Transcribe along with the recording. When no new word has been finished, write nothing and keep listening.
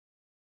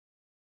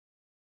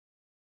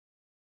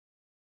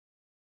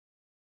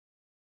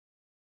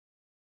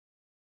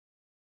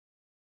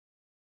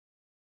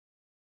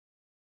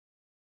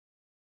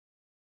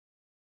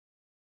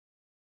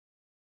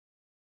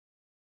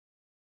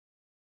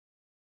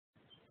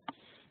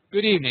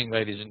Good evening,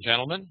 ladies and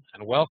gentlemen,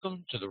 and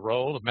welcome to the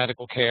Role of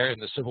Medical Care in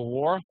the Civil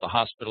War, the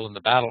Hospital and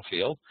the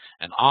Battlefield,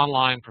 an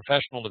online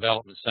professional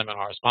development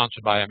seminar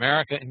sponsored by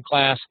America in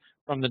Class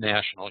from the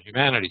National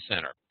Humanities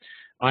Center.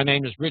 My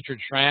name is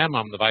Richard Schramm.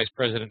 I'm the Vice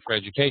President for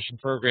Education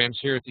Programs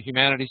here at the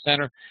Humanities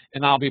Center,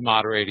 and I'll be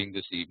moderating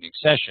this evening's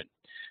session.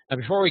 Now,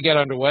 before we get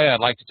underway,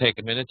 I'd like to take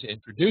a minute to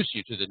introduce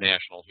you to the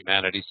National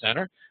Humanities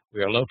Center.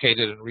 We are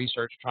located in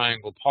Research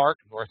Triangle Park,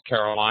 North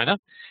Carolina,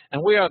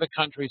 and we are the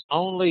country's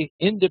only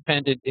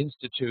independent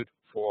institute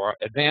for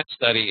advanced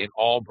study in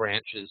all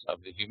branches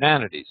of the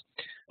humanities.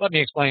 Let me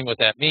explain what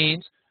that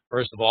means.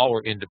 First of all,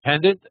 we're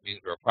independent. That means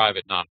we're a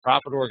private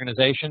nonprofit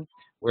organization.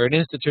 We're an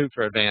institute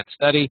for advanced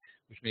study,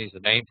 which means the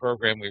main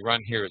program we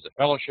run here is a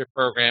fellowship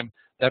program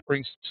that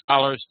brings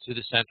scholars to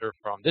the center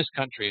from this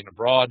country and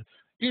abroad,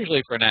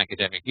 usually for an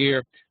academic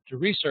year, to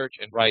research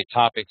and write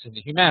topics in the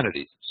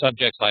humanities,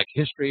 subjects like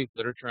history,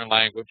 literature and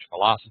language,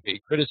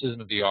 philosophy, criticism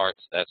of the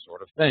arts, that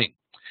sort of thing.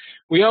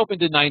 We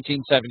opened in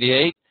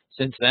 1978.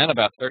 Since then,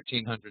 about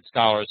 1,300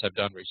 scholars have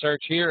done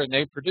research here, and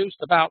they've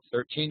produced about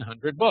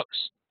 1,300 books.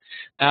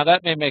 Now,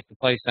 that may make the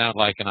place sound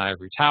like an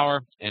ivory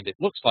tower, and it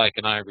looks like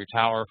an ivory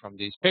tower from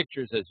these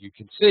pictures, as you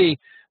can see,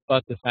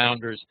 but the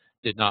founders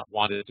did not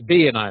want it to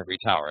be an ivory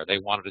tower. They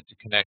wanted it to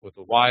connect with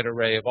a wide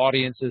array of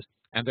audiences,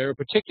 and they're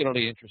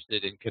particularly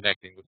interested in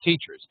connecting with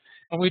teachers.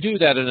 And we do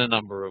that in a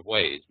number of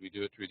ways. We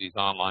do it through these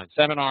online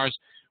seminars.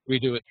 We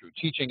do it through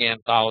teaching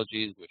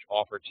anthologies, which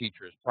offer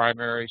teachers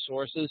primary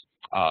sources,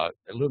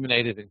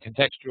 illuminated and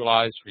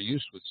contextualized for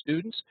use with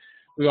students.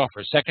 We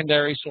offer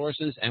secondary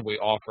sources, and we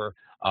offer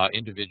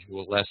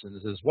individual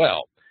lessons as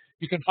well.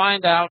 You can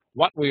find out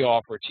what we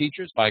offer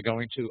teachers by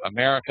going to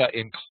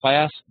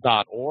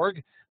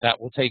americainclass.org. That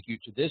will take you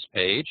to this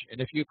page.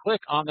 And if you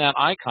click on that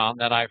icon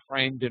that I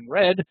framed in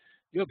red,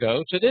 you'll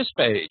go to this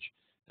page.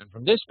 And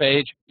from this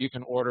page, you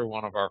can order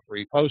one of our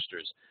free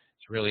posters.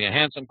 It's really a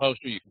handsome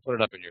poster. You can put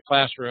it up in your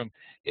classroom.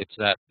 It's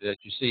that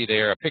you see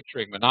there,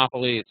 picturing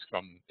Monopoly. It's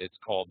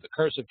called The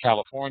Curse of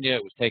California.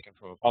 It was taken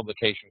from a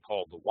publication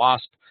called The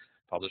Wasp,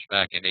 published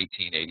back in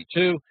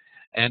 1882.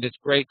 And it's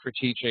great for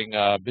teaching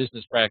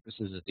business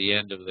practices at the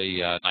end of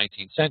the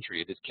 19th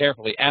century. It is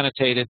carefully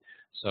annotated,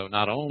 so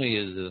not only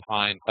is it a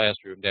fine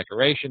classroom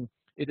decoration,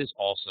 it is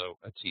also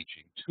a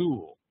teaching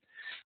tool.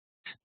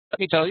 Let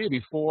me tell you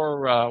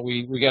before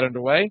we get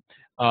underway,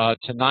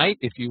 tonight,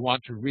 if you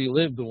want to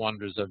relive the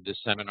wonders of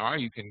this seminar,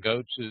 you can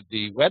go to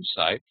the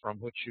website from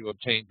which you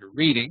obtained your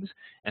readings,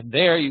 and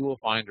there you will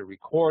find a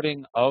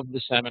recording of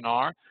the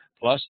seminar,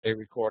 plus a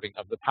recording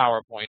of the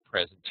PowerPoint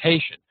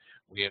presentation.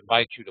 We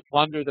invite you to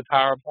plunder the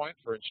PowerPoint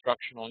for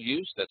instructional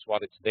use. That's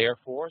what it's there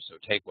for, so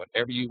take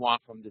whatever you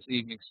want from this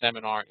evening's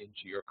seminar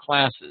into your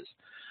classes.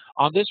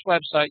 On this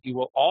website, you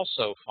will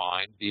also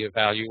find the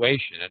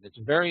evaluation, and it's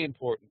very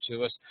important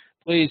to us.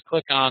 Please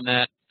click on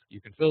that. You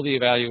can fill the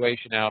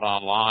evaluation out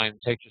online,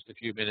 take just a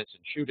few minutes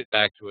and shoot it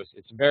back to us.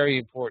 It's very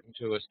important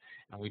to us,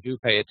 and we do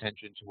pay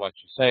attention to what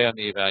you say on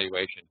the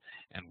evaluation,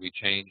 and we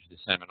change the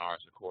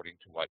seminars according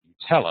to what you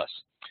tell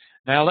us.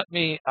 Now, let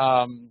me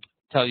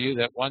tell you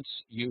that once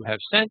you have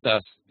sent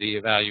us the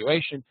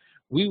evaluation,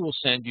 we will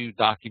send you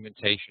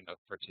documentation of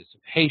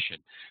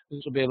participation.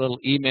 This will be a little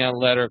email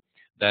letter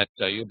that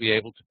you'll be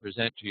able to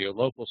present to your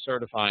local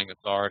certifying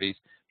authorities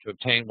to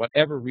obtain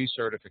whatever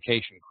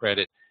recertification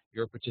credit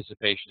your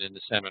participation in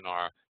the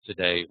seminar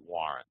today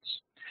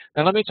warrants.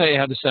 Now, let me tell you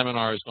how the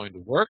seminar is going to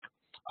work.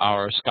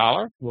 Our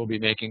scholar will be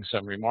making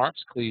some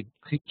remarks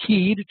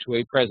keyed to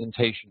a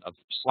presentation of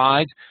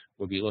slides.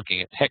 We'll be looking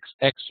at text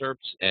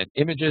excerpts and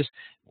images.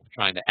 We're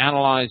trying to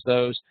analyze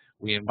those.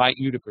 We invite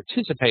you to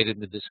participate in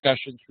the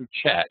discussion through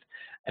chat.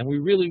 And we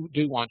really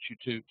do want you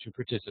to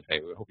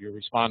participate. We hope you'll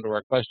respond to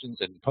our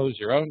questions and pose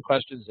your own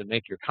questions and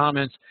make your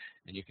comments.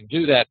 And you can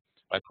do that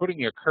by putting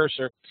your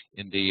cursor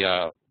in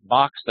the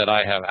box that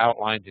I have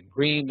outlined in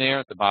green there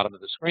at the bottom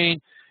of the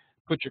screen.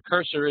 Put your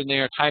cursor in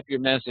there, type your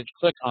message,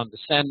 click on the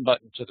send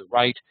button to the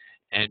right,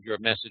 and your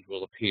message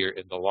will appear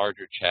in the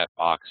larger chat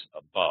box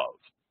above.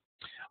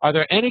 Are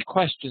there any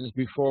questions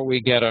before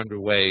we get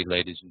underway,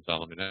 ladies and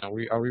gentlemen? Are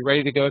we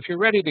ready to go? If you're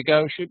ready to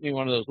go, shoot me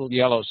one of those little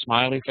yellow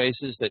smiley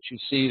faces that you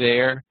see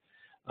there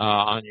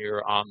on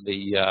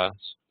the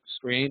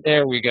screen.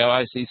 There we go.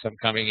 I see some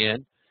coming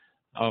in.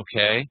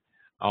 Okay.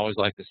 I always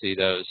like to see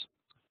those.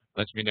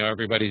 Lets me know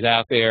everybody's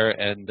out there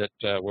and that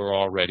we're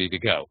all ready to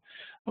go.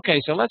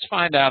 Okay, so let's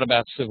find out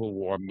about Civil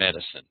War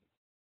medicine.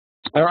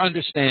 Our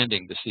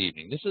understanding this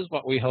evening. This is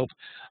what we hope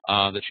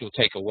that you'll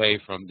take away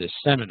from this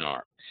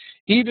seminar.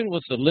 Even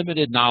with the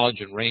limited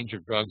knowledge and range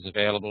of drugs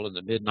available in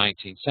the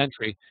mid-19th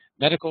century,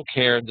 medical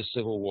care in the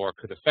Civil War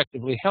could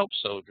effectively help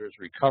soldiers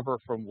recover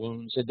from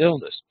wounds and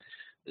illness.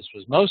 This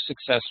was most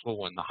successful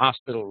when the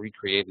hospital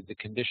recreated the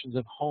conditions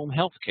of home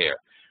health care,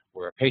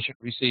 where a patient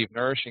received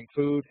nourishing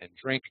food and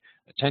drink,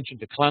 attention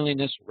to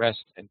cleanliness,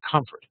 rest, and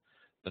comfort.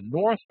 The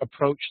North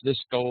approached this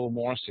goal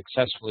more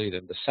successfully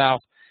than the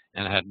South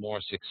and had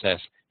more success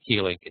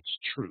healing its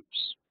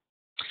troops.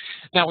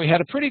 Now, we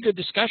had a pretty good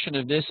discussion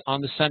of this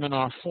on the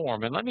seminar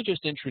form, and let me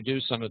just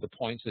introduce some of the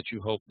points that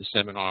you hope the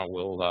seminar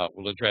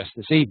will address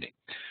this evening.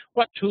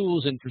 What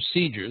tools and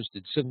procedures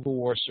did Civil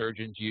War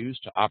surgeons use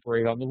to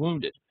operate on the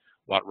wounded?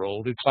 What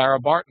role did Clara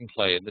Barton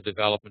play in the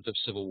development of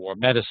Civil War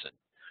medicine?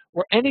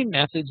 Were any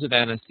methods of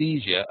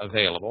anesthesia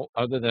available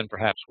other than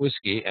perhaps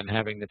whiskey and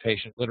having the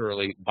patient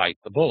literally bite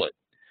the bullet?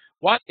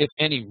 What, if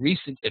any,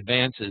 recent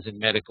advances in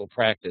medical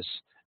practice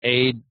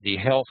aided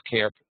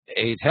healthcare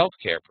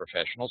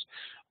professionals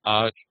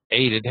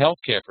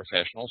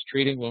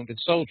treating wounded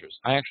soldiers?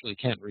 I actually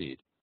can't read.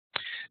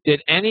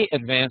 Did any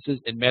advances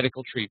in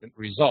medical treatment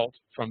result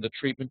from the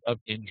treatment of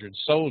injured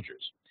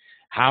soldiers?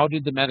 How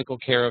did the medical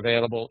care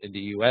available in the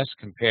U.S.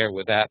 compare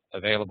with that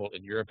available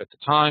in Europe at the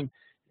time?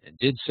 And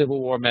did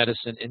Civil War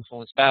medicine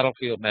influence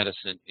battlefield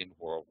medicine in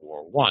World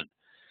War I?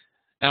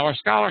 Now, our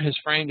scholar has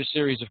framed a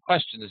series of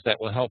questions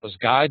that will help us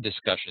guide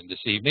discussion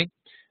this evening.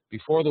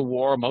 Before the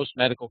war, most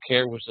medical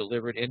care was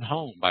delivered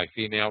in-home by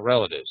female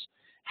relatives.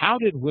 How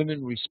did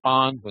women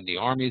respond when the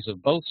armies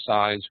of both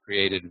sides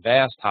created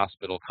vast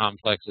hospital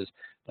complexes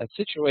that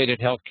situated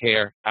health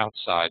care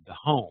outside the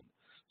home?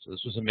 So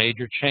this was a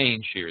major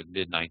change here in the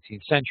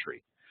mid-19th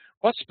century.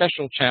 What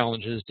special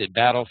challenges did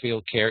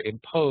battlefield care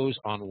impose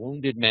on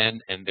wounded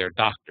men and their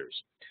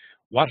doctors?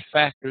 What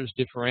factors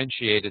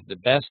differentiated the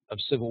best of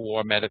Civil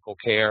War medical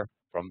care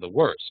from the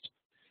worst?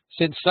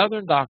 Since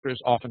Southern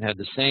doctors often had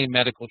the same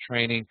medical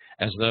training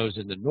as those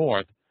in the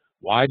North,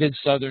 why did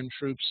Southern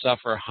troops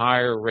suffer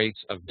higher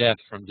rates of death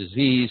from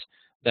disease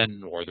than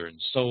Northern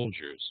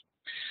soldiers?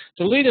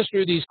 To lead us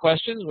through these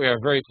questions, we are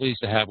very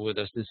pleased to have with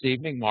us this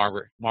evening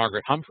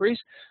Margaret Humphreys,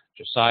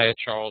 Josiah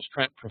Charles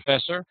Trent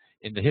Professor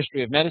in the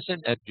History of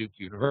Medicine at Duke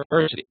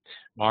University.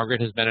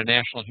 Margaret has been a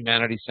National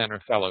Humanities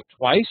Center Fellow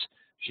twice.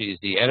 She is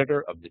the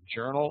editor of the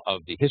Journal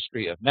of the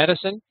History of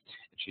Medicine,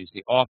 and she's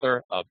the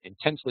author of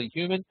Intensely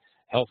Human,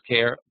 Health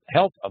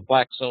of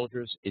Black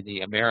Soldiers in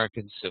the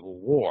American Civil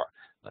War.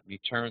 Let me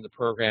turn the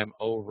program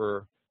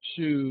over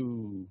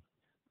to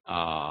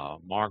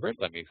Margaret.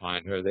 Let me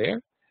find her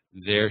there.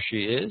 There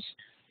she is.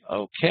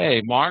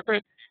 Okay,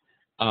 Margaret,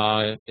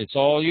 it's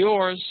all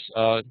yours.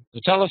 To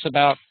tell us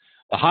about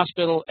the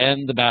hospital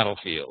and the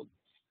battlefield.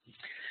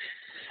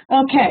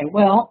 Okay,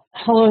 well,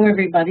 hello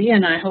everybody,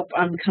 and I hope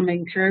I'm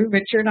coming through.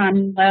 Richard,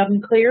 I'm loud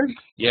and clear?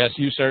 Yes,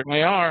 you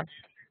certainly are.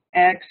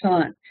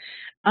 Excellent.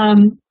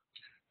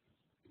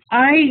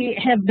 I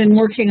have been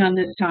working on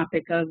this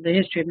topic of the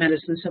history of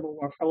medicine Civil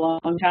War for a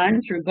long time,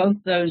 through both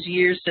those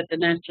years at the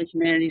National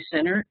Humanities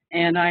Center,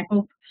 and I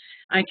hope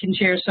I can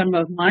share some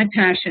of my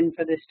passion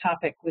for this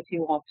topic with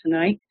you all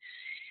tonight.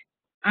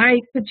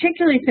 I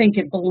particularly think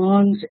it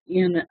belongs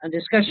in a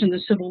discussion of the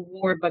Civil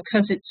War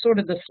because it's sort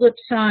of the flip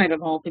side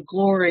of all the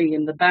glory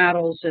and the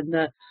battles and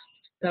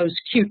those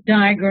cute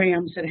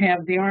diagrams that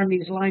have the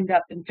armies lined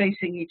up and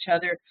facing each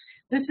other.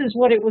 This is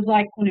what it was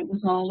like when it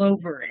was all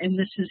over, and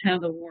this is how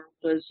the war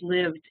was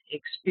lived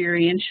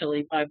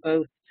experientially by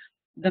both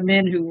the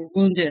men who were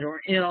wounded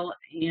or ill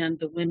and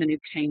the women who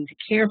came to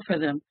care for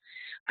them.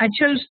 I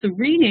chose the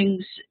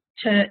readings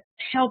to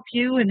help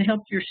you and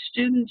help your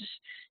students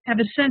have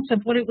a sense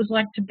of what it was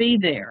like to be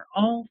there.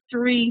 All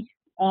three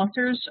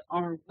authors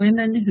are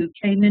women who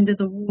came into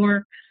the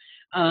war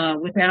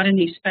without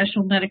any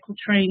special medical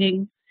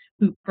training,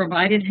 who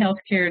provided health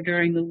care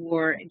during the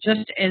war,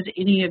 just as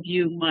any of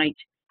you might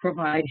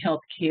provide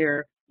health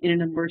care in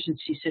an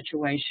emergency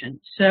situation.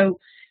 So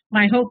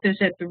my hope is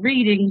that the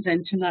readings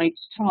and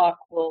tonight's talk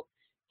will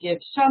give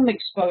some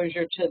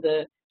exposure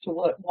to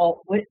what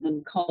Walt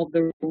Whitman called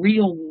the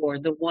real war,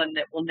 the one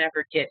that will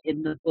never get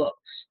in the books.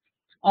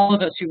 All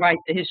of us who write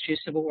the history of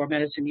Civil War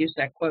medicine use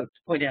that quote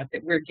to point out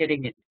that we're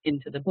getting it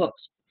into the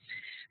books.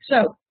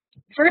 So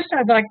first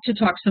I'd like to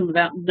talk some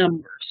about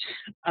numbers.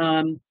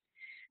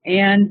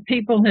 And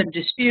people have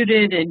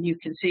disputed, and you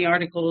can see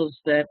articles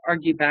that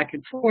argue back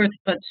and forth,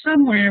 but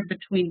somewhere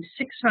between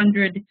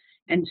 600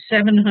 and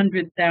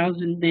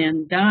 700,000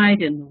 men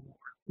died in the war,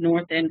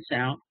 North and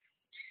South.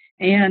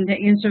 And to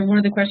answer one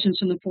of the questions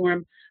from the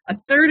forum, a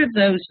third of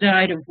those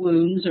died of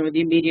wounds or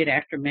the immediate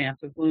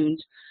aftermath of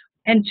wounds,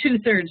 and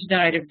 2/3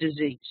 died of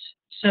disease.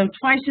 So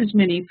twice as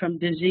many from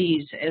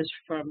disease as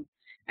from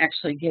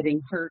actually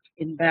getting hurt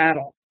in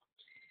battle.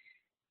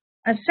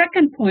 A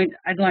second point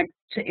I'd like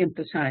to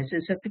emphasize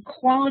is that the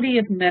quality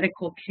of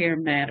medical care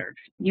mattered.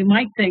 You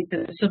might think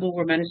that Civil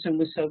War medicine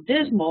was so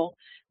dismal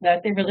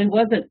that there really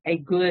wasn't a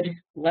good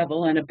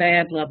level and a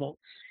bad level.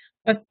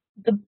 But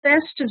the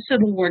best of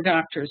Civil War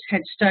doctors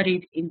had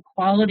studied in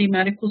quality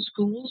medical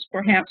schools,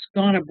 perhaps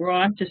gone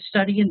abroad to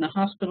study in the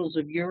hospitals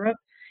of Europe,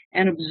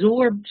 and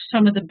absorbed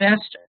some of the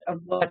best of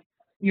what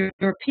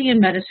European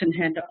medicine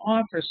had to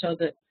offer. So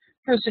the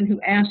person who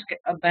asked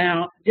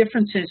about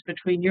differences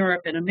between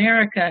Europe and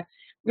America,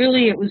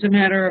 really it was a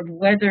matter of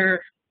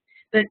whether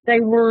that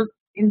they were,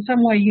 in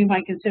some way you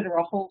might consider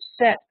a whole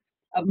set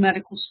of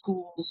medical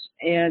schools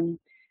and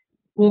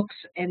books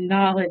and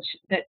knowledge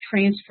that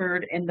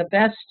transferred, and the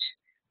best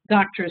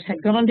doctors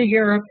had gone to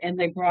Europe and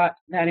they brought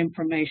that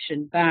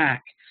information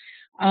back.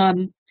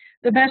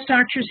 The best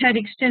doctors had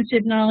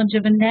extensive knowledge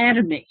of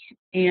anatomy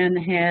and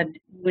had,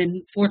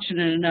 when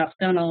fortunate enough,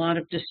 done a lot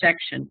of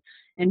dissection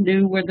and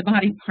knew where the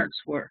body parts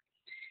were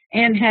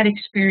and had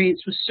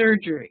experience with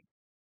surgery.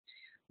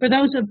 For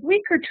those of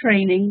weaker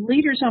training,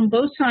 leaders on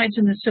both sides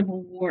in the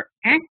Civil War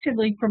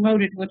actively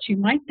promoted what you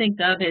might think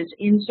of as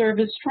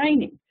in-service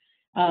training,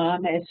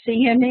 as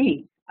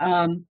CME.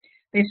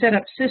 They set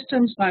up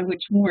systems by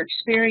which more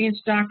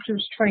experienced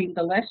doctors trained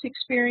the less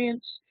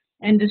experienced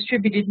and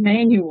distributed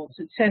manuals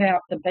that set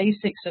out the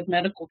basics of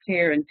medical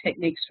care and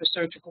techniques for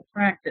surgical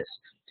practice.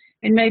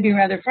 It may be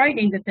rather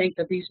frightening to think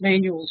of these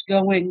manuals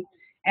going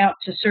out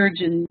to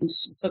surgeons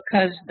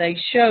because they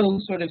show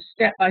sort of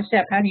step by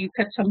step how do you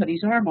cut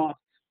somebody's arm off.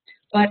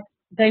 But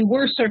they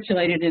were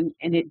circulated, and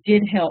it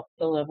did help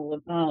the level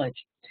of knowledge.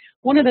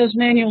 One of those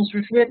manuals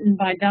was written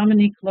by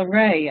Dominique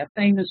Larrey, a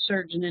famous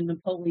surgeon in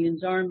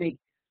Napoleon's army.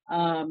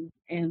 And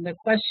the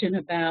question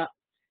about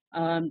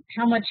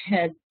how much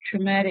had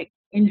traumatic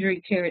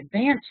injury care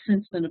advanced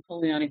since the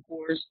Napoleonic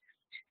Wars,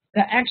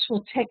 the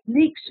actual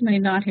techniques may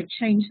not have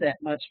changed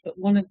that much, but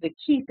one of the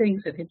key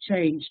things that had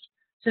changed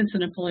since the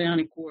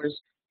Napoleonic Wars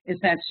is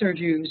that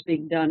surgery was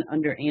being done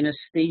under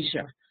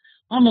anesthesia.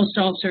 Almost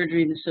all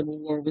surgery in the Civil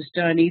War was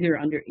done either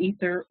under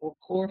ether or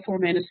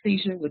chloroform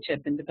anesthesia, which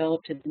had been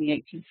developed in the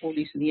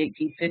 1840s and the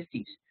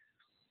 1850s.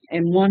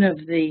 And one of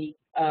the,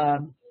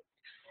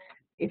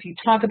 if you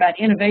talk about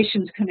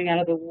innovations coming out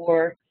of the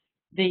war,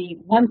 the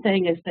one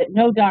thing is that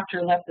no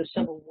doctor left the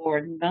Civil War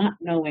not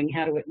knowing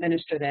how to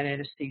administer that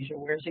anesthesia,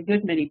 whereas a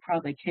good many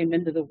probably came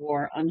into the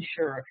war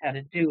unsure of how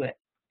to do it.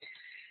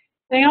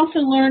 They also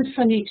learned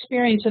from the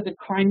experience of the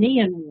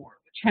Crimean War,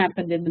 which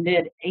happened in the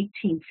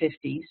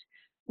mid-1850s,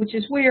 which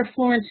is where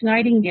Florence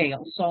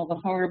Nightingale saw the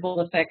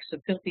horrible effects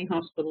of filthy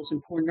hospitals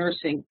and poor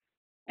nursing,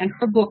 and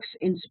her books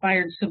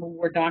inspired Civil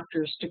War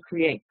doctors to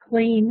create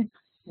clean,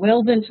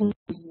 well-ventilated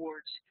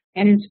wards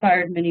and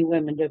inspired many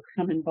women to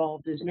become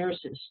involved as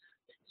nurses.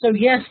 So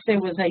yes,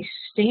 there was a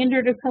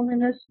standard of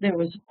cleanliness, there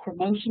was a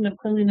promotion of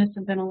cleanliness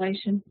and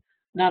ventilation,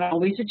 not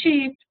always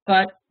achieved,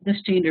 but the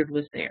standard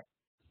was there.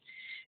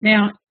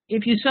 Now,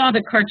 if you saw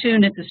the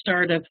cartoon at the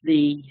start of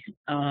the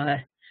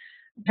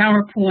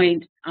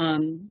PowerPoint,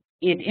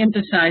 it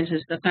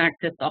emphasizes the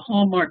fact that the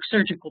hallmark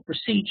surgical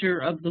procedure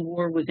of the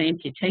war was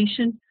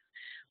amputation,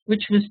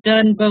 which was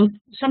done both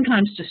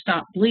sometimes to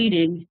stop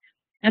bleeding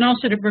and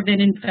also to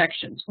prevent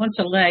infections. Once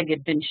a leg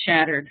had been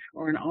shattered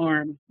or an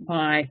arm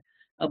by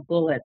a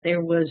bullet,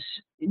 there was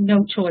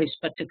no choice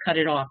but to cut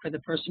it off or the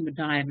person would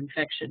die of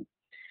infection.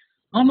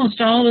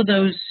 Almost all of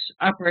those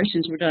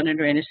operations were done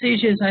under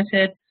anesthesia, as I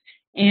said,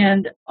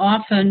 and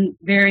often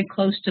very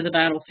close to the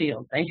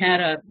battlefield. They had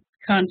a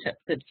concept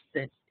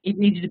that it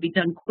needed to be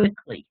done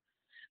quickly.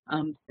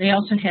 They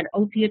also had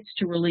opiates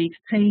to relieve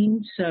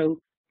pain, so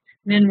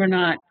men were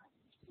not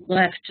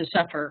left to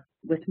suffer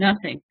with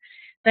nothing.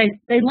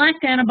 They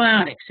lacked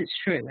antibiotics, it's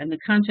true, and the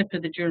concept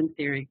of the germ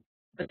theory,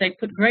 but they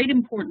put great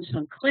importance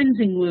on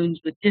cleansing wounds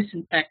with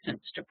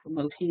disinfectants to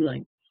promote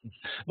healing.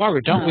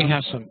 Margaret, don't we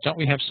have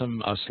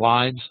some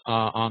slides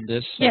on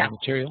this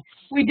material?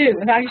 We do,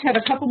 and I just have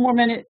a couple more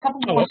minutes,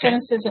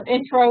 sentences of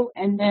intro,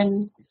 and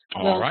then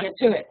we'll get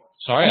to it.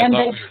 Sorry, I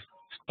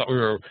thought we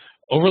were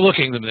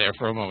overlooking them there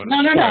for a moment.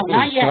 No,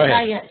 not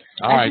yet.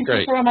 All right,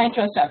 great. Throw my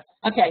intro stuff.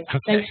 Okay,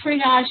 they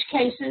triage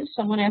cases.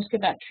 Someone asked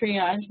about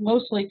triage,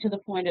 mostly to the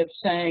point of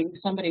saying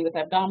somebody with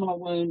abdominal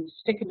wounds,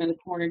 stick him in the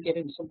corner, give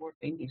him some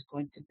morphine, he's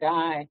going to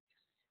die.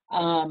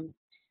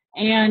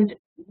 And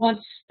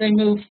once they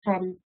moved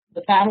from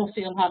the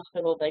battlefield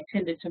hospital, they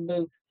tended to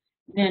move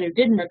men who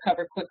didn't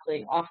recover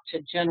quickly off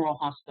to general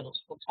hospitals.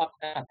 We'll talk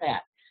about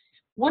that.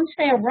 Once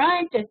they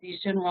arrived at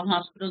these general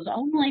hospitals,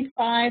 only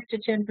 5 to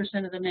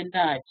 10% of the men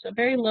died, so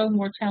very low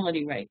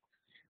mortality rate.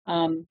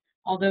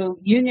 Although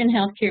Union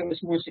healthcare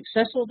was more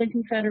successful than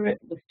Confederate,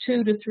 with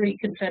 2 to 3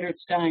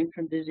 Confederates dying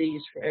from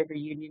disease for every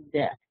Union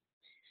death.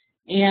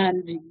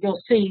 And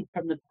you'll see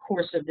from the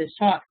course of this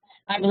talk,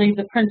 I believe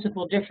the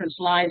principal difference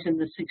lies in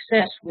the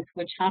success with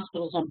which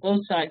hospitals on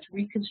both sides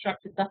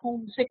reconstructed the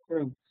home sick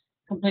room,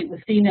 complete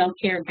with female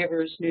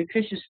caregivers,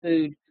 nutritious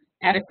food,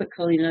 adequate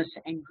cleanliness,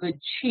 and good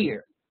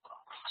cheer.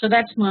 So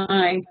that's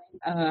my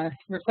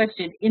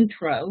requested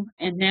intro,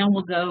 and now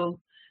we'll go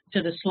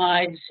to the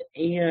slides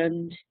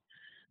and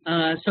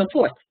so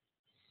forth.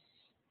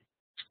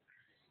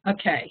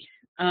 Okay.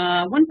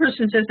 One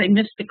person says they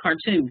missed the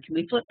cartoon. Can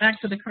we flip back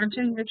to the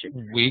cartoon, Richard?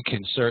 We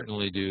can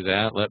certainly do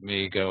that. Let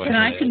me go ahead.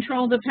 Can I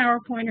control the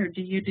PowerPoint, or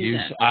do you do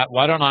that?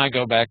 Why don't I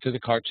go back to the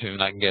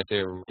cartoon? I can get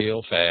there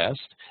real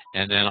fast,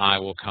 and then I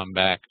will come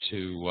back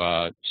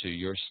to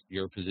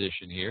your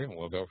position here, and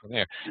we'll go from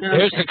there. Okay.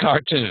 There's the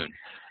cartoon.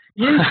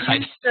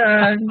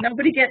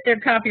 Nobody get their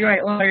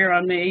copyright lawyer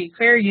on me.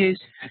 Fair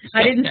use.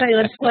 I didn't say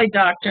let's play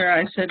doctor.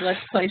 I said let's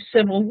play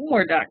Civil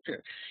War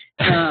doctor.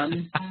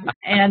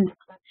 And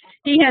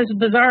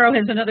Bizarro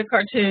has another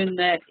cartoon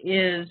that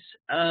is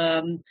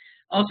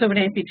also an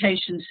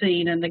amputation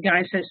scene, and the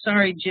guy says,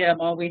 "Sorry, Jeb,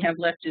 all we have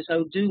left is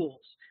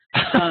O'Doul's,"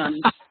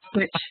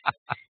 which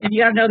And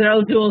you got to know that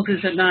O'Doul's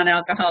is a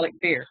non-alcoholic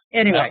beer.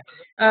 Anyway,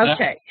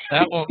 okay.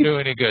 That won't do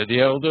any good.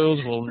 The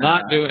O'Doul's will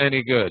not do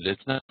any good.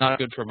 It's not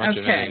good for much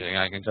of anything,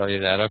 I can tell you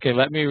that. Okay,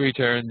 let me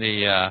return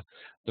the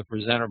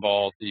presenter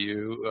ball to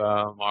you,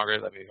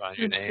 Margaret. Let me find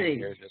your name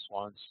here. Just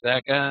one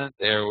second.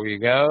 There we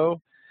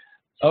go.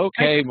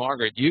 Okay,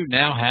 Margaret, you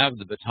now have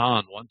the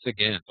baton once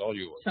again. It's all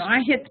yours. So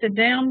I hit the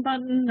down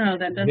button? No,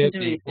 that doesn't do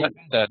anything.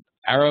 That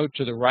arrow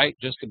to the right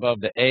just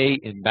above the A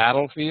in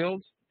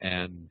battlefield,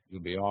 and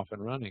you'll be off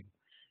and running.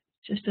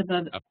 Just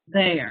above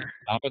there.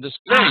 Top of the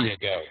screen. There you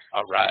go.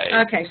 All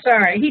right. Okay,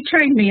 sorry. He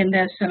trained me in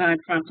this, and I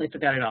promptly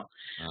forgot it all.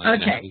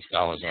 Okay. These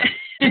scholars are.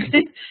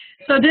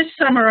 So this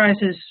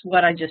summarizes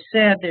what I just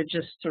said. They're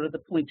just sort of the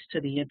points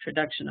to the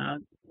introduction. I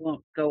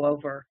won't go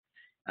over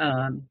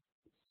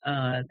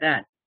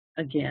that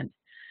again.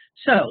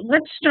 So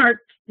let's start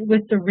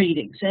with the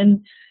readings.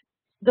 And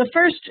the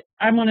first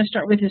I want to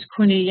start with is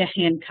Cornelia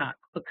Hancock,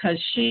 because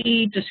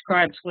she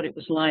describes what it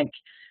was like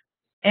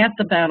at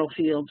the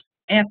battlefield,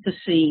 at the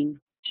scene,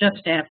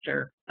 just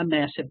after a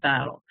massive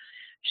battle.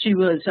 She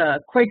was a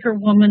Quaker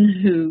woman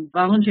who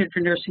volunteered for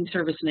nursing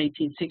service in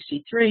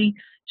 1863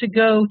 to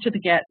go to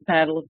the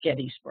Battle of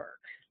Gettysburg.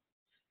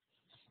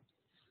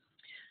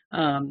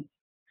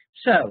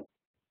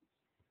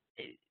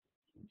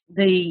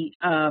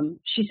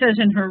 She says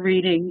in her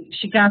reading,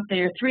 she got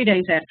there 3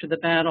 days after the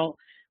battle.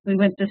 We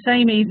went the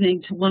same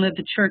evening to one of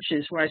the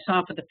churches where I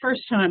saw for the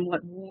first time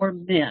what war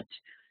meant.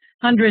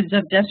 Hundreds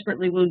of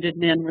desperately wounded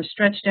men were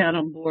stretched out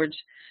on boards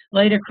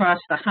laid across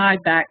the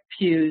high-backed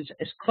pews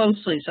as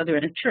closely, so they're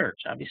in a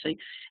church, obviously,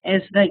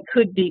 as they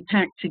could be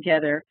packed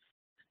together,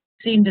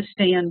 seemed to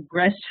stand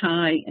breast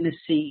high in a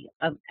sea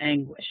of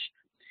anguish.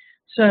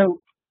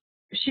 So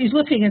she's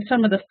looking at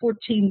some of the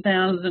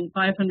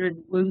 14,500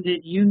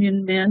 wounded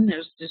Union men.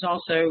 There's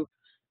also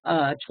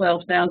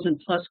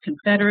 12,000 plus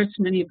Confederates,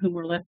 many of whom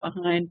were left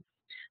behind.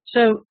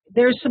 So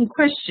there's some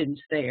questions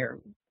there.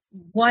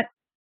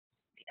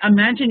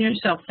 Imagine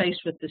yourself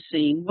faced with the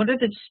scene. What are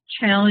the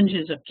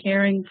challenges of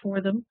caring for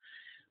them?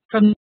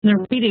 From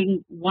the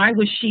reading, why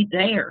was she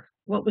there?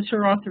 What was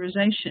her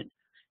authorization?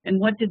 And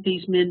what did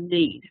these men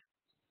need?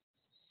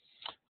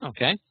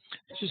 Okay.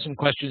 These are some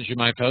questions you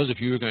might pose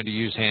if you were going to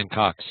use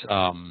Hancock's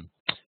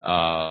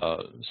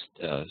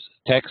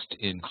text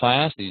in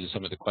class. These are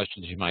some of the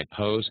questions you might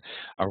pose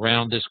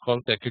around this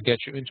quote that could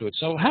get you into it.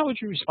 So how would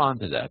you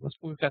respond to that?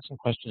 We've got some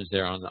questions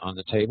there on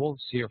the table.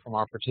 Let's hear from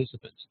our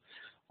participants.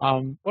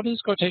 What does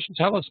this quotation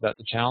tell us about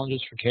the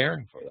challenges for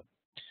caring for them?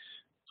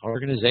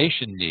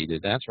 Organization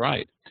needed, that's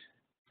right.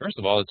 First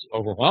of all, it's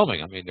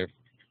overwhelming. I mean, there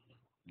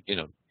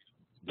are,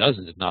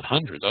 dozens, if not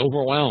hundreds,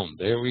 overwhelmed.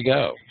 There we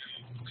go.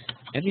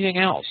 Anything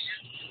else?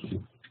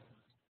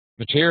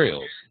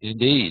 Materials,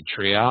 indeed.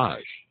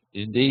 Triage,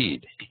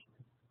 indeed.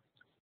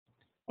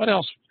 What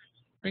else?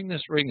 Bring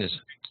this.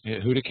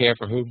 Who to care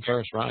for whom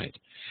first, right?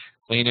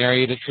 Clean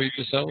area to treat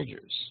the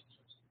soldiers.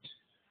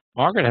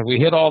 Margaret, have we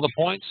hit all the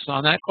points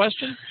on that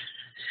question?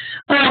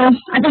 I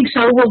think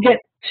so. We'll get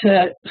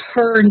to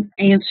her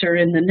answer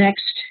in the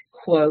next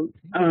quote.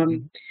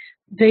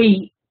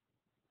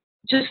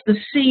 Just the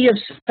sea of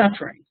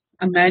suffering.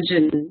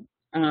 Imagine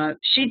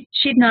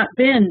she'd not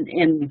been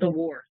in the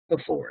war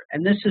before,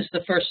 and this is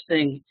the first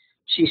thing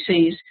she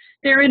sees.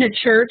 They're in a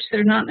church.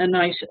 They're not in a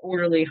nice,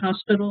 orderly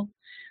hospital.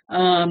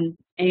 And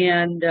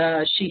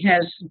she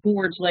has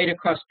boards laid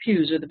across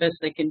pews are the best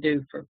they can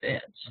do for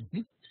beds.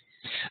 Mm-hmm.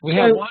 We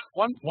have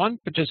one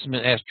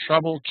participant asked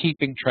trouble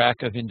keeping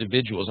track of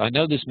individuals. I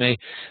know this may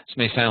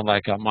sound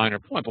like a minor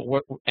point,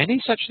 but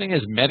any such thing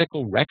as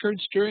medical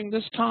records during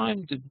this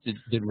time?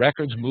 Did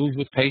records move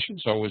with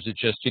patients, or was it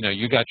just,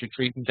 you got your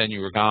treatment and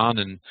you were gone,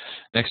 and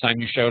next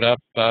time you showed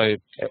up, it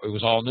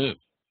was all new?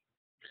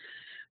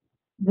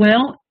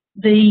 Well,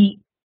 the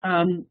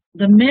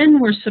men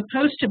were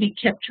supposed to be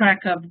kept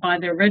track of by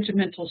their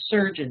regimental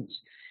surgeons.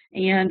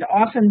 And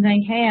often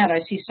they had,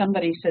 I see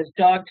somebody says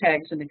dog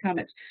tags in the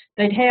comments,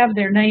 they'd have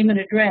their name and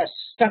address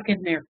stuck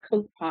in their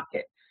coat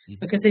pocket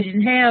because they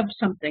didn't have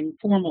something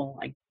formal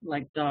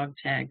like dog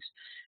tags.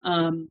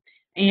 And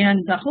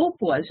the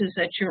hope is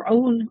that your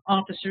own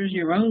officers,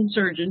 your own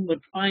surgeon would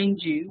find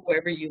you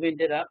wherever you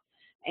ended up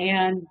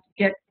and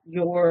get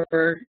your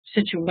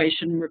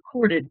situation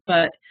recorded.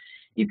 But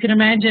you can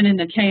imagine in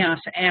the chaos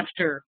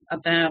after a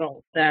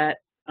battle that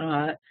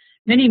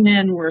many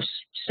men were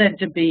said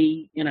to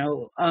be,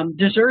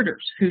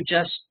 deserters who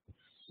just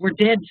were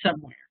dead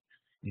somewhere.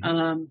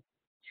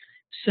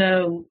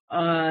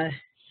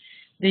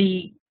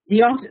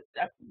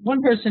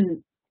 One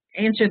person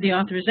answered the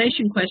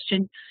authorization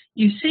question.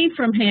 You see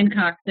from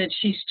Hancock that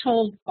she's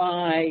told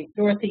by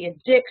Dorothea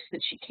Dix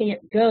that she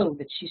can't go,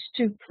 that she's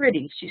too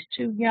pretty, she's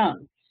too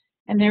young.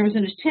 And there was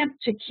an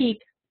attempt to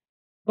keep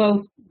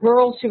both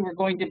girls who were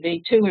going to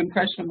be too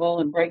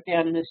impressionable and break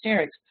down in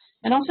hysterics,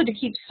 and also to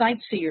keep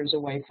sightseers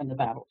away from the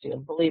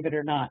battlefield, believe it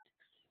or not,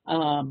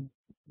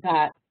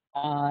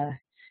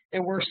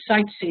 there were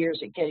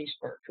sightseers at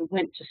Gettysburg who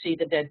went to see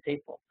the dead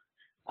people,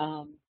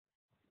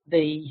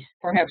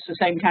 perhaps the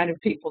same kind of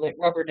people that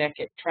rubberneck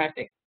at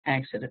traffic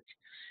accidents.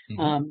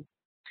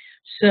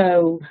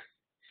 So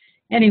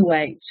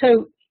anyway,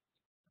 so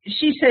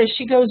she says,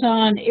 she goes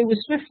on, it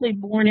was swiftly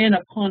borne in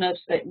upon us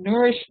that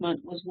nourishment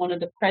was one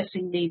of the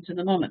pressing needs of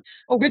the moment.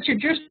 Oh,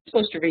 Richard, you're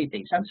supposed to read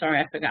these. I'm sorry,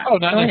 I forgot. Oh,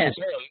 not Go ahead.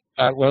 necessarily.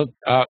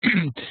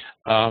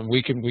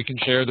 We can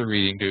share the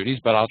reading duties,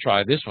 but I'll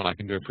try this one. I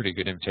can do a pretty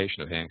good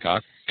imitation of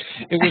Hancock.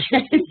 It was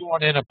swiftly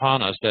borne in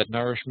upon us that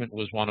nourishment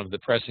was one of the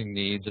pressing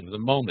needs of the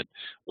moment.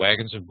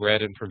 Wagons of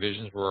bread and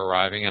provisions were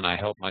arriving, and I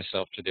helped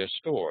myself to their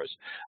stores.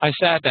 I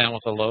sat down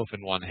with a loaf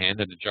in one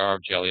hand and a jar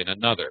of jelly in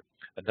another.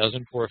 A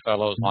dozen poor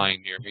fellows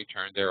lying near me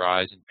turned their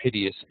eyes in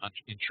piteous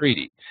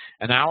entreaty.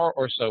 An hour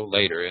or so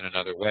later, in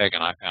another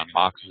wagon, I found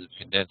boxes of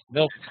condensed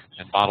milk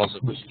and bottles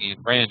of whiskey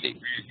and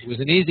brandy. It was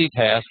an easy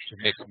task to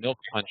mix milk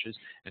punches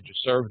and to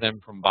serve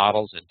them from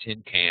bottles and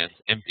tin cans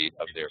emptied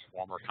of their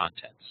former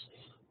contents.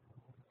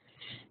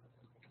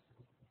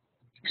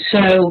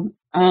 So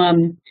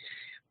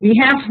we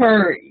have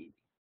her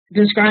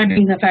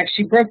describing the fact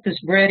she broke this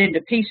bread into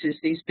pieces,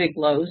 these big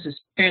loaves,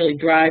 it's fairly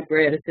dry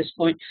bread at this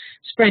point,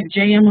 spread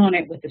jam on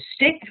it with a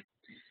stick.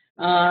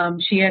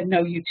 She had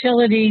no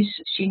utilities,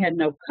 she had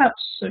no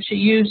cups, so she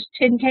used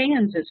tin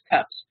cans as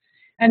cups.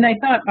 And they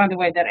thought, by the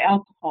way, that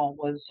alcohol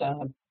was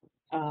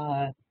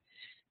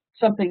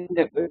something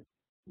that would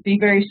be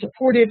very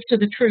supportive to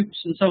the troops,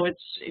 and so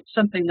it's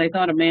something they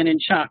thought a man in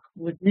shock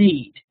would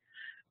need.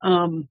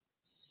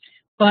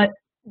 But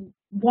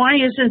why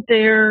isn't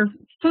there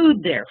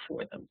food there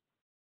for them?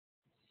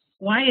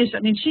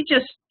 She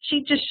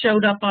just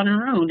showed up on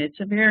her own. It's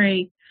a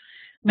very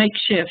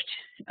makeshift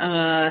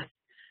kind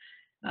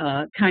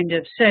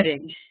of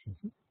setting.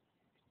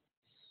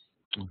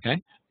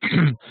 Okay.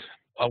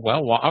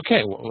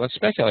 Okay, let's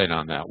speculate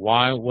on that.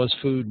 Why was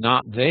food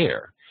not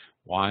there?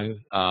 Why?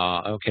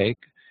 Okay,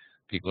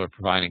 people are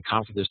providing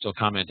comfort. They're still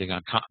commenting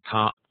on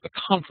the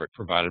comfort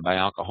provided by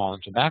alcohol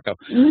and tobacco.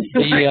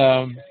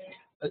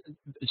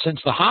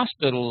 Since the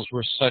hospitals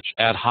were such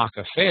ad hoc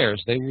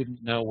affairs, they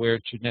wouldn't know where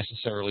to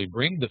necessarily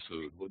bring the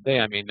food, would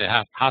they? I mean,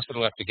 the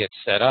hospital have to get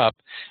set up,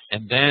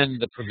 and then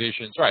the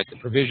provisions, right, the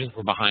provisions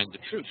were behind the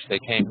troops. They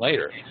came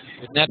later.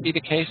 Wouldn't that be the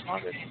case,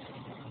 Margaret?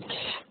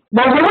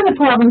 Well, one of the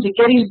problems at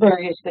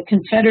Gettysburg is the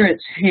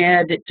Confederates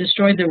had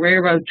destroyed the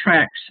railroad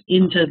tracks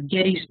into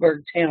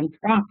Gettysburg town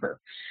proper.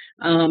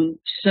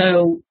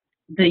 So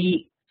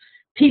the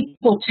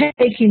people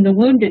taking the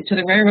wounded to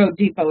the railroad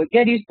depot at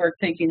Gettysburg,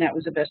 thinking that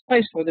was the best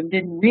place for them,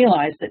 didn't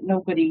realize that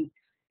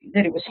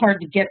it was hard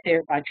to get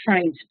there by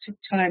trains. It took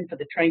time for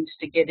the trains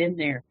to get in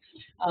there.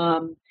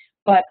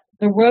 But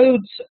the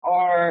roads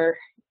are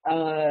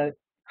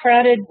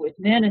crowded with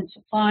men and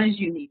supplies.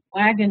 You need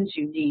wagons.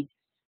 You need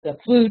the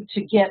food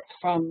to get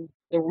from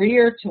the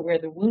rear to where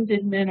the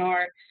wounded men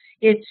are.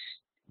 It's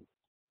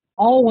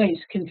always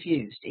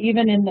confused,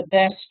 even in the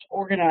best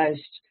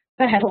organized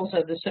battles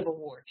of the Civil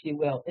War, if you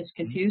will. It's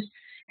confused.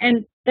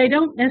 And they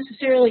don't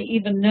necessarily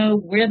even know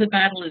where the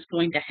battle is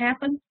going to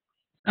happen.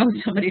 Oh,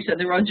 somebody said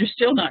the roads are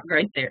still not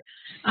great there.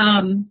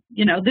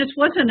 This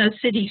wasn't a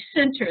city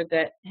center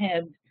that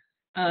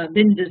had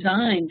been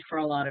designed for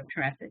a lot of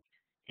traffic.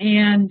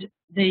 And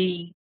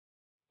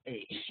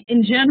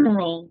in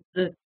general,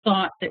 the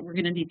thought that we're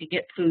going to need to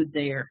get food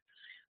there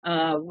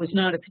was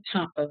not at the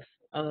top of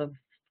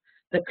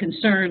the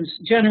concerns.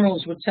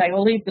 Generals would say,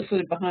 well, leave the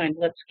food behind,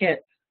 let's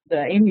get the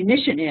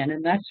ammunition in,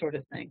 and that sort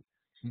of thing.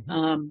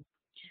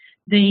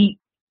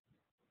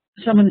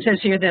 Someone says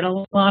here that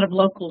a lot of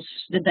locals,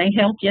 did they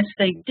help? Yes,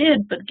 they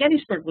did, but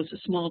Gettysburg was a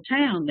small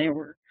town. There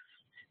were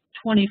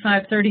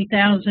 25,000,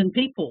 30,000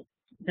 people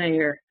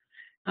there.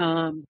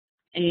 And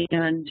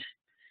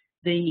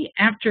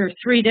after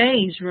 3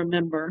 days,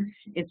 remember,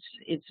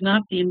 it's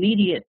not the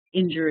immediate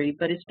injury,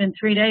 but it's been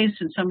 3 days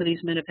since some of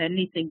these men have had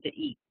anything to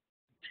eat.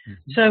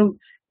 So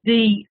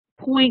the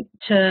point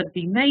to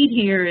be made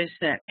here is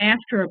that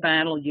after a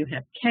battle, you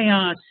have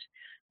chaos.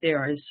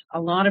 There is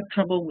a lot of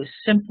trouble with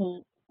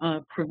simple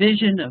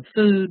provision of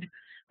food,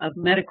 of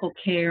medical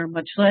care,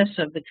 much less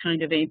of the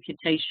kind of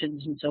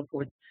amputations and so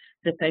forth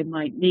that they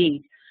might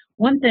need.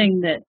 One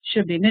thing that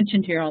should be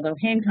mentioned here, although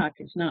Hancock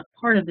is not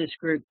part of this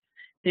group,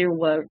 there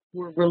were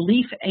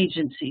relief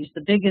agencies.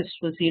 The biggest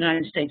was the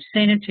United States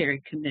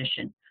Sanitary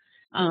Commission,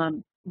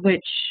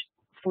 which,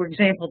 for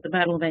example, at the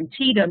Battle of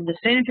Antietam, the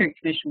Sanitary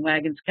Commission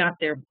wagons got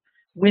there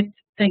with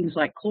things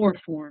like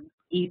chloroform,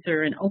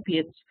 ether, and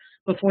opiates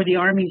before the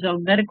Army's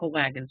own medical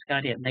wagons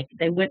got in.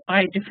 They went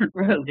by a different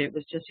road. It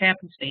was just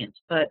happenstance.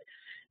 But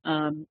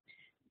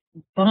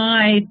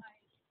by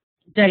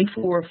day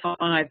 4 or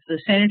 5, the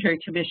Sanitary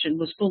Commission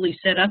was fully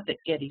set up at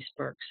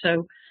Gettysburg.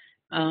 So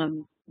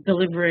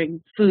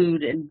delivering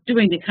food and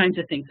doing the kinds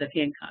of things that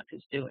Hancock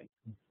is doing.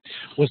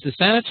 Was the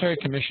Sanitary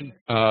Commission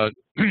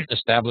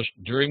established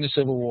during the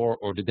Civil War,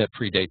 or did that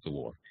predate the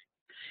war?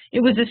 It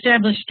was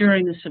established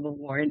during the Civil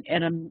War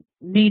at a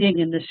meeting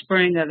in the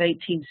spring of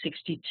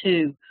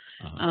 1862,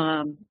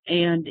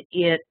 and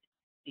it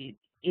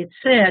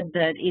said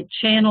that it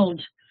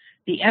channeled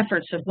the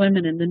efforts of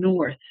women in the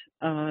North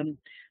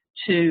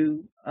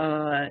to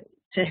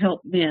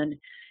help men.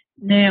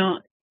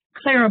 Now,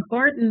 Clara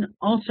Barton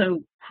also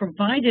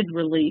provided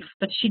relief,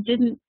 but she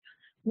didn't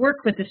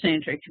work with the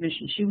Sanitary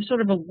Commission. She was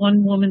sort of a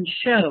one-woman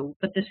show,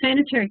 but the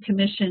Sanitary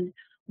Commission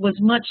was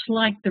much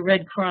like the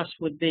Red Cross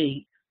would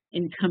be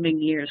in coming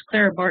years.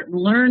 Clara Barton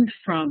learned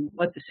from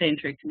what the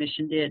Sanitary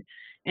Commission did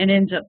and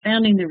ends up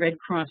founding the Red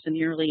Cross in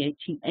the early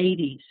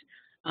 1880s.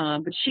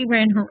 But she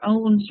ran her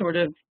own sort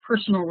of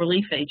personal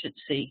relief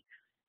agency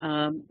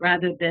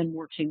rather than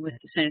working with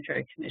the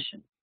Sanitary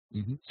Commission.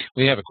 Mm-hmm.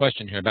 We have a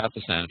question here about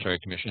the Sanitary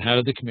Commission. How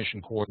did the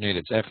Commission coordinate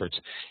its efforts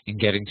in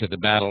getting to the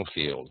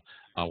battlefield?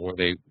 Were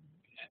they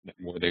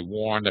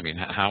warned? I mean,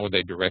 how were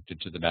they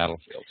directed to the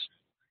battlefields?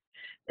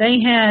 They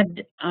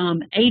had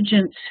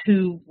agents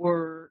who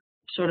were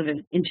sort of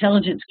an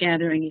intelligence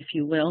gathering, if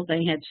you will.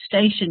 They had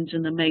stations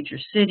in the major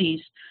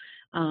cities.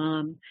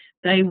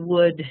 They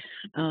would,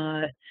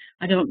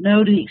 I don't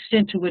know the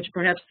extent to which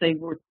perhaps they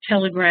were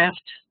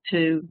telegraphed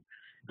to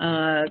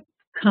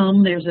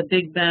come. There's a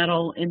big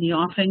battle in the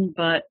offing,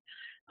 but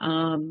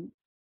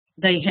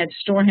they had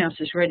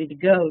storehouses ready to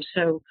go.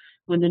 So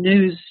when the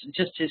news,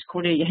 just as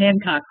Cornelia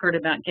Hancock heard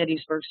about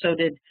Gettysburg, so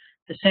did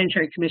the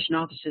Sanitary Commission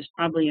offices,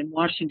 probably in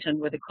Washington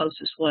were the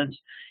closest ones.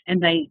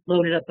 And they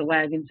loaded up the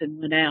wagons and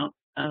went out,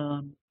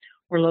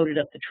 or loaded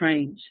up the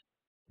trains.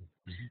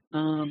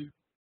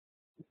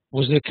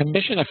 Was the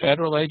Commission a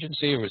federal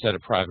agency, or was that a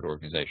private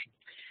organization?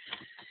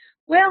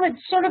 Well,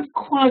 it's sort of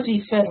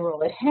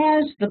quasi-federal. It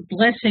has the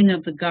blessing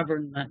of the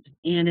government,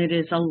 and it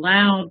is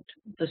allowed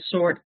the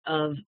sort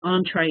of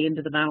entree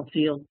into the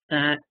battlefield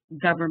that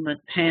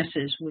government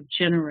passes would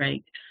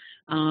generate.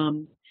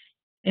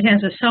 It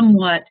has a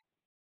somewhat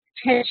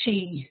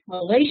touchy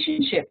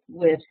relationship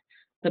with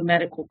the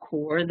medical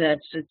corps.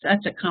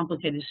 That's a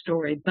complicated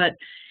story, but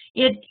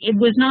it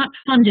was not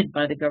funded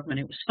by the government.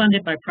 It was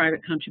funded by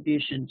private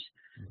contributions.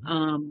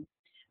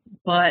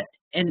 But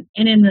in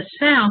the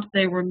South,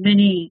 there were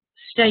many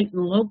state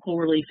and local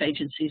relief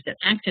agencies that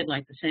acted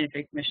like the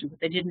Sanitary Commission, but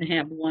they didn't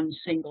have one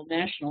single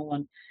national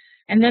one.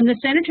 And then the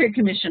Sanitary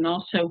Commission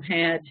also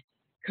had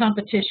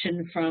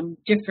competition from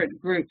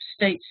different groups,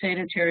 state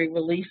sanitary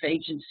relief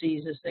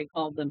agencies, as they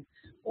called them,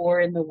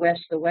 or in the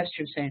West, the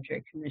Western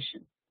Sanitary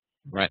Commission.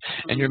 Right.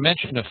 And your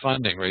mention of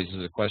funding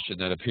raises a question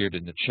that appeared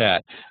in the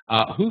chat.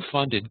 Who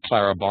funded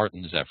Clara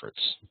Barton's efforts?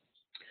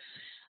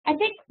 I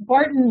think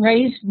Barton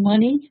raised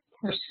money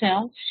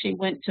herself. She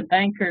went to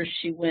bankers.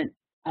 She went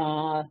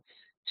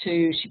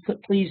she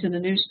put pleas in the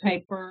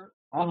newspaper.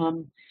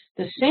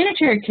 The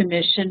Sanitary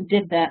Commission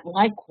did that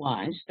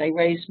likewise. They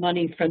raised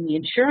money from the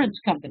insurance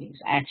companies,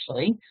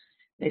 actually.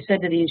 They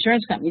said to the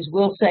insurance companies,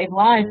 we'll save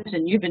lives,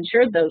 and you've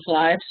insured those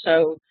lives,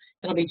 so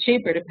it'll be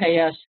cheaper to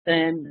pay us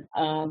than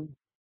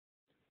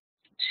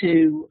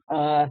to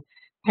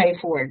pay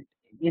for it,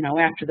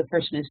 after the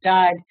person has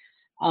died.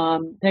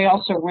 They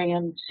also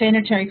ran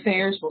sanitary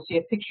fairs. We'll see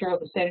a picture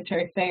of a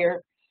sanitary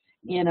fair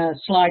in a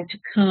slide to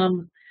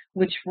come,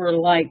 which were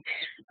like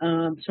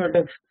sort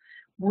of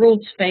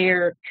World's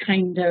Fair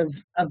kind of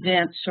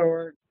events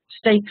or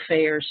state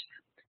fairs,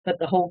 but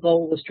the whole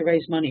goal was to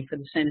raise money for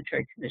the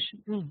Sanitary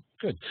Commission.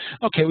 Good.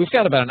 Okay, we've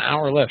got about an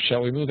hour left.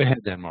 Shall we move ahead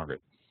then,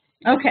 Margaret?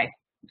 Okay.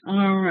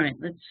 All right.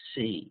 Let's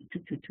see.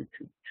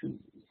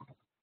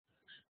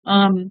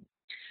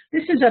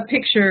 This is a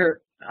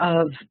picture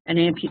of an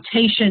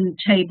amputation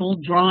table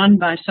drawn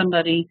by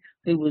somebody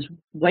who was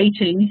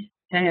waiting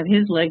to have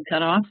his leg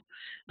cut off,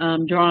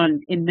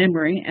 drawn in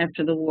memory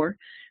after the war.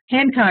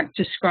 Hancock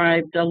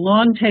described a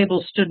long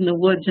table stood in the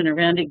woods, and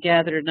around it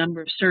gathered a number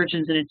of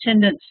surgeons and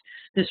attendants.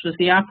 This was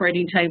the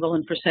operating table,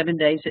 and for 7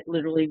 days it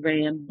literally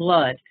ran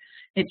blood.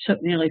 It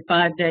took nearly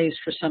 5 days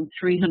for some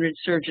 300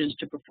 surgeons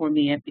to perform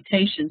the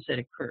amputations that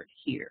occurred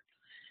here.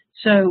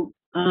 So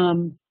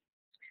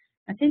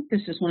I think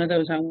this is one of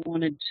those I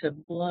wanted to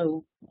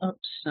blow up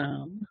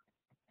some.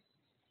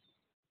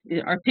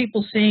 Are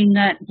people seeing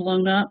that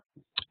blown up?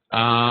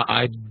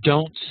 I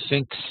don't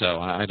think so.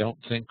 I don't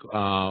think.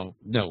 No,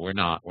 we're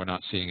not. We're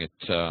not seeing it.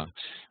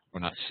 We're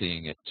not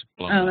seeing it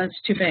blown up. Oh,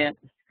 that's too bad.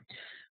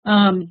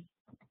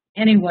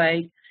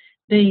 Anyway,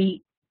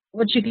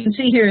 what you can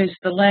see here is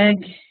the leg.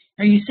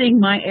 Are you seeing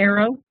my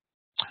arrow?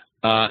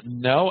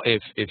 No.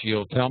 If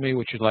you'll tell me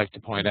what you'd like to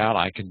point out,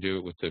 I can do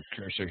it with the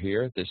cursor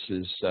here. This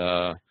is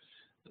the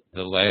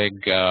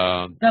leg.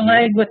 The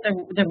leg with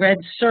the red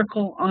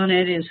circle on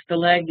it is the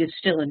leg is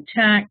still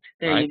intact.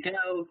 There right. You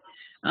go.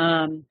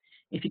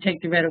 If you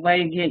take the red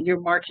away again, you're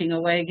marking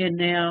away again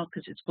now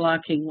because it's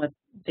blocking what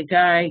the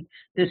guy,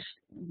 this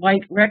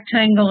white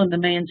rectangle in the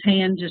man's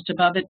hand just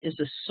above it is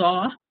a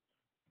saw.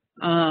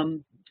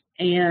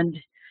 And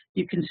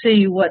you can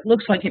see what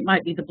looks like it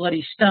might be the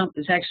bloody stump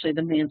is actually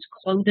the man's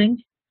clothing.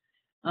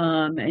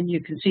 And you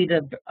can see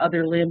the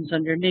other limbs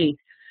underneath.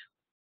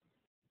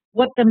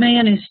 What the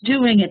man is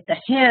doing at the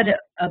head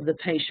of the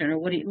patient, or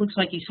what it looks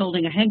like he's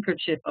holding a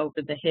handkerchief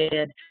over the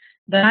head,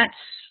 that's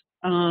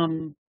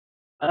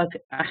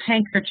a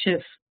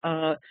handkerchief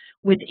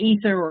with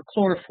ether or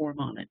chloroform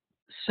on it.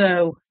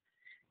 So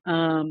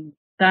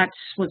that's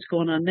what's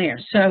going on there.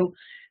 So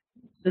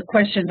the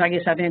questions, I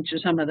guess I've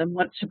answered some of them.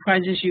 What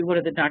surprises you? What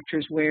are the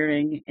doctors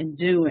wearing and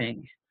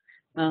doing?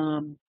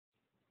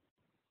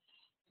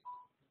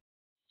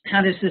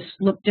 how does this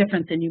look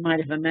different than you might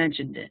have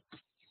imagined it?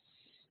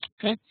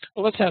 Okay.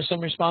 Well, let's have some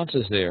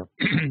responses there.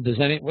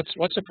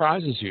 What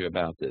surprises you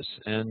about this?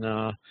 And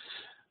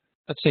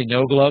let's see,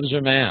 no gloves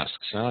or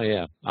masks. Oh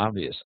yeah,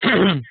 obvious.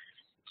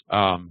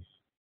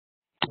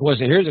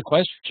 Here's a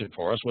question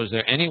for us. Was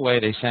there any way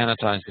they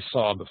sanitized the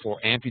saw before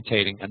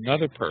amputating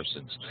another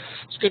person's?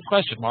 It's a good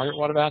question, Margaret.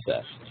 What about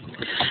that?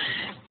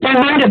 They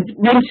might have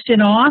rinsed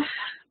it off,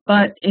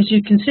 but as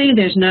you can see,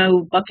 there's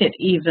no bucket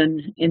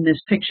even in this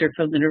picture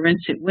for them to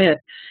rinse it with.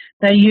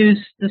 They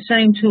use the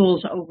same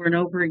tools over and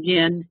over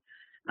again.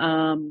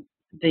 And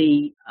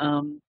they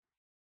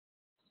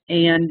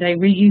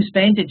reuse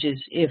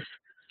bandages if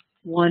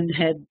one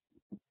had,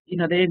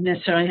 they didn't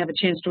necessarily have a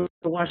chance to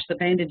wash the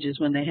bandages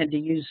when they had to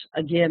use,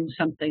 again,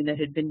 something that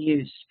had been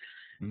used.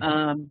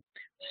 Mm-hmm.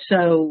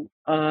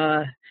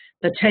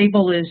 The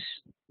table is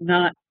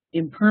not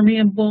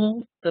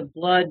impermeable. The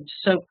blood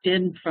soaked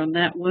in from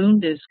that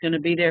wound is going to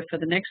be there for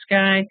the next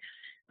guy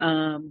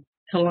to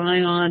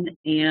lie on,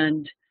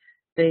 and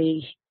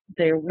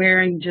they're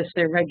wearing just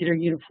their regular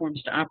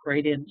uniforms to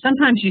operate in.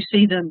 Sometimes you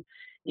see them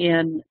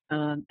in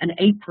an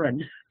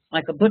apron,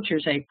 like a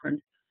butcher's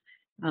apron.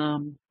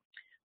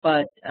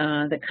 But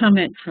the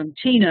comment from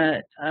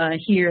Tina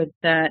here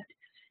that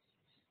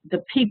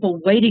the people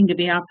waiting to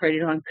be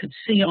operated on could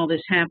see all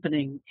this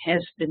happening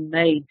has been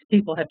made.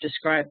 People have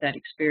described that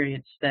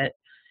experience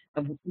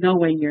of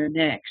knowing you're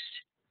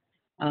next.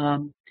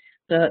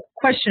 The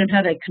question of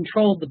how they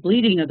controlled the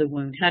bleeding of the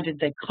wound, how did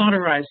they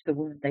cauterize the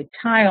wound? They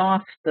tie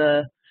off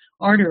the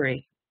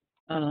artery,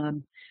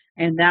 and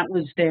that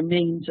was their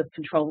means of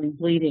controlling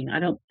bleeding. I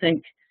don't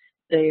think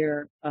they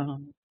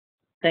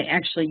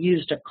actually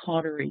used a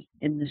cautery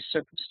in this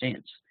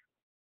circumstance.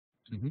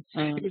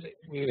 Mm-hmm.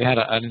 We had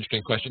an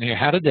interesting question here.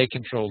 How did they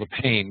control the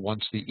pain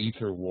once the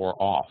ether wore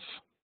off?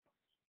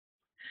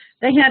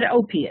 They had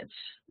opiates,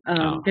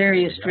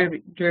 various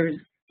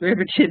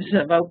derivatives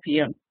of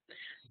opium.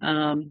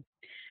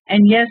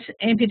 And yes,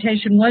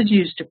 amputation was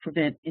used to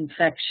prevent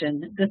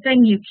infection. The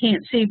thing you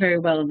can't see very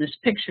well in this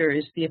picture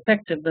is the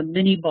effect of the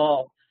mini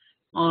ball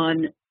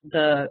on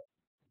the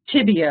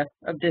tibia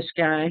of this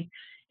guy,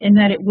 in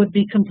that it would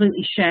be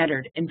completely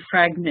shattered and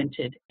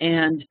fragmented.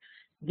 And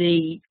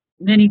the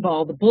mini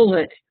ball, the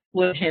bullet,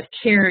 would have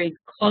carried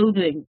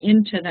clothing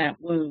into that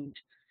wound.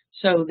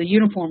 So the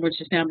uniform, which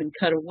has now been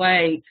cut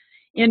away,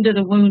 into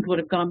the wound would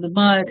have gone the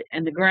mud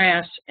and the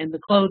grass and the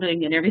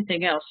clothing and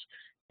everything else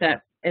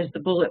that as the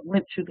bullet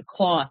went through the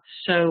cloth.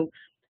 So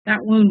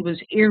that wound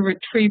was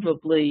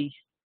irretrievably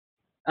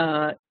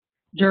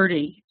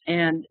dirty,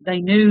 and they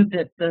knew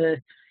that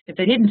if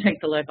they didn't take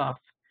the leg off,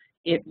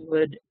 it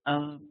would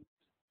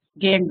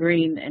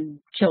gangrene and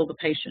kill the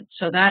patient.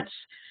 So that's,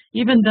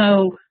 even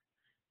though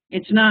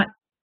it's not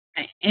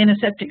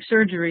antiseptic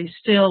surgery,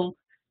 still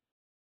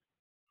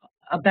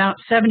about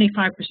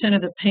 75%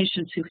 of the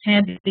patients who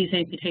had these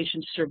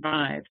amputations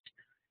survived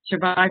to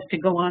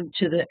go on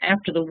to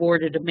after the war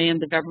to demand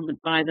the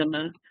government buy them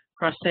a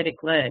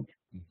prosthetic leg.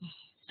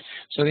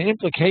 So the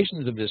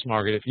implications of this,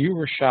 Margaret, if you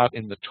were shot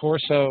in the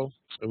torso,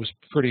 it was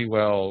pretty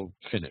well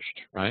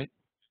finished, right?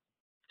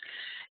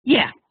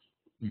 Yeah.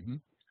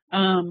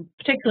 Mm-hmm.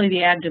 Particularly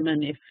the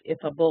abdomen,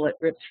 if a bullet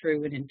ripped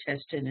through an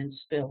intestine and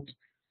spilled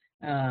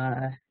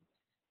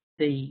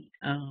the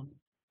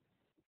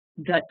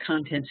gut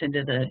contents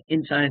into the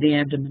inside of the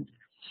abdomen.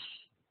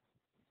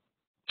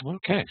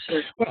 Okay.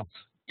 So, well,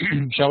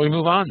 shall we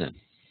move on then?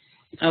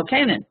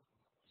 Okay then.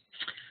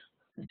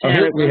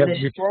 Here we have,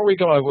 before we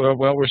go,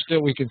 well,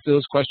 we can feel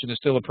this question is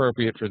still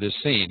appropriate for this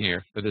scene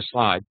here, for this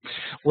slide.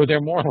 Were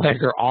there more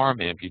leg or arm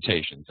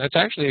amputations? That's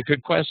actually a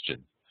good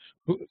question.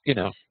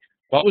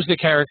 What was the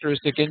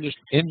characteristic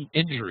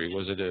injury?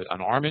 Was it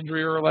an arm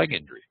injury or a leg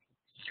injury?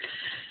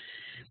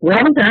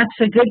 Well, that's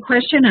a good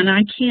question, and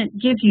I can't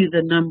give you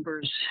the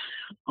numbers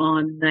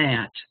on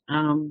that.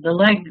 The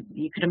leg,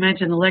 you can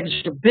imagine the legs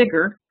are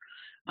bigger,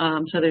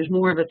 so there's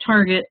more of a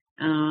target.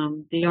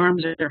 The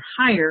arms are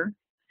higher,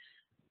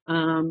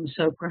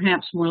 so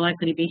perhaps more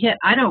likely to be hit.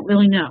 I don't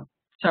really know.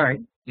 Sorry.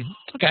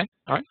 Mm-hmm. Okay.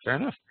 All right. Fair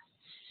enough.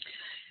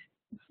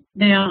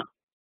 Now,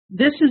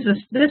 this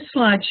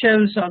slide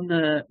shows on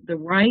the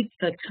right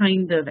the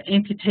kind of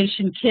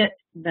amputation kit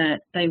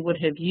that they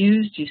would have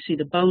used. You see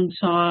the bone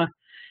saw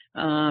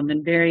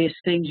and various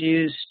things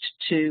used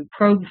to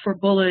probe for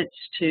bullets,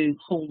 to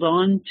hold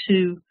on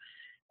to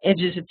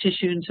edges of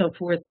tissue and so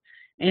forth.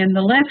 And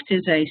the left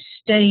is a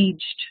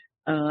staged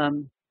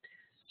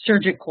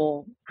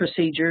surgical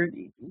procedure.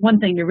 One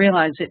thing to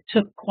realize, it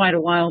took quite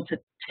a while to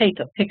take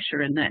a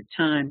picture in that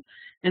time,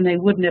 and they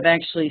wouldn't have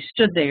actually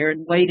stood there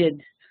and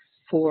waited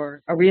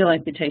for a real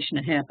amputation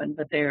to happen,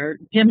 but they're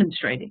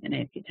demonstrating an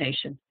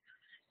amputation.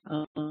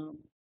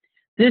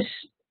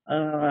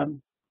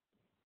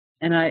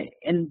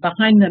 And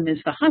behind them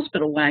is the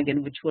hospital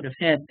wagon, which would have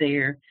had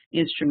their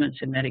instruments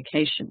and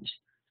medications.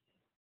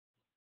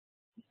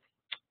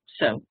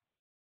 So.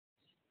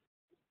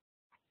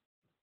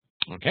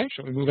 Okay,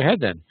 shall we move ahead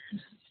then?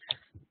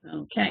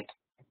 Okay.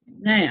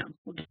 Now,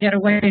 we'll get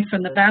away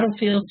from the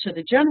battlefield to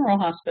the general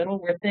hospital,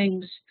 where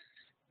things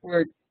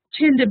were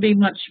tend to be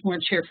much more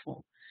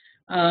cheerful.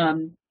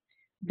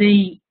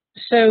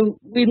 So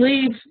we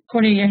leave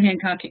Cornelia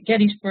Hancock at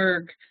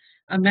Gettysburg.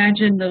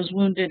 Imagine those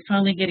wounded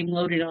finally getting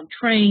loaded on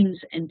trains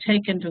and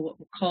taken to what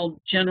were called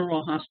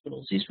general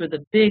hospitals. These were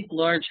the big,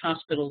 large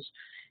hospitals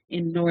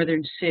in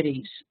northern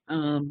cities.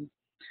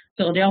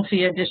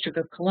 Philadelphia, District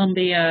of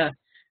Columbia,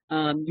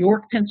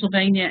 York,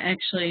 Pennsylvania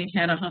actually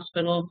had a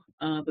hospital,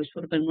 which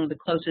would have been one of the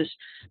closest.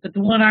 But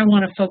the one I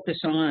want to focus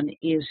on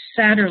is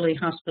Satterley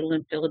Hospital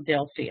in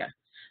Philadelphia,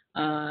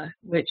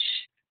 which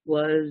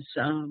was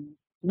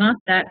not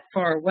that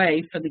far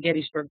away from the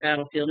Gettysburg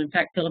battlefield. In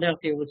fact,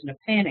 Philadelphia was in a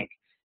panic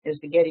as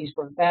the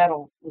Gettysburg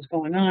battle was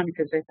going on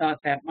because they thought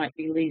that might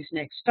be Lee's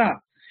next stop.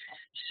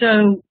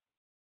 So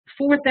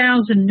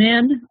 4,000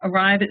 men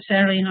arrive at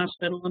Satterley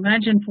Hospital.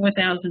 Imagine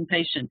 4,000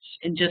 patients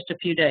in just a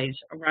few days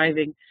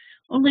arriving.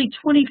 Only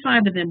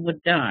 25 of them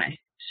would die.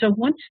 So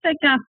once they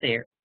got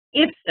there,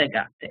 if they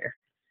got there,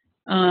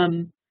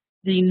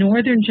 the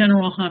Northern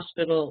General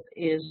Hospital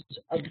is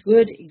a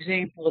good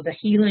example of the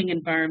healing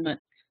environment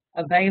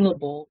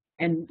available,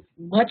 and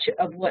much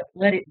of what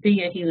let it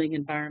be a healing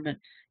environment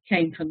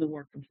came from the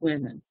work of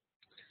women.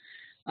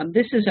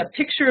 This is a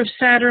picture of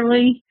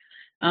Satterley.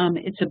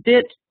 It's a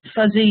bit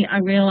fuzzy, I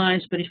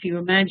realize, but if you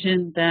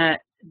imagine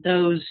that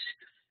those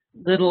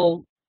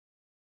little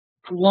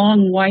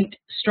long white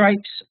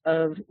stripes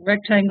of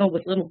rectangle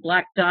with little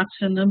black dots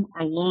in them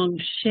are long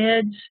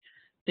sheds.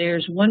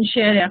 There's one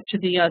shed after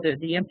the other.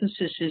 The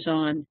emphasis is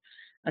on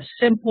a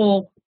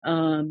simple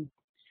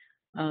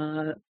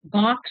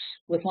box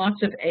with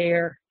lots of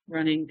air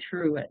running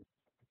through it.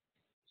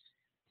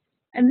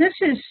 And this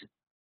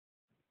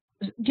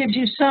gives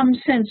you some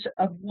sense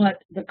of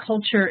what the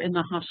culture in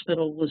the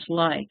hospital was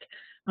like.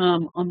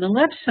 On the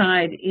left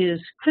side is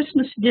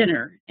Christmas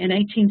dinner in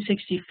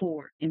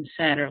 1864 in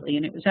Satterley,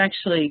 and it was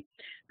actually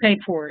paid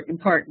for in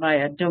part by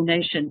a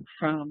donation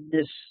from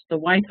the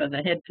wife of the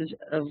head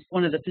of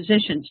one of the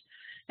physicians.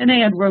 And they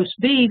had roast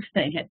beef,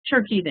 they had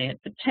turkey, they had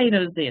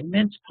potatoes, they had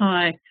mince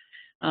pie.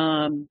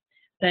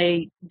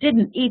 They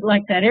didn't eat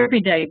like that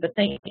every day, but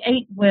they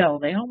ate well.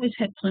 They always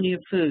had plenty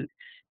of food.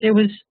 There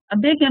was a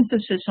big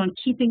emphasis on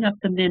keeping up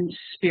the men's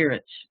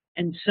spirits.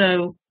 And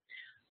so,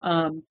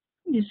 let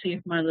me see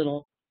if my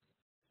little,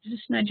 does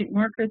this magic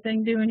marker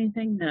thing do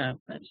anything? No,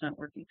 that's not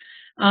working.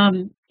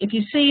 If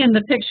you see in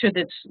the picture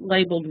that's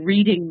labeled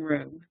reading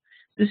room,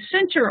 the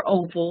center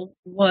oval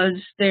was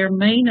their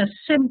main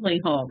assembly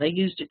hall. They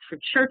used it for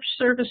church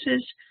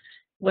services.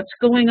 What's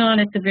going on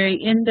at the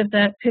very end of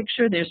that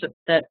picture, there's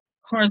that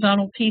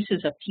horizontal piece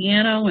is a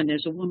piano, and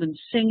there's a woman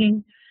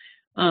singing.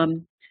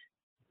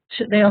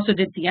 They also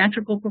did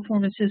theatrical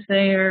performances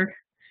there,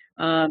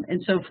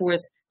 and so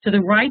forth. To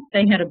the right,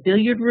 they had a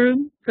billiard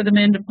room for the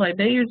men to play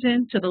billiards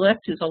in. To the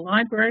left is a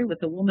library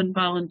with a woman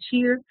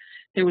volunteer.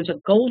 There was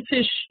a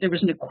goldfish. There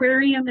was an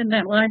aquarium in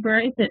that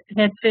library that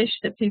had fish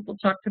that people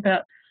talked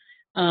about.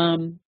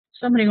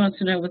 Somebody wants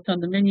to know what's on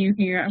the menu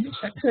here. I wish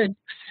I could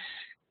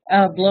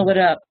blow it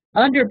up.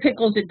 Under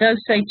pickles, it does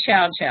say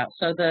chow chow.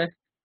 So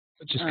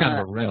which is kind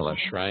of a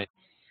relish, right?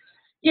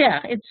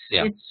 Yeah, it's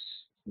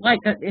like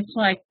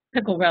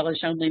pickle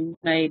relish, only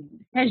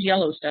has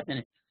yellow stuff in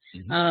it.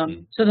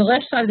 Mm-hmm. So the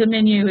left side of the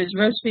menu is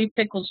roast beef,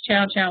 pickles,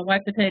 chow chow,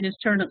 white potatoes,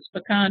 turnips,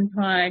 pecan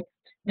pie,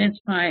 mince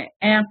pie,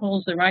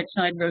 apples. The right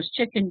side, roast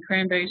chicken,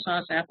 cranberry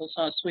sauce,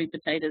 applesauce, sweet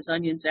potatoes,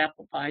 onions,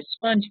 apple pie,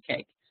 sponge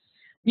cake.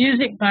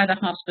 Music by the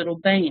hospital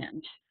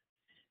band.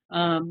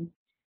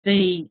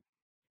 The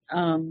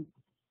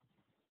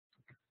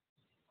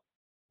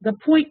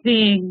point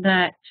being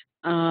that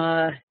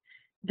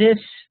this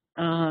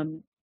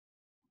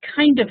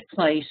kind of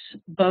place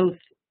both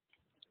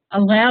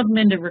allowed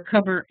men to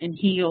recover and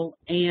heal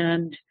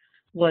and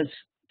was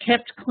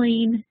kept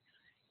clean.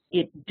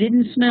 It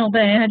didn't smell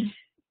bad.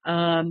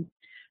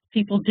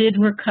 People did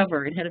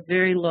recover. It had a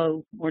very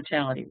low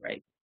mortality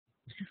rate.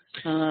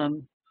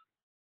 So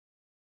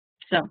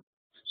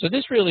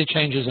this really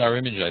changes our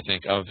image, I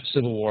think, of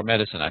Civil War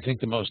medicine. I think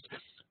the most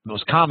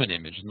common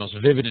image, the most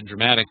vivid and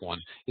dramatic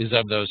one, is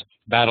of those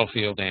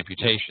battlefield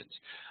amputations.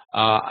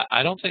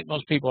 I don't think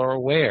most people are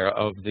aware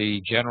of the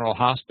general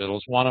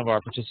hospitals. One of our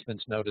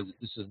participants noted that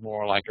this is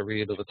more like a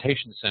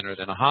rehabilitation center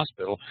than a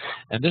hospital.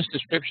 And this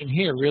description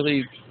here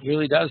really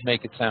does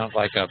make it sound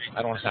like I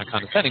don't want to sound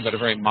condescending, but a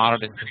very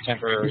modern and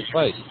contemporary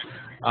place.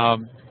 How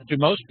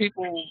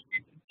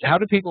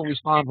do people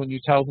respond when you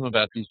tell them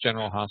about these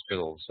general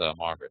hospitals,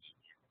 Margaret?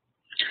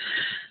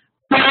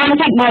 Well, I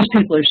think most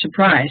people are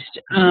surprised.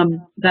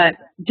 That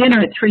dinner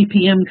at 3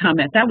 p.m.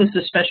 comment, that was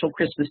the special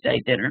Christmas Day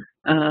dinner.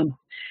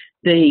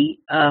 They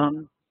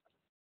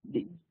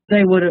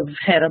would have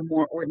had a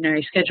more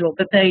ordinary schedule,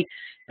 but they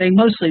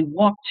mostly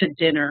walked to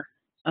dinner.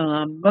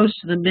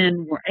 Most of the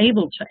men were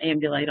able to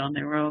ambulate on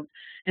their own,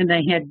 and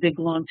they had big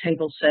long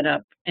tables set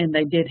up, and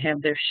they did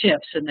have their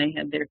shifts, and they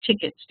had their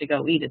tickets to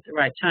go eat at the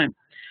right time.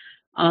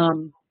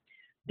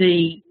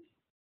 The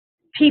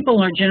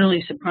people are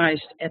generally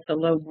surprised at the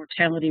low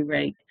mortality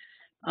rate.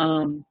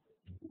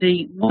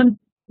 The one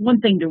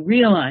thing to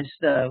realize,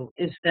 though,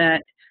 is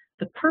that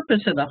the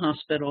purpose of the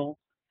hospital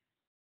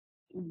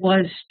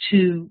was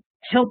to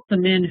help the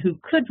men who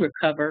could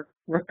recover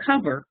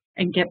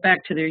and get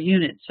back to their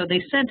units. So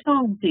they sent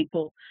home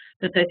people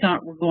that they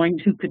thought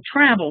who could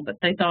travel, but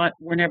they thought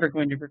were never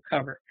going to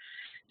recover.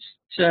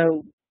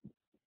 So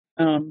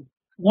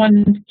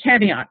one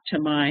caveat to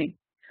my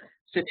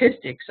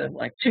statistics of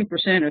like 2%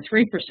 or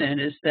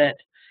 3% is that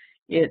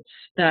it's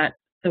that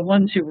the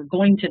ones who were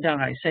going to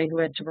die, say who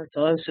had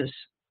tuberculosis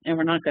and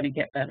were not going to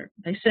get better,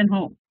 they sent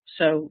home.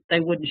 So they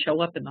wouldn't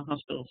show up in the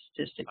hospital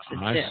statistics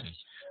as deaths.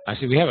 I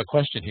see. We have a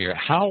question here.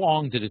 How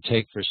long did it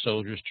take for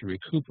soldiers to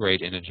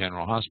recuperate in a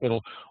general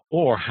hospital,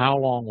 or how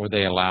long were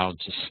they allowed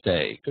to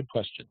stay? Good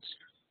questions.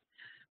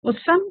 Well,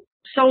 some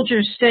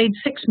soldiers stayed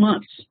 6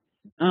 months.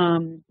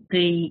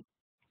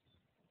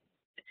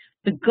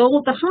 The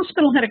goal, the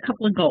hospital had a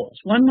couple of goals.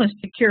 One was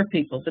to cure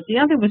people, but the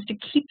other was to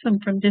keep them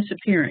from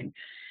disappearing.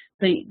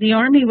 The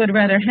Army would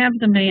rather have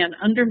the man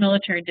under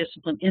military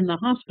discipline in the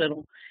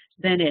hospital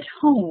than at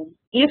home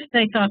if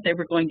they thought they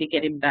were going to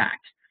get him back.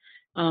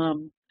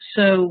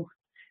 So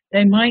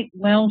they might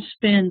well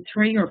spend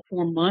 3 or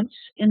 4 months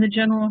in the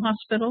general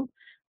hospital.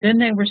 Then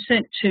they were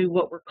sent to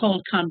what were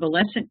called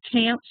convalescent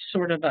camps,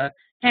 sort of a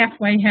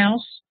halfway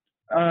house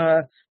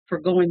for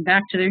going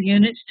back to their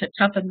units to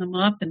toughen them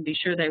up and be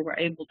sure they were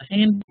able to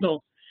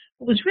handle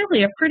what was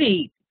really a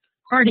pretty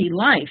hardy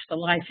life, the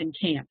life in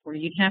camp, where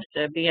you'd have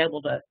to be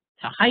able to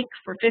hike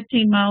for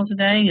 15 miles a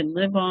day and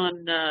live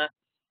on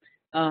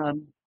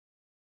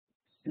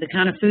the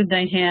kind of food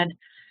they had.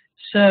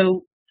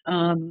 So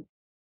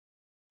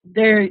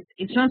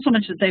it's not so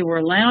much that they were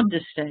allowed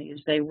to stay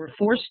as they were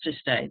forced to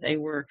stay. They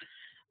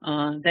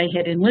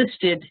had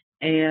enlisted,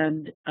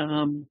 and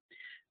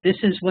this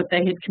is what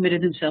they had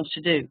committed themselves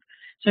to do.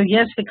 So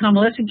yes, the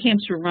convalescent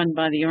camps were run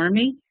by the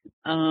Army.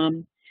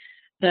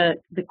 The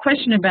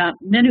question about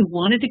men who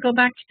wanted to go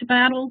back to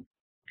battle,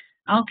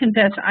 I'll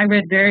confess I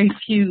read very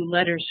few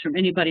letters from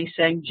anybody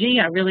saying, gee,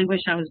 I really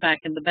wish I was back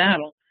in the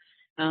battle.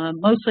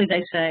 Mostly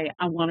they say,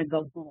 I want to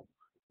go home.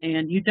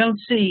 And you don't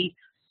see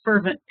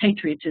fervent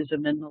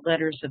patriotism in the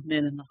letters of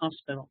men in the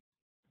hospital.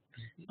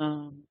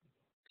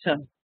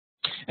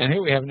 And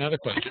here we have another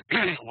question.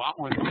 What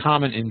were the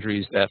common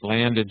injuries that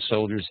landed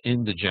soldiers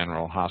in the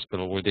general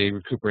hospital? Were they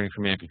recuperating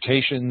from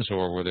amputations,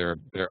 or were there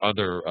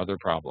other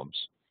problems?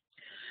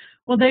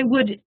 Well, they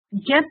would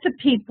get the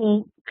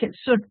people,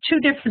 so 2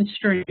 different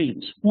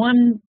streams.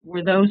 One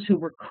were those who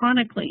were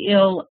chronically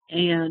ill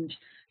and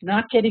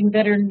not getting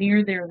better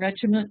near their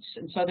regiments,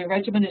 and so their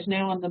regiment is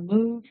now on the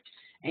move,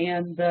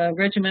 and the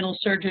regimental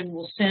surgeon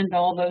will send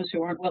all those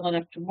who aren't well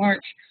enough to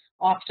march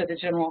off to the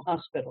general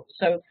hospital.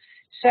 So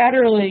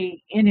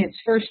Satterley, in its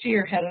first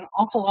year, had an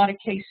awful lot of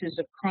cases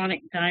of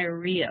chronic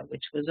diarrhea,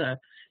 which was a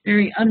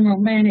very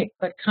unromantic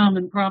but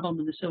common problem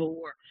in the Civil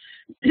War.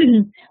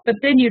 But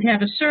then you'd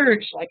have a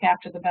surge, like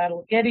after the Battle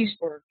of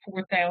Gettysburg,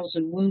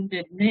 4,000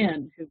 wounded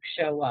men who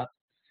show up.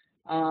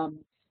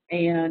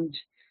 And,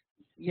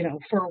 you know,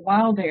 for a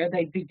while there,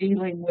 they'd be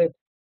dealing with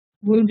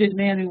wounded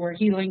men who were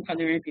healing from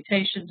their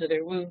amputations or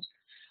their wounds.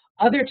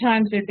 Other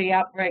times there'd be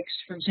outbreaks,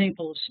 for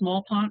example, of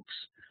smallpox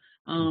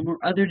or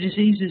other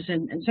diseases,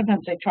 and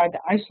sometimes they tried to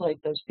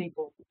isolate those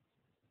people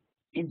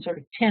in sort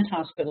of tent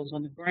hospitals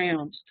on the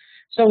grounds.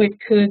 So it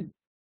could,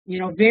 you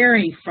know,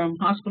 vary from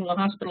hospital to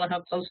hospital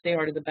how close they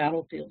are to the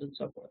battlefield and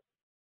so forth.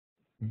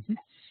 Mm-hmm.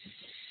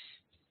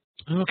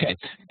 Okay.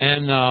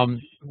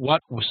 And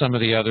what were some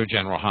of the other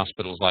general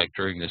hospitals like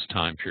during this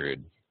time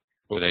period?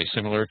 Were they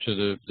similar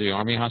to the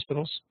Army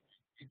hospitals?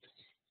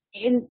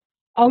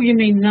 Oh, you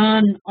mean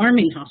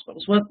non-Army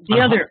hospitals? Well, the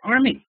other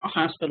Army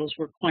hospitals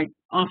were quite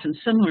often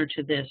similar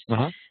to this.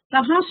 The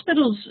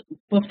hospitals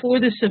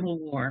before the Civil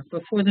War,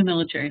 before the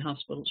military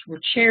hospitals, were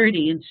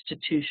charity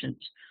institutions.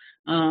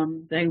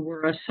 They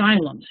were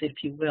asylums, if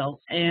you will,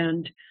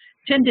 and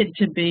tended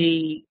to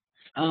be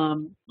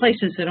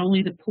places that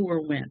only the poor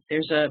went.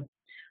 There's a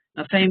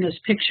famous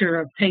picture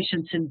of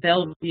patients in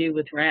Bellevue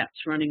with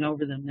rats running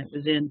over them that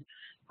was in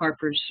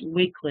Harper's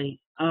Weekly.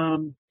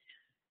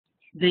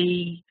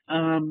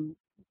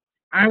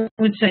 I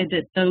would say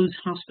that those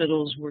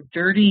hospitals were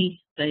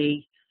dirty,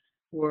 they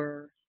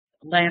were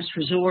last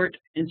resort,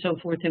 and so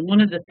forth. And one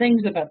of the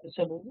things about the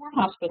Civil War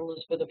hospital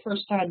is for the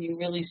first time you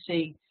really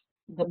see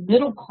the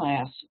middle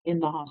class in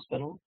the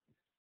hospital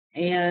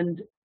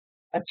and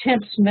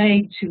attempts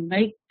made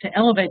to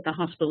elevate the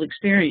hospital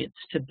experience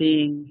to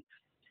being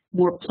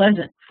more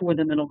pleasant for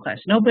the middle class.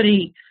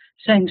 Nobody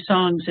sang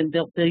songs and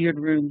built billiard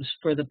rooms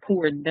for the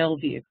poor in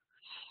Bellevue,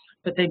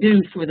 but they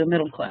do for the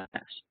middle class.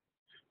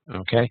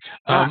 Okay.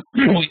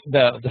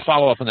 The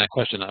follow-up on that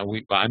question,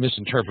 I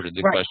misinterpreted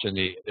the question.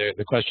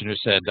 The questioner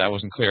said that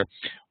wasn't clear.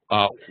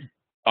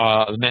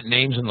 Meant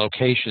names and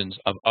locations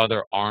of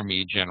other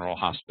Army general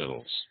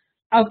hospitals.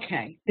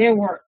 Okay. There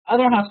were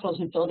other hospitals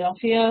in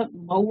Philadelphia.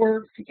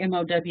 Mower,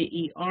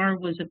 M-O-W-E-R,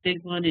 was a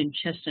big one in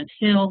Chestnut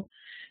Hill.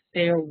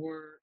 There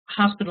were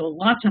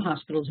lots of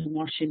hospitals in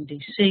Washington,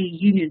 D.C.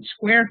 Union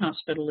Square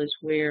Hospital is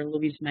where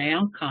Louise May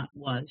Alcott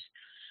was.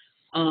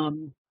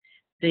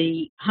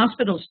 The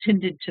hospitals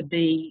tended to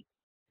be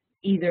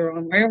either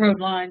on railroad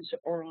lines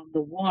or on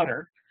the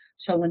water.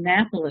 So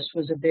Annapolis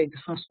was a big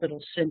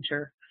hospital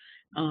center,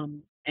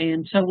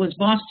 and so was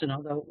Boston,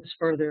 although it was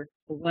further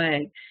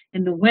away.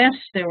 In the West,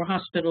 there were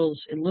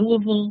hospitals in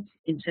Louisville,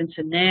 in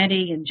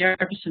Cincinnati, in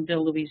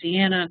Jeffersonville,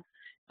 Louisiana,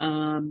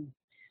 and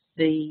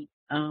in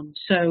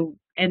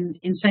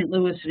St.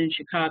 Louis and in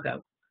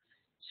Chicago.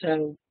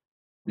 So,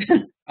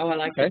 oh, I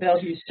like the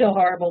Bellevue, still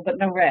horrible, but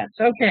no rats.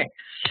 Okay.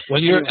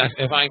 Well,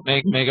 if I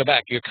may go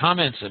back, your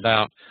comments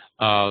about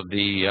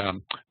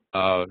the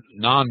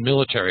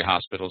non-military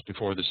hospitals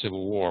before the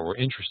Civil War were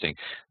interesting.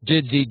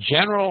 Did the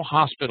general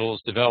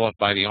hospitals developed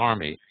by the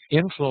Army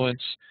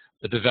influence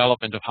the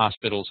development of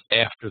hospitals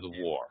after the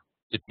war?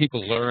 Did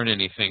people learn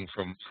anything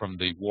from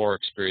the war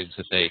experience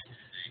that they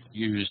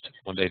used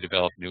when they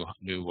developed new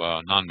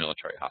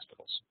non-military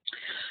hospitals?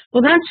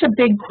 Well, that's a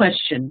big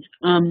question.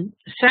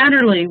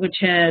 Satterley, which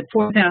had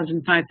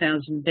 4,000,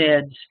 5,000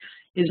 beds,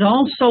 is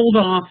all sold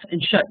off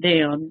and shut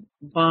down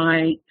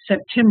by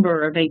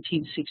September of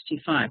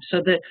 1865.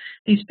 So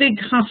these big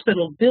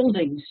hospital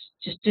buildings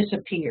just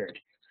disappeared.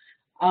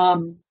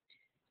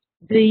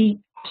 The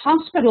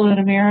hospital in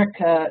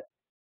America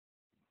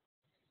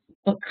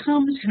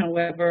becomes,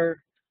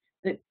 however,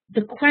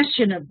 the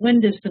question of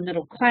when does the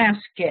middle class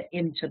get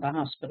into the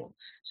hospital?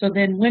 So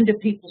then when do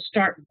people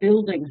start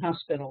building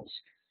hospitals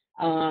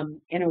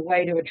in a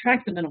way to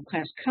attract the middle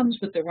class comes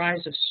with the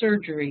rise of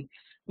surgery,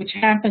 which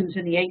happens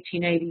in the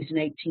 1880s and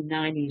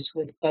 1890s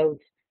with both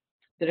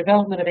the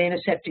development of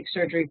antiseptic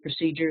surgery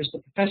procedures,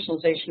 the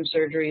professionalization of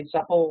surgery. It's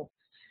a whole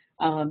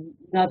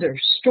another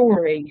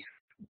story,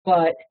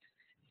 but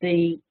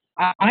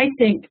I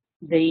think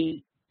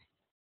the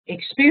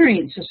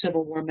experience of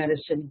Civil War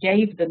medicine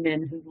gave the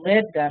men who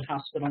led that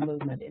hospital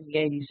movement in the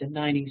 80s and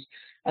 90s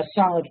a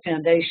solid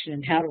foundation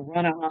in how to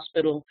run a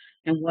hospital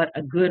and what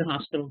a good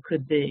hospital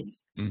could be.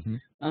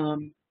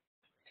 Mm-hmm.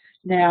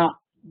 Now,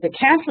 the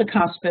Catholic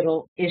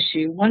hospital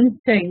issue, one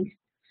thing,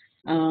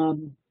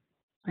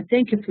 I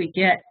think if we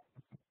get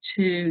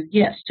to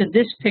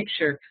this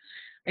picture,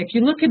 if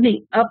you look in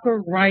the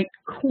upper right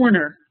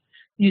corner,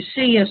 you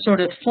see a sort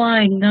of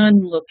flying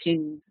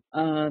nun-looking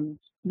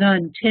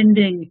nun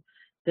tending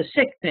the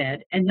sick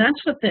bed, and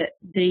that's what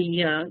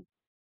the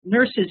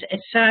nurses at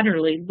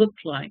Satterley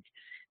looked like.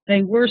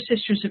 They were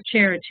Sisters of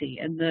Charity,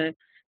 and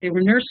they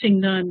were nursing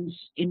nuns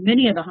in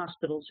many of the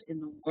hospitals in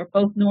the war,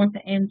 both north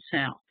and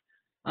south.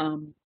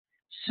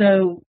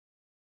 So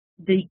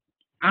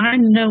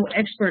I'm no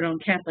expert on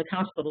Catholic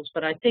hospitals,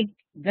 but I think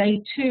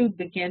they too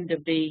began to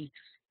be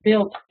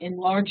built in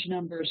large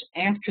numbers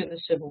after the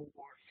Civil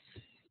War.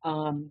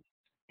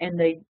 And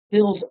they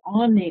build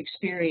on the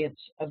experience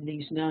of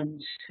these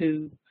nuns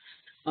who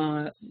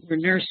were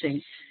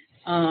nursing.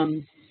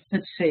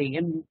 Let's see,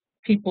 and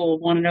people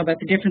want to know about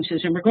the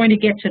differences, and we're going to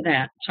get to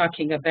that,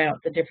 talking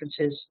about the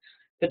differences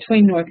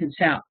between North and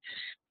South.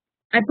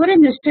 I put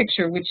in this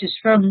picture, which is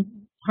from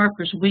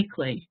Harper's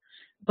Weekly,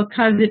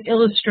 because it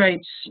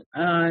illustrates,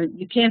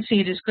 you can't see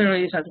it as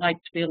clearly as I'd like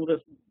to be able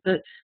to,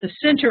 the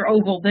center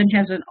oval then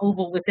has an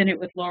oval within it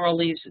with laurel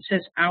leaves. It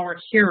says Our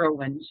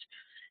Heroines,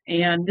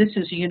 and this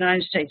is a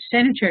United States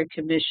Sanitary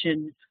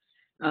Commission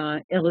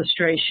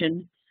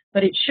illustration,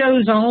 but it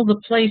shows all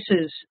the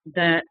places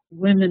that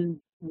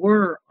women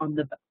were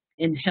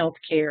in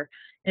healthcare.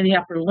 In the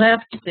upper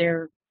left,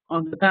 they're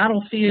on the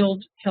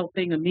battlefield,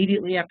 helping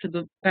immediately after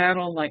the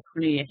battle, like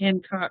Cornelia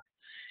Hancock.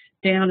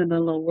 Down in the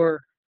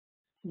lower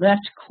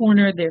left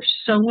corner, they're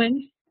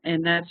sewing,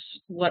 and that's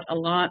what a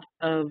lot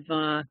of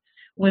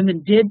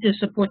women did to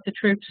support the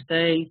troops.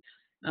 They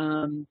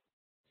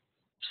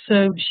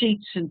sewed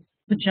sheets and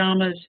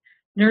pajamas.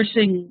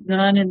 Nursing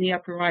nun in the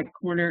upper right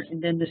corner,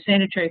 and then the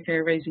sanitary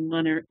fair raising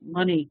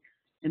money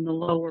in the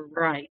lower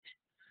right.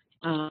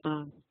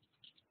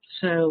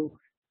 So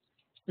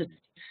let's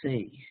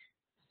see.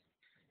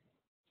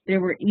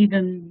 There were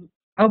even,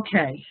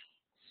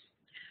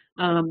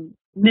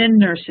 men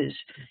nurses.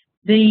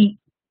 There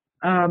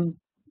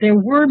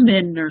were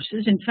men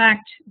nurses. In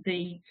fact,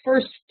 the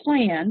first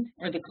plan,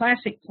 or the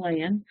classic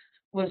plan,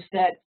 was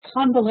that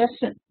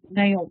convalescent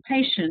male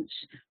patients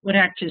would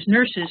act as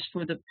nurses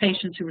for the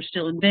patients who were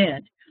still in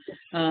bed.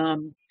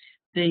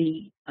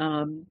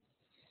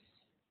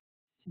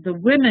 The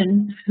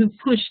women who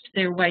pushed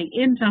their way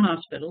into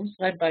hospitals,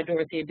 led by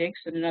Dorothea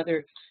Dixon and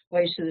other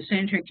ways to the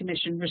Sanitary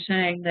Commission, were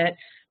saying that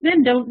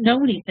men don't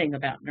know anything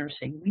about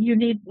nursing. You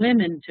need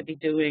women to be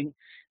doing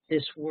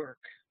this work.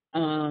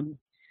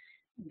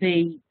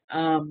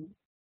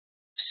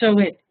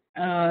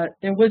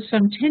 There was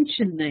some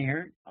tension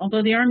there,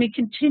 although the Army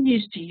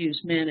continues to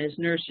use men as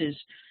nurses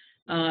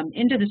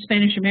into the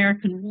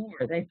Spanish-American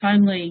War. They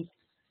finally,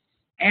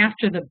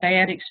 after the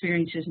bad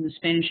experiences in the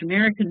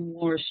Spanish-American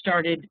War,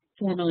 started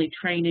formally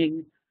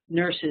training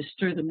nurses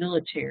through the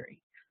military.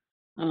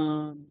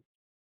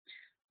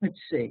 Let's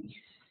see.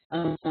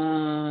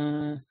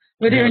 Were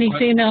there any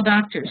female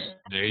doctors?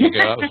 There you go.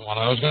 That was one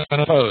I was going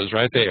to pose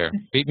right there.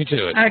 Beat me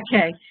to it.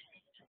 Okay.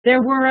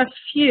 There were a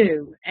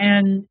few,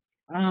 and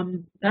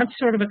that's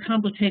sort of a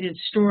complicated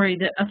story.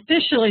 That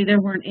officially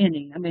there weren't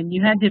any. I mean,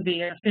 you had to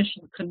be an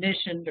official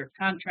commissioned or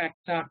contract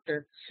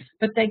doctor,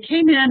 but they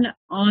came in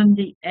on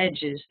the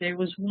edges. There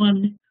was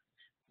one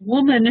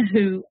woman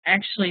who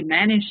actually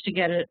managed to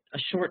get a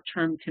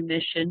short-term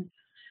commission,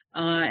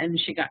 and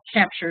she got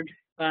captured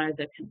by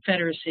the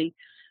Confederacy.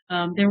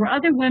 There were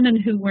other women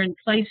who were in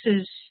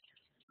places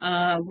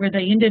where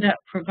they ended up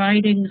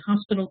providing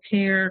hospital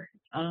care,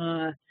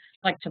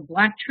 like to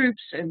black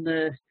troops, and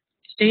the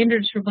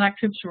standards for black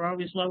troops were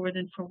always lower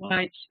than for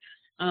whites.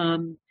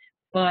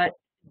 But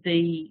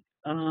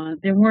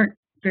there weren't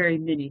very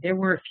many. There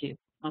were a few,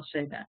 I'll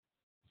say that.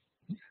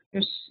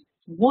 There's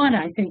one,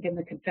 I think, in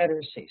the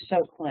Confederacy,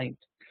 so claimed.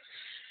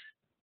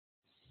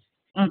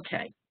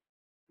 Okay.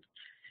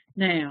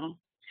 Now,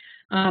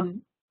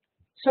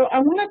 so I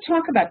want to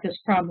talk about this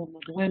problem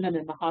of women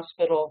in the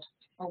hospital,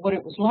 or what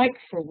it was like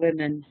for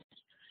women,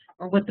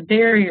 or what the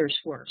barriers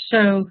were.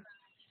 So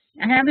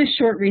I have this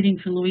short reading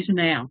from Louisa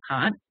May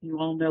Alcott. You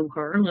all know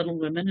her, Little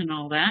Women and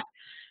all that.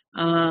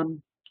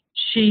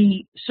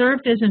 She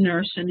served as a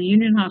nurse in the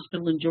Union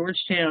Hospital in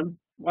Georgetown,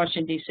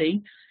 Washington,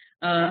 D.C.,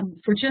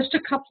 for just a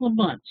couple of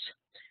months.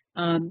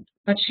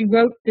 But she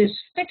wrote this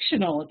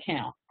fictional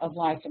account of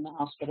life in the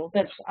hospital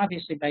that's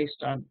obviously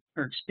based on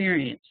her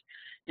experience.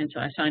 And so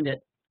I signed a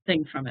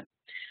thing from it.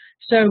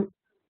 So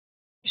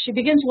she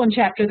begins one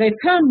chapter, they've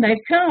come.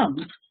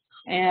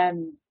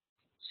 And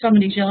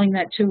somebody's yelling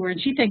that to her, and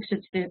she thinks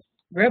it's the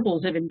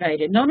rebels have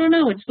invaded. No,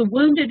 it's the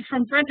wounded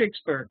from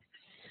Fredericksburg.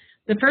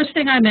 The first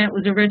thing I met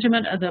was a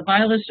regiment of the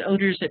vilest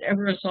odors that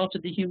ever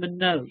assaulted the human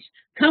nose.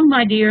 Come,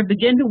 my dear,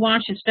 begin to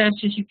wash as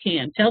fast as you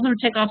can. Tell them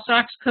to take off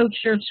socks, coats,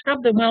 shirts,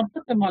 scrub them well,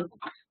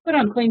 put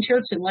on clean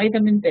shirts, and lay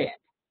them in bed.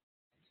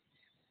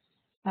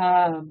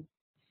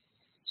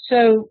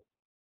 So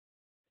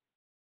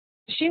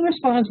she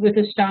responds with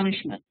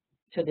astonishment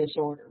to this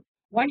order.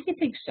 Why do you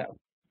think so?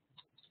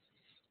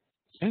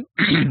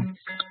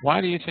 Why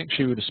do you think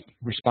she would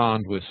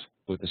respond with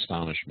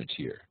astonishment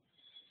here?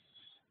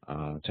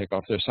 Take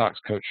off their socks,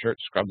 coats,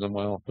 shirts, scrub them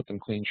well, put them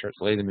clean shirts,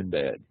 lay them in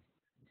bed.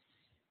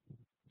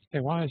 Okay,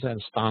 why is that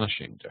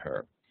astonishing to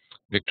her?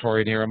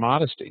 Victorian era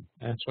modesty.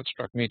 That's what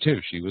struck me too.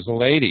 She was a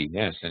lady,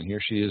 yes, and here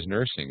she is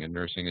nursing, and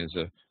nursing is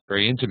a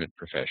very intimate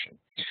profession.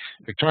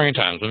 Victorian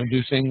times, women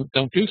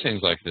don't do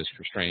things like this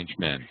for strange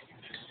men.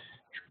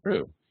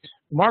 True.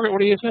 Margaret,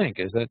 what do you think?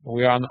 Are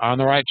we on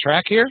the right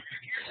track here?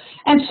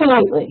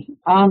 Absolutely.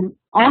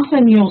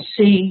 Often you'll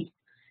see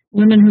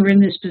women who are in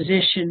this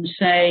position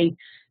say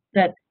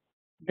that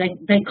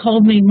they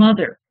called me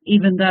mother,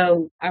 even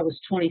though I was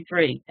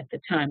 23 at the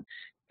time.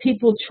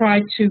 People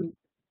try to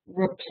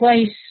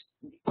replace,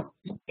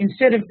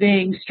 instead of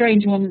being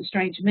strange woman,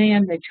 strange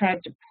man, they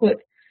tried to put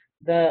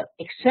the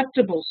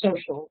acceptable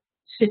social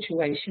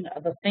situation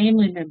of a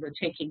family member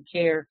taking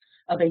care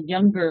of a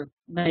younger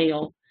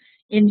male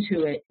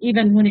into it,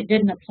 even when it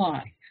didn't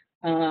apply.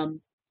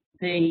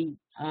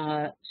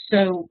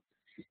 So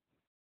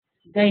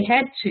they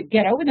had to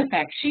get over the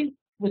fact she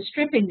was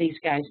stripping these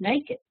guys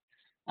naked.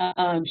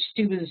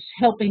 She was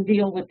helping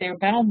deal with their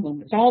bowel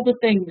movements, all the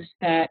things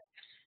that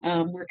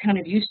we're kind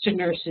of used to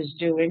nurses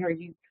doing, or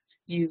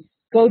you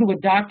go to a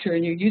doctor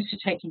and you're used to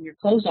taking your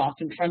clothes off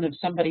in front of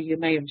somebody you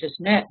may have just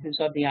met who's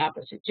of the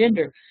opposite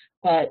gender.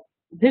 But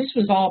this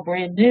was all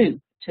brand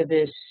new to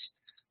this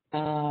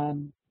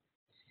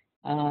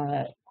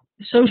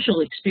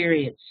social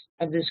experience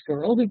of this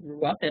girl who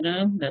grew up in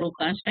a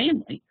middle-class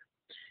family.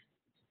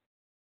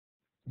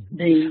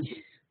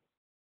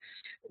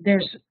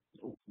 There's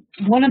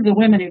one of the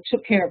women who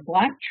took care of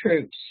black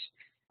troops.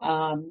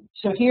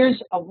 So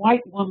here's a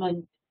white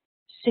woman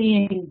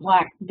seeing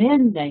black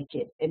men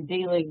naked and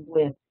dealing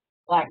with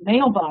black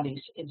male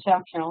bodies in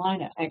South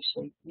Carolina,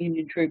 actually,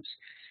 Union troops.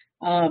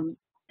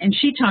 And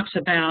she talks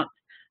about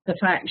the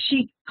fact,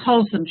 she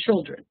calls them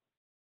children.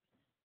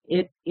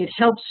 It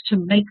helps to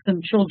make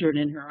them children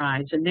in her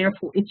eyes, and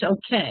therefore it's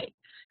okay.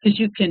 Because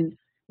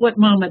what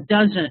mama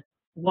doesn't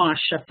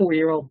wash a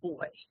 4-year-old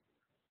boy?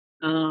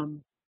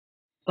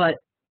 But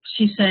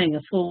she's saying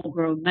a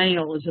full-grown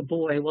male is a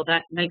boy. Well,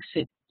 that makes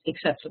it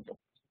acceptable.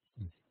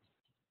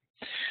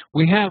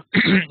 We have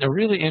a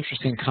really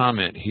interesting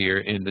comment here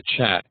in the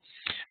chat.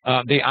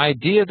 The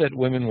idea that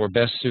women were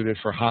best suited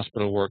for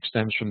hospital work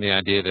stems from the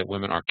idea that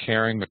women are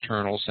caring,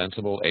 maternal,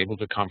 sensible, able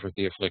to comfort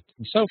the afflicted,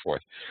 and so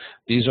forth.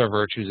 These are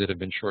virtues that have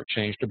been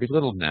shortchanged or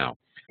belittled now.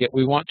 Yet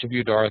we want to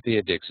view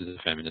Dorothea Dix as a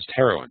feminist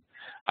heroine.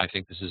 I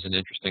think this is an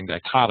interesting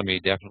dichotomy,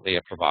 definitely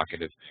a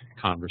provocative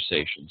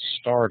conversation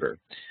starter.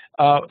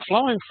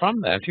 Flowing from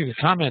that, if you could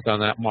comment on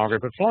that,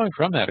 Margaret, but flowing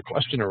from that, a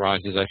question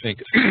arises, I think,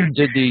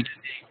 did the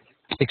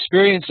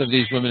experience of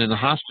these women in the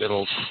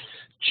hospitals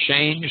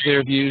change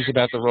their views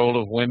about the role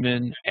of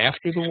women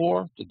after the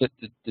war?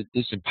 Did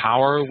this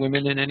empower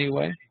women in any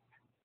way?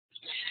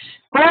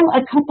 Well,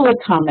 a couple of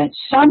comments.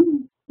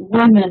 Some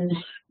women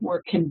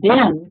were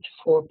condemned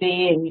for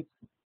being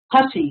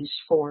hussies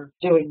for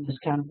doing this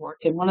kind of work.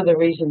 And one of the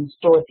reasons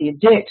Dorothea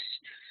Dix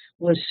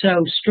was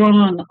so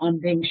strong on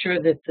being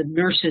sure that the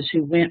nurses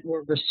who went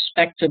were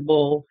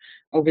respectable,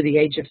 over the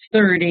age of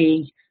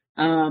 30,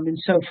 and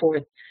so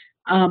forth,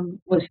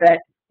 was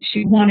that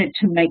she wanted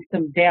to make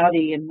them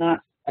dowdy and not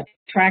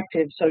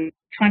attractive, so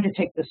trying to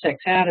take the sex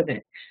out of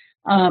it.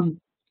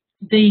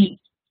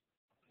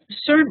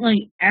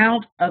 Certainly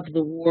out of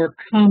the war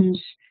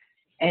comes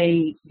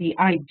the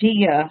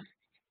idea,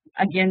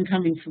 again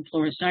coming from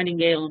Florence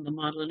Nightingale and the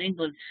model in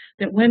England,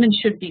 that women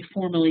should be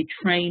formally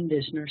trained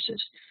as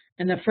nurses.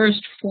 And the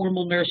first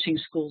formal nursing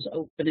schools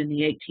opened in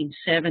the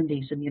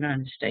 1870s in the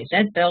United States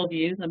at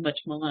Bellevue, the much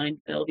maligned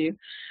Bellevue,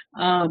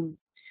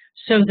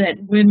 so that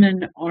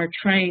women are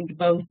trained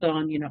both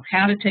on,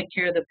 how to take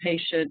care of the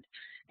patient,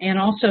 and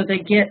also they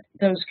get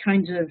those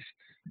kinds of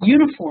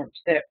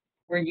uniforms that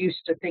we're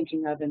used to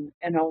thinking of in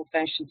an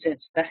old-fashioned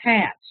sense, the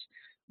hats,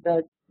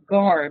 the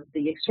garb,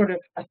 the sort of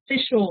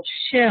official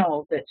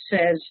shell that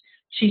says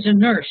she's a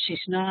nurse.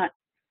 She's not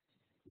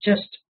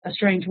just a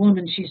strange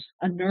woman. She's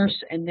a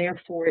nurse, and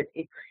therefore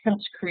it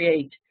helps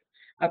create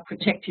a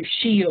protective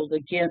shield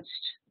against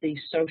the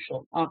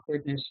social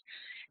awkwardness.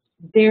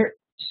 There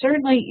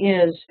certainly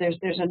is,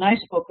 there's a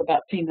nice book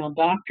about female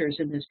doctors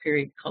in this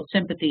period called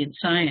Sympathy in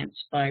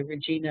Science by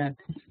Regina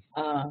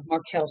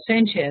Markel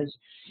Sanchez,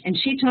 and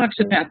she talks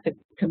about the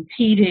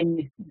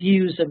competing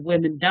views of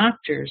women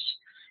doctors.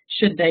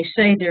 Should they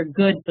say they're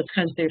good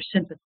because they're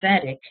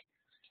sympathetic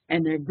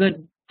and they're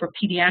good for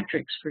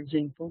pediatrics, for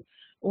example,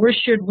 or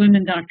should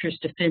women doctors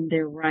defend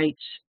their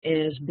rights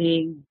as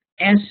being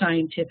as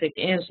scientific,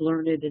 as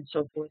learned, and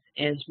so forth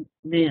as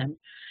men?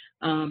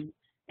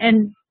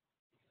 And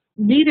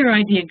neither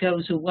idea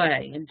goes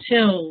away.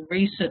 Until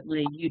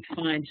recently, you'd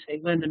find, say,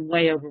 women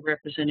way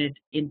overrepresented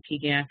in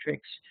pediatrics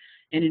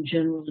and in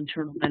general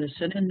internal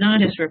medicine, and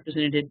not as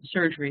represented in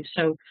surgery.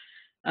 So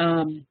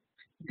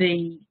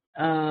the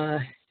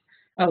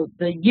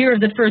year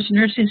of the first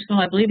nursing school,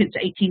 I believe it's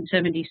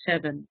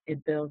 1877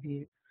 at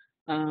Bellevue.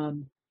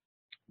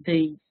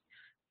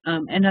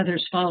 And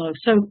others follow.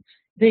 So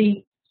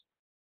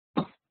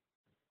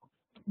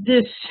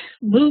this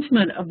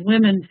movement of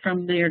women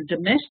from their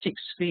domestic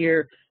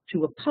sphere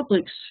to a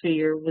public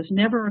sphere was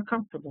never a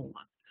comfortable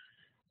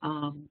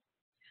one.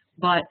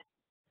 But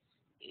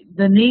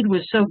the need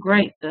was so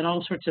great that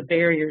all sorts of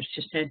barriers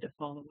just had to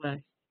fall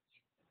away.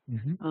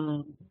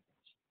 Mm-hmm.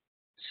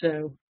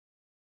 So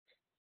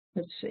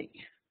let's see.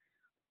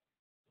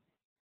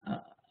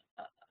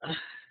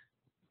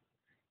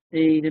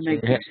 The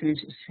make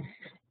experiences.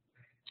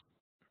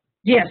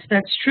 Yes,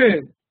 that's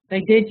true.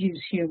 They did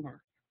use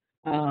humor.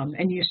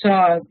 And you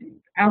saw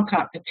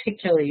Alcott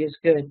particularly is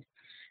good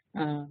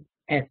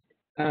at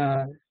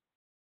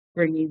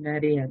bringing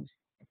that in.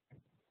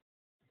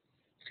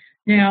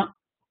 Now,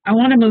 I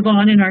want to move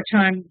on in our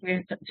time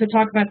to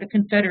talk about the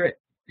Confederate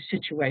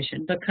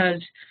situation,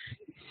 because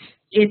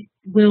it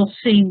will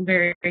seem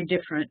very, very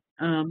different,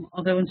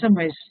 although in some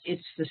ways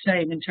it's the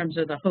same in terms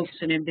of the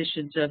hopes and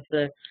ambitions of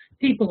the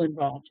people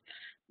involved.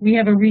 We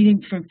have a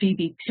reading from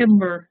Phoebe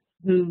Timber,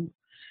 whose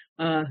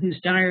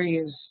diary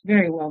is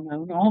very well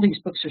known. All these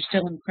books are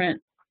still in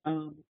print,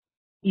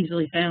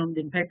 easily found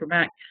in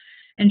paperback.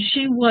 And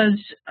she was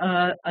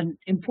an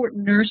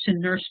important nurse and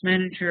nurse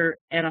manager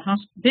at a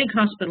big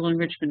hospital in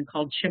Richmond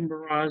called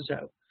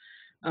Chimborazo,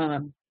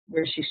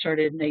 where she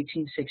started in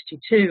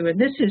 1862. And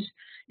this is,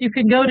 you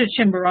can go to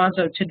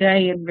Chimborazo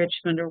today in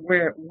Richmond, or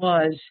where it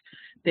was.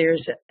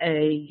 There's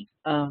a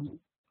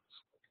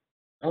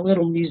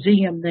little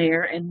museum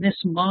there, and this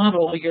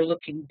model you're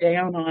looking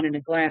down on in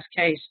a glass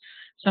case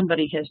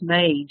somebody has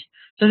made.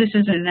 So this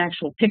isn't an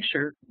actual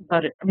picture,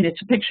 but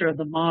it's a picture of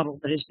the model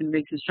that has been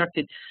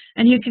reconstructed.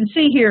 And you can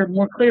see here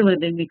more clearly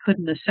than we could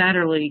in the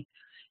Satterley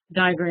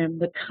diagram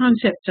the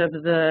concept of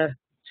the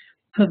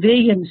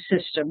pavilion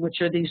system,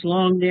 which are these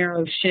long,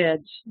 narrow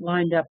sheds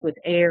lined up with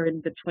air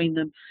in between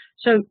them.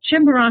 So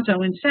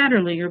Chimborazo and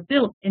Satterley are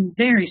built in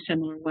very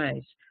similar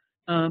ways.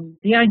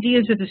 The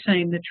ideas are the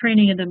same. The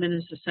training of the men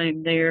is the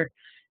same. They're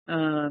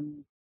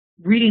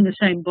reading the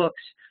same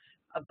books,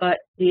 but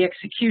the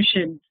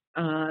execution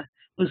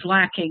was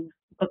lacking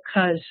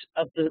because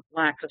of the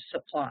lack of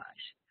supplies.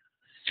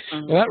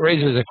 Well, that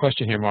raises a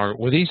question here, Margaret.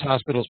 Were these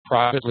hospitals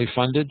privately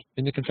funded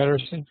in the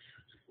Confederacy?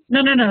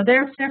 No.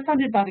 They're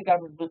funded by the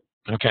government.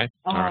 Okay.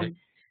 All right.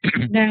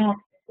 Now,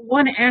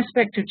 one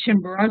aspect of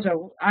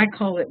Chimborazo, I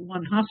call it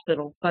one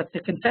hospital, but the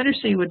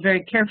Confederacy would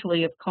very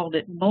carefully have called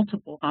it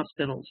multiple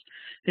hospitals.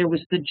 There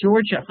was the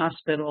Georgia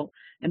Hospital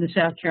and the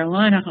South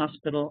Carolina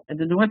Hospital and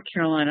the North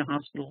Carolina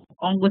Hospital,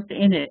 all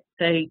within it.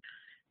 They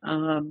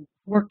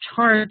worked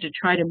hard to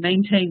try to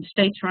maintain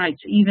states'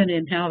 rights, even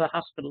in how the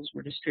hospitals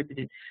were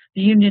distributed.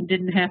 The Union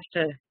didn't have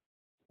to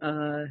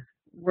have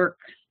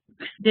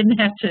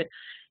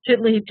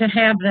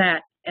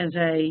that as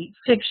a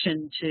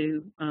fiction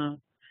to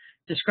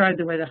describe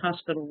the way the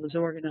hospital was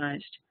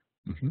organized.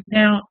 Mm-hmm.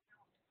 Now,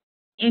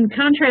 in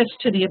contrast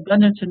to the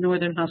abundance of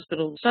northern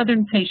hospitals,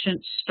 southern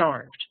patients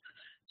starved,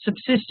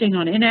 subsisting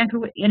on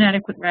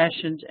inadequate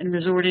rations and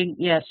resorting,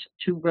 yes,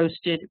 to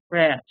roasted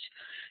rats.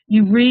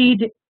 You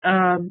read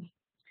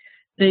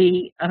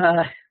the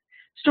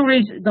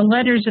stories, the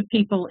letters of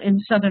people in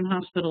Southern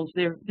hospitals.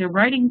 They're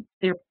writing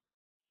their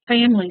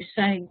families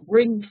saying,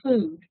 "Bring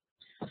food."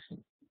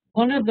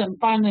 One of them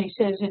finally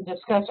says in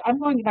disgust, "I'm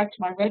going back to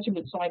my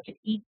regiment so I can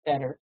eat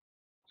better."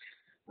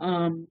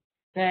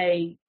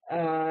 They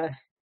were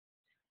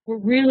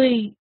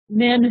really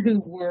men who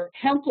were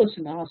helpless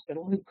in the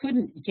hospital, who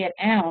couldn't get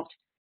out,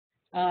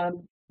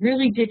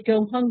 really did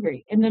go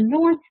hungry. In the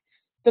North,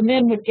 the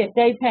men would get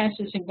day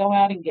passes and go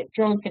out and get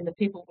drunk, and the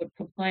people would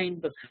complain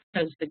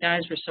because the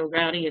guys were so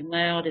rowdy and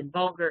loud and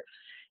vulgar.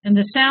 In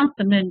the South,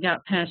 the men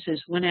got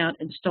passes, went out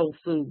and stole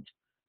food,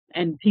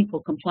 and people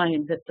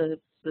complained that the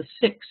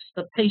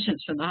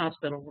patients from the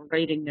hospital were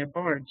raiding their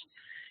barns.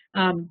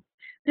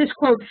 This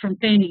quote from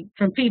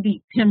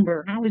Phoebe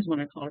Timber, I always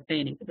want to call her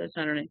Fanny, but that's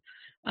not her name,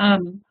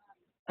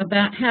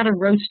 about how to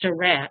roast a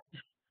rat,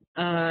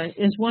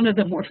 is one of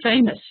the more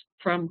famous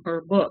from her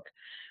book.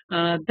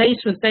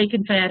 Baste with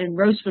bacon fat and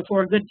roast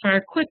before a good fire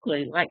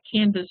quickly, like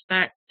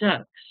canvas-back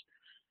ducks.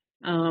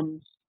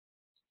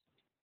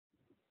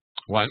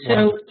 One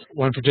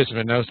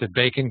participant knows that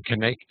bacon can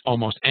make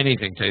almost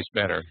anything taste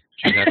better.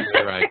 She's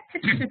absolutely right.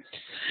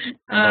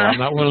 I'm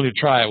not willing to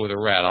try it with a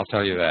rat, I'll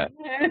tell you that.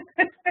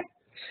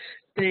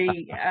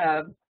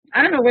 I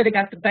don't know where they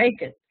got the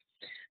bacon.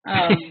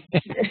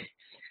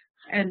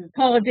 And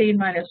Paula Dean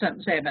might have something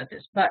to say about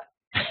this, but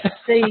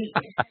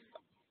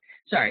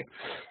sorry.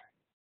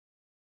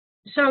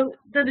 So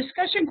the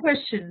discussion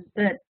question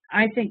that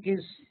I think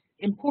is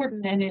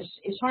important and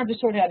is hard to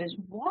sort out is,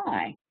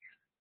 why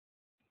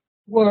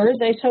were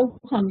they so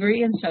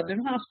hungry in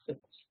Southern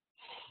hospitals?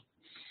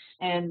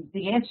 And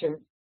the answer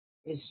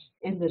is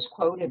in this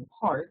quote in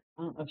part.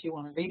 I don't know if you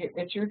want to read it,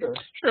 Richard. Or...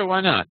 Sure,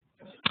 why not?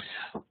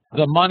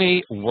 The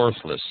money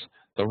worthless.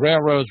 The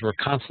railroads were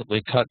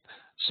constantly cut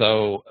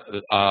so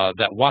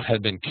that what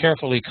had been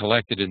carefully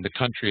collected in the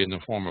country in the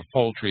form of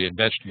poultry and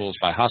vegetables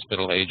by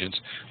hospital agents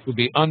would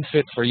be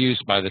unfit for use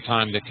by the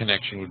time the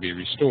connection would be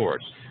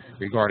restored.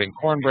 Regarding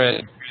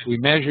cornbread, we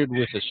measured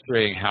with a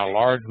string how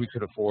large we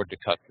could afford to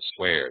cut the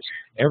squares.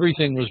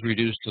 Everything was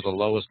reduced to the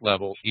lowest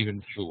level,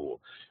 even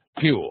fuel.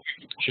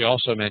 She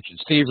also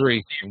mentioned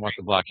thievery and what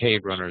the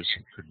blockade runners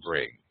could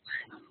bring.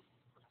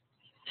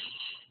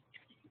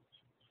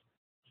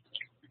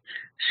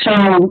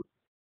 So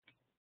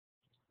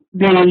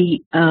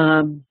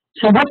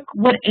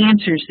what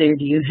answers there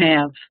do you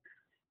have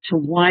to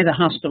why the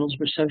hospitals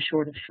were so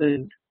short of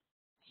food?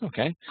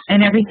 Okay.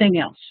 And everything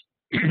else.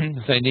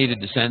 They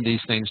needed to send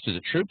these things to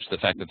the troops. The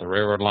fact that the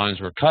railroad lines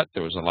were cut,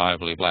 there was a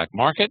lively black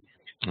market.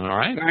 All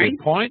right. Good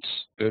points.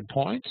 Good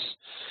points.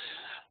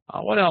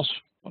 What else?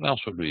 What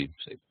else would we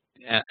say?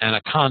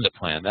 Anaconda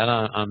plan. That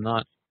I'm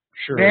not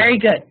sure. Very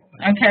good.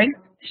 Okay.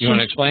 You want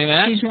to explain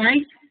that? She's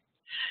right.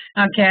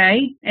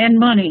 Okay. And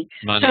money.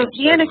 So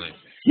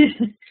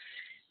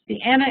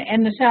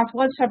the South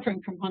was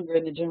suffering from hunger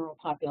in the general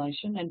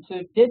population, and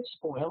food did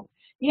spoil.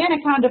 The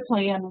Anaconda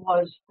plan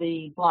was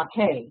the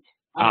blockade.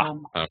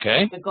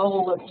 Okay. The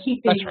goal of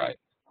keeping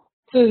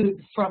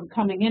food from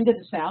coming into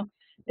the South.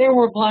 There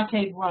were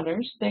blockade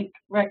runners, think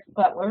Rex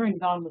Butler and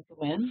Gone with the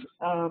Wind,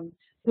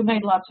 who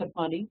made lots of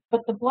money.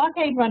 But the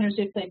blockade runners,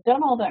 if they'd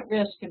done all that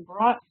risk and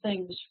brought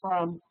things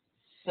from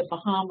the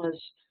Bahamas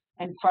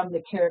and from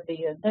the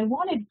Caribbean, they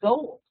wanted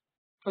gold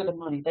for the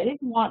money. They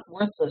didn't want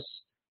worthless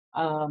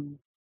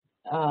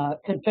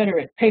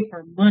Confederate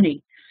paper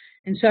money.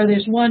 And so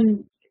there's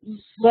one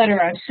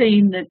letter I've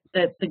seen that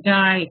the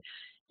guy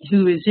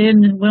who is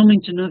in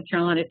Wilmington, North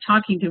Carolina,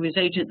 talking to his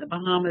agent in the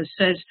Bahamas,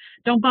 says,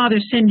 don't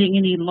bother sending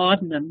any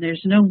laudanum.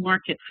 There's no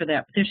market for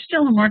that. But there's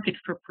still a market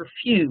for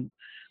perfume.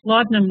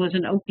 Laudanum was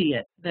an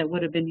opiate that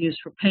would have been used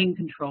for pain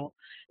control.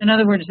 In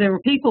other words, there were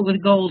people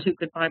with gold who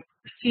could buy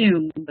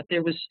perfume, but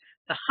there was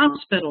the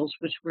hospitals,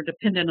 which were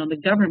dependent on the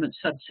government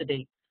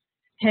subsidy,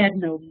 had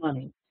no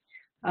money.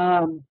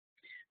 Let's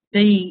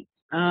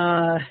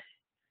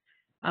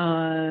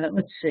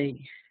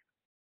see.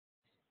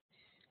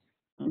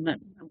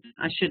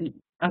 I shouldn't.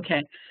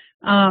 Okay.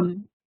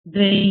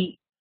 The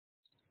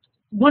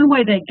one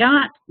way they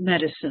got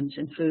medicines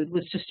and food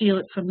was to steal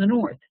it from the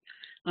North.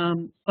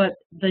 But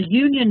the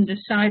Union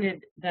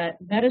decided that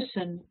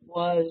medicine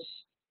was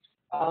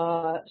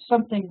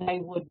something they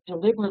would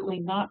delibereately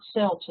not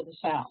sell to the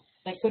South.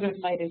 They could have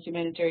made a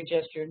humanitarian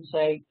gesture and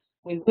say,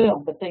 we will,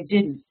 but they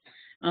didn't.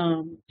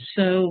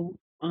 So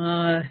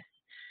the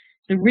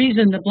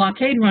reason the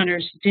blockade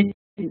runners didn't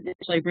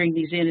actually bring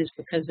these in is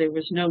because there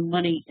was no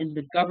money in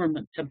the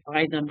government to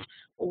buy them,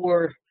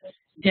 or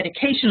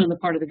dedication on the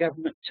part of the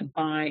government to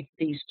buy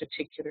these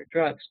particular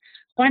drugs.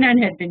 Quinine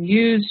had been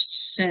used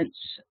since,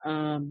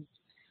 in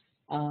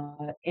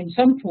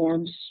some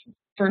forms,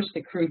 first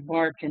the crude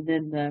bark and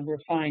then the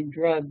refined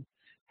drug,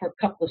 for a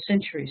couple of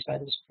centuries by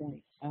this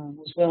point.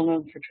 Was well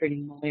known for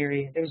treating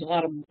malaria. There was a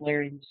lot of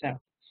malaria in the South.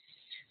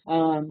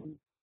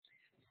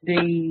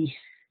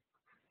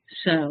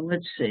 So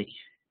let's see.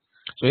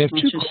 So we have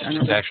two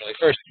questions, actually.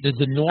 First, did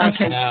the North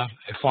have a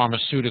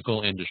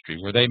pharmaceutical industry?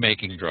 Were they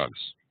making drugs?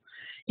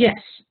 Yes.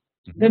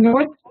 The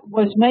North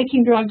was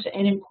making drugs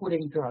and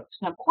importing drugs.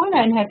 Now,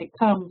 quinine had to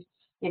come,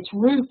 its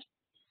root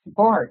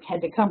bark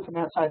had to come from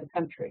outside the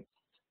country.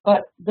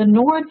 But the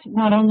North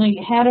not only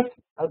had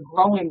a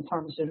growing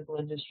pharmaceutical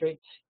industry,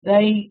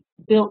 they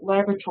built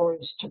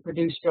laboratories to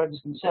produce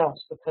drugs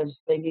themselves because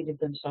they needed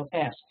them so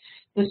fast.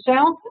 The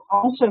South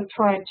also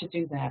tried to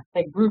do that.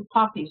 They grew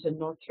poppies in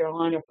North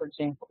Carolina, for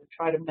example, to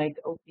try to make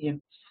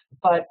opium,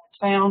 but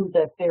found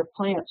that their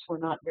plants were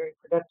not very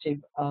productive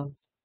of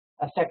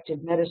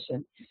effective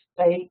medicine.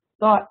 They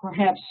thought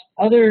perhaps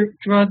other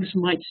drugs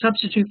might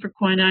substitute for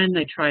quinine.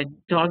 They tried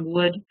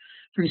dogwood,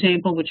 for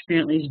example, which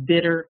apparently is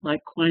bitter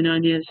like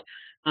quinine is.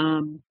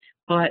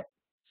 But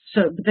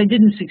they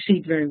didn't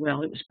succeed very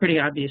well. It was pretty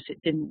obvious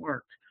it didn't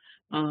work.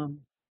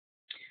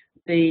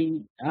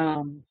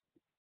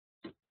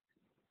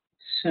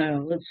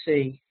 So let's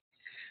see.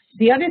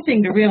 The other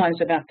thing to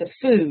realize about the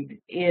food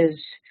is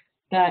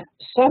that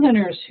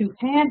Southerners who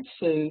had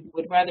food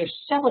would rather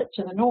sell it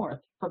to the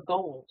North for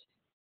gold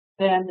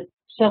than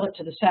sell it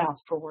to the South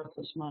for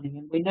worthless money.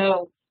 And we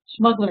know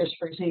smugglers,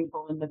 for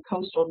example, in the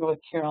coastal North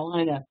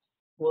Carolina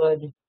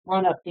would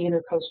run up the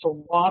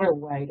intercoastal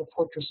waterway to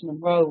Fortress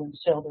Monroe and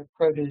sell their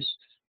produce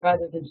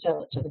rather than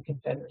sell it to the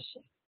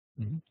Confederacy.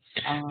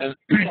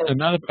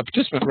 Another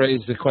participant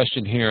raised the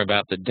question here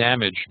about the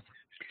damage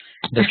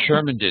that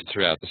Sherman did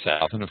throughout the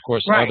South, and of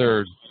course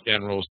other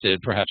generals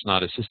did, perhaps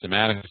not as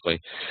systematically.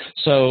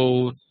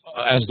 So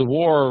as the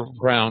war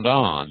ground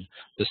on,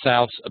 the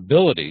South's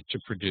ability to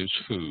produce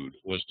food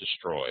was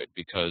destroyed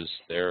because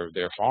their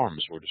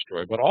farms were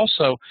destroyed. But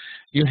also,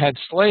 you had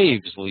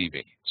slaves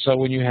leaving. So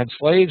when you had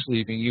slaves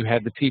leaving, you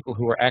had the people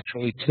who were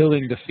actually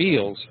tilling the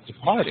fields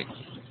departing.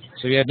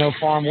 So you had no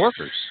farm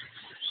workers.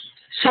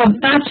 So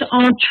that's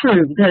all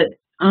true. The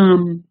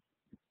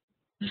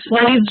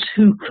slaves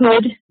who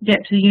could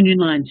get to the Union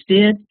lines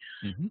did.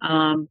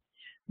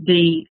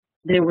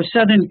 There were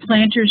Southern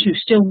planters who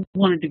still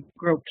wanted to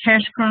grow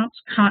cash crops,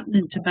 cotton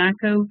and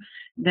tobacco.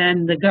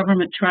 Then the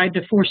government tried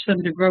to force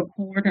them to grow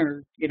corn,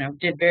 or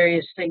did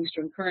various things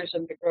to encourage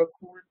them to grow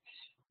corn.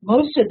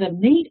 Most of the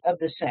meat of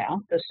the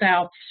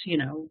South's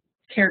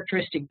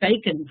characteristic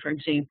bacon, for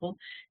example,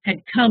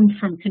 had come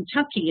from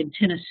Kentucky and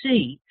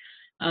Tennessee,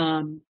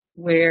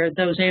 where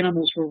those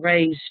animals were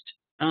raised,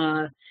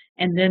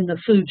 and then the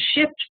food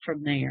shipped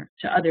from there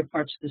to other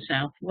parts of the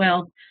South.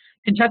 Well,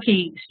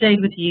 Kentucky stayed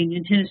with the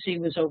Union. Tennessee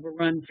was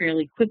overrun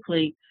fairly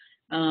quickly,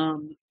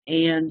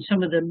 and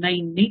some of the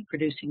main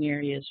meat-producing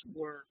areas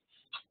were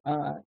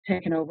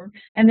taken over.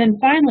 And then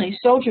finally,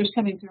 soldiers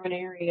coming through an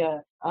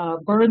area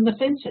burned the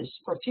fences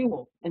for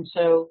fuel. And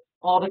so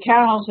all the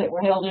cows that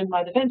were held in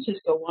by the fences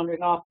go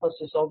wandering off, plus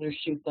the soldiers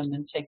shoot them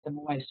and take them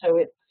away. So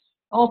it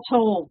all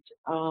told,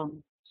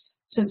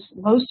 since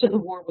most of the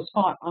war was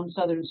fought on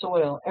Southern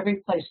soil,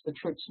 every place the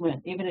troops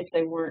went, even if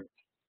they weren't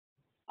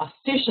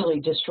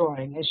officially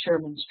destroying, as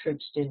Sherman's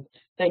troops did,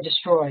 they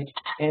destroyed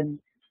and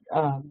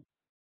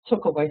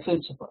took away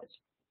food supplies.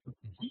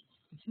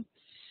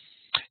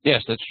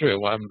 Yes, that's true.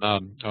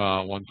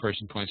 One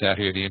person points out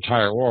here the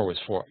entire war was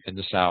fought in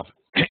the South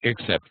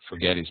except for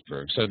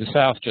Gettysburg. So the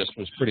South just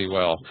was pretty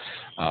well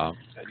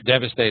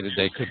devastated.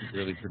 They couldn't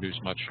really produce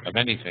much of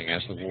anything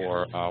as the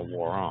war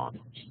wore on.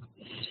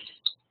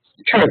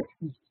 True.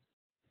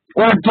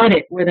 Or get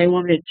it where they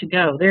wanted it to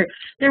go. Their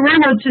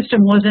railroad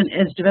system wasn't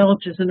as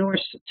developed as the North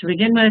to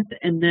begin with,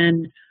 and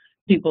then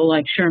people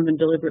like Sherman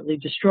deliberately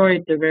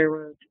destroyed the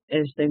railroad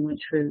as they went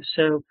through.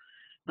 So,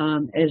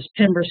 as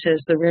Pember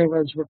says, the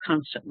railroads were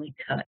constantly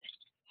cut.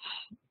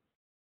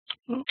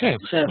 Okay,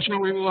 so shall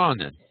we move on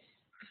then?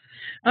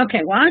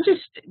 Okay, well, I'll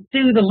just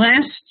do the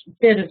last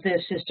bit of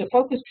this is to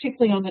focus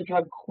particularly on the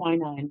drug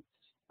quinine.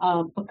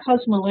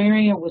 Because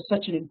malaria was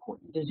such an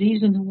important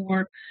disease in the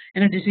war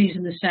and a disease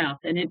in the South,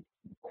 and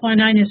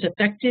quinine is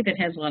effective. It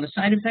has a lot of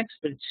side effects,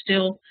 but it's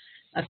still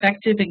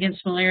effective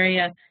against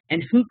malaria,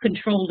 and who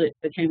controlled it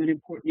became an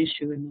important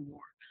issue in the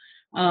war.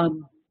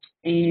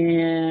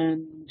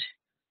 And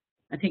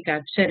I think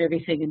I've said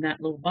everything in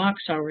that little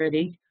box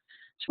already.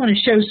 Just want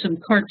to show some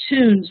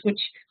cartoons, which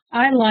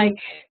I like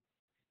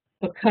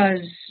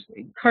because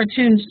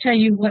cartoons tell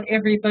you what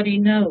everybody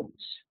knows.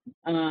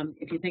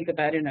 If you think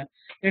about it,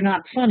 they're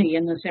not funny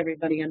unless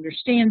everybody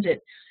understands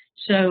it.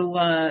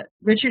 So,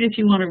 Richard, if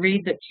you want to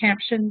read the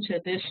caption to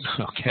this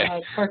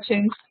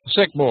cartoon.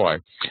 Sick boy.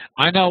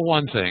 I know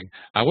one thing.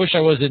 I wish I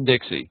was in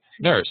Dixie.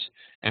 Nurse.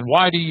 And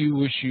why do you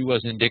wish you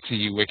was in Dixie,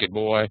 you wicked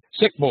boy?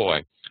 Sick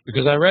boy.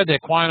 Because I read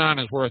that quinine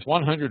is worth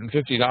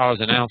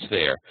 $150 an ounce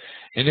there.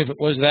 And if it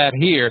was that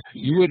here,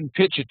 you wouldn't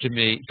pitch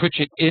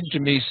it into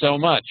me so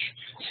much.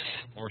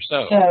 Or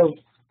so. So,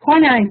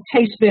 quinine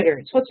tastes bitter.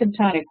 It's what's in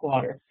tonic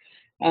water.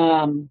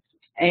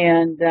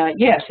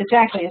 Yes,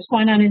 exactly. It's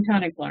quinine in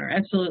tonic water.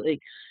 Absolutely.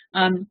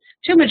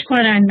 Too much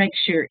quinine makes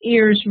your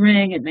ears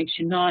ring. It makes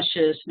you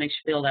nauseous, makes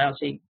you feel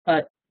lousy,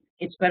 but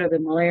it's better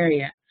than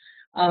malaria.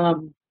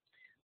 And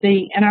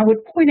I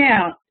would point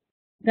out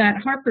that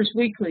Harper's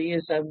Weekly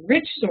is a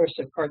rich source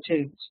of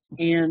cartoons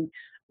and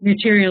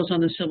materials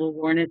on the Civil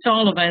War, and it's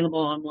all available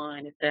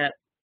online at that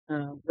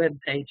web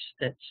page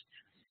that's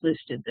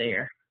listed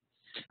there.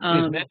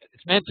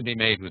 It's meant to be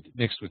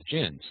mixed with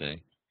gin,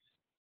 see?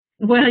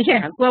 Well,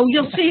 yeah. Well,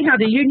 you'll see how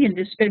the Union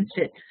dispensed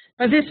it.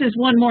 But this is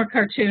one more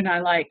cartoon I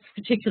like,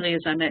 particularly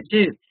as I'm at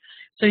Duke.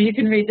 So you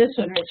can read this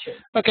one,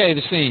 Richard. Okay,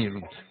 the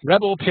scene.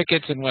 Rebel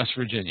pickets in West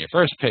Virginia.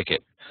 First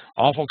picket.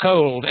 Awful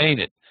cold, ain't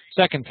it?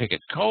 Second picket.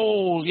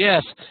 Cold,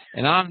 yes.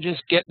 And I'm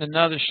just getting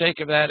another shake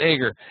of that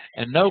ager.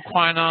 And no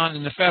quinine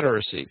in the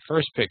Confederacy.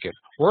 First picket.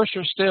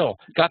 Worser still.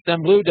 Got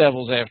them Blue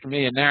Devils after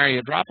me and nary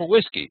a drop of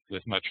whiskey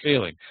with much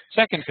feeling.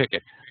 Second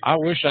picket. I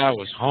wish I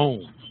was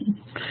home.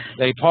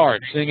 They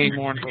part, singing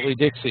mournfully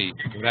Dixie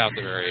without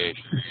the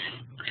variation.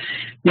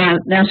 Now,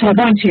 there's a whole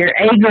bunch here.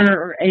 Ager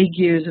or ague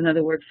is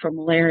another word for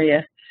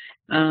malaria.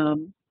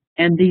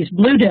 And these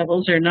Blue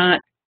Devils are not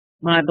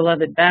my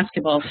beloved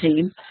basketball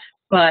team,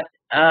 but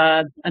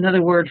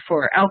another word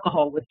for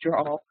alcohol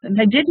withdrawal. And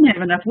they didn't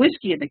have enough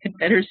whiskey in the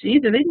Confederacy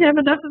either. They didn't have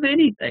enough of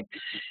anything.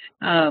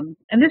 And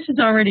this is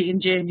already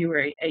in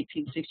January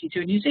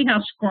 1862. And you see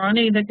how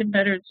scrawny the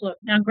Confederates look.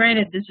 Now,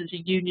 granted, this is a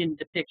Union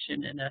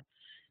depiction in a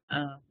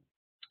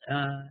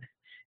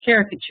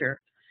caricature.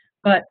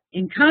 But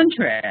in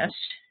contrast,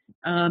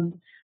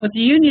 what the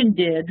Union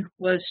did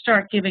was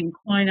start giving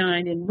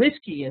quinine and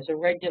whiskey as a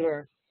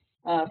regular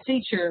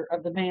feature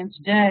of the man's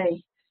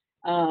day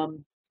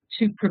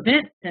to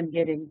prevent them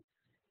getting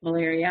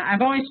malaria.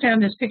 I've always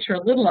found this picture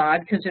a little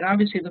odd because it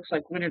obviously looks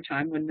like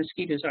wintertime when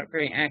mosquitoes aren't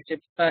very active,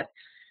 but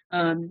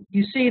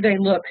you see they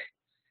look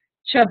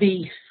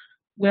chubby,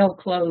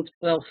 well-clothed,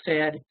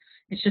 well-fed.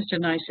 It's just a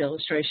nice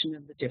illustration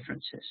of the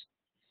differences.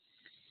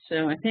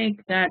 So I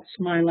think that's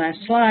my last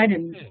slide,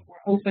 and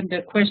we're open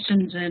to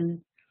questions, and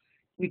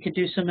we could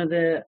do some of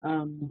the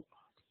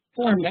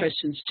forum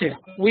questions too.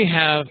 We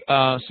have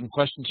some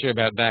questions here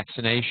about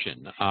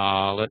vaccination.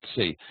 Let's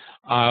see.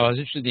 I was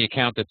interested in the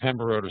account that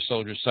Pember wrote of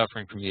soldiers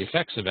suffering from the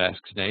effects of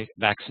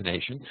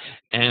vaccination,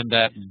 and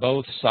that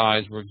both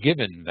sides were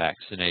given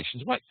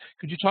vaccinations.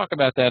 Could you talk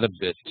about that a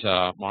bit,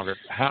 Margaret?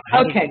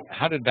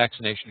 How did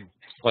vaccination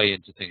play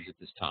into things at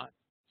this time?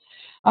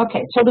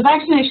 Okay, so the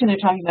vaccination they're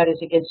talking about is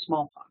against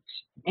smallpox.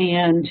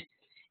 And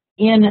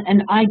in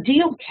an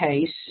ideal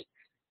case,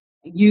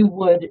 you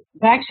would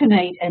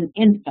vaccinate an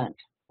infant,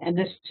 and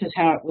this is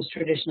how it was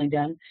traditionally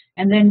done,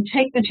 and then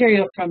take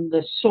material from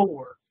the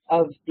sore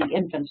of the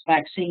infant's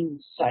vaccine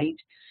site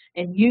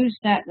and use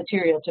that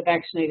material to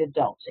vaccinate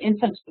adults.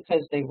 Infants,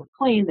 because they were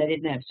clean, they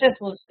didn't have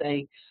syphilis,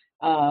 they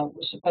were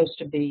supposed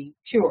to be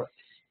pure.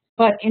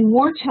 But in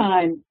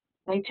wartime,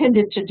 they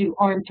tended to do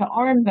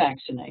arm-to-arm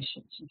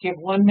vaccinations. You give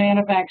one man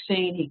a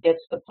vaccine, he gets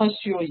the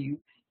pustule, you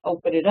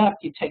open it up,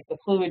 you take the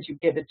fluid, you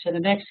give it to the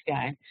next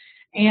guy.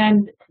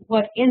 And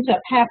what ends up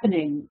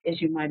happening,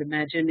 as you might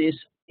imagine, is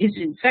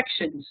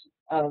infections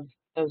of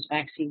those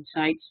vaccine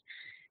sites.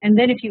 And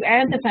then if you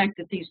add the fact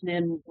that these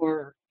men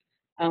were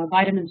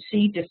vitamin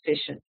C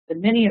deficient, that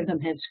many of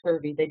them had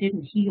scurvy, they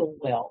didn't heal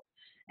well.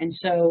 And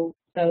so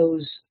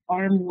those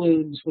arm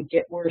wounds would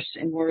get worse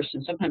and worse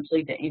and sometimes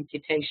lead to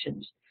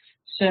amputations.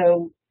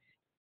 So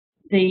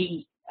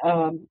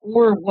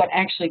or what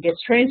actually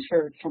gets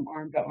transferred from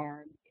arm to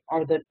arm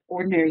are the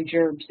ordinary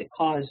germs that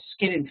cause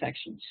skin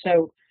infections.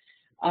 So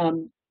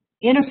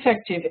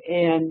ineffective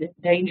and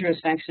dangerous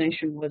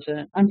vaccination was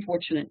an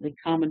unfortunately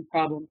common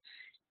problem,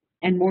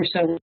 and more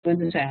so in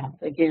the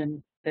South.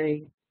 Again,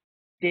 they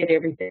did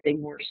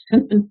everything worse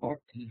than the North.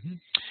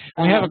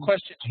 We have a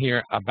question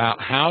here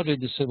about how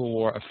did the Civil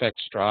War affect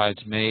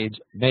strides made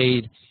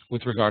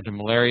with regard to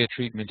malaria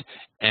treatment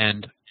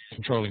and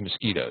controlling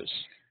mosquitoes?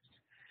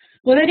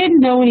 Well, they didn't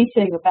know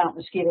anything about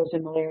mosquitoes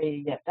and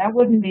malaria yet. That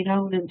wouldn't be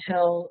known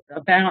until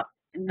about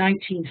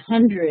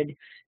 1900.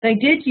 They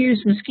did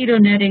use mosquito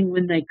netting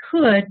when they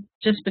could,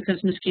 just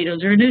because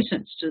mosquitoes are a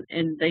nuisance,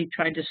 and they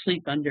tried to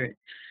sleep under it.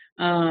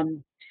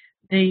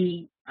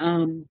 The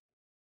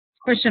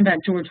question about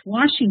George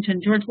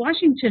Washington. George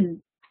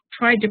Washington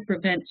tried to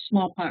prevent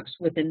smallpox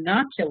with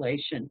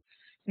inoculation,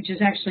 which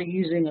is actually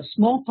using a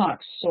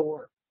smallpox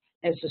sore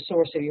as the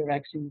source of your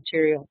vaccine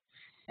material.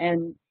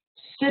 And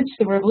since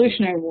the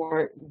Revolutionary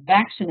War,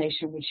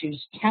 vaccination, which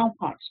used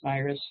cowpox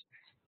virus,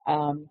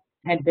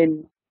 had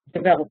been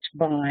developed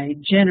by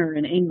Jenner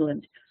in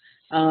England.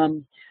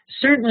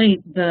 Certainly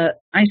the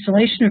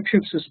isolation of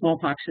troops with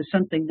smallpox is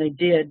something they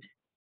did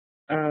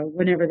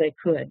whenever they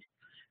could.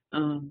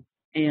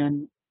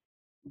 And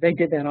they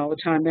did that all the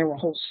time. There were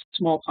whole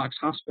smallpox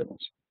hospitals.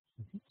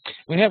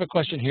 We have a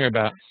question here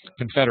about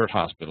Confederate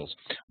hospitals.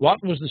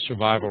 What was the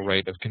survival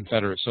rate of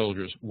Confederate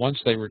soldiers once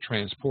they were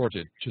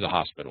transported to the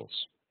hospitals?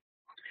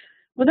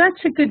 Well,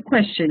 that's a good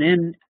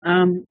question,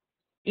 and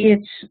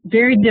it's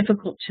very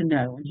difficult to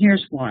know, and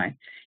here's why.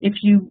 If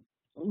you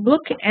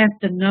look at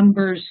the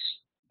numbers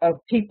of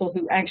people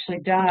who actually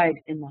died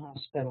in the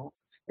hospital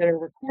that are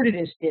recorded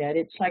as dead,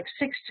 it's like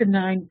 6 to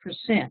 9%.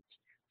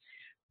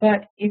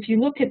 But if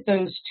you look at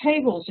those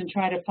tables and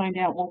try to find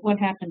out, well, what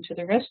happened to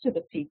the rest of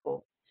the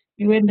people,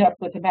 you end up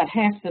with about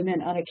half the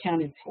men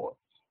unaccounted for.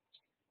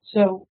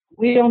 So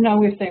we don't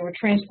know if they were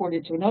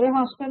transported to another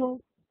hospital,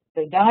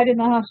 they died in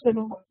the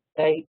hospital,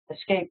 they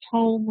escaped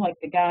home like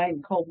the guy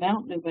in Cold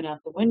Mountain who went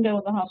out the window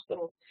of the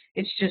hospital.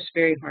 It's just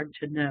very hard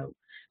to know.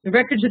 The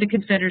records of the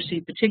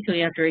Confederacy,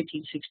 particularly after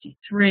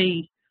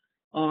 1863,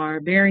 are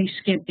very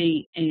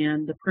skimpy,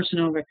 and the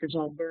personnel records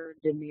all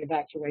burned in the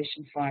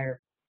evacuation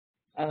fire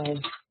of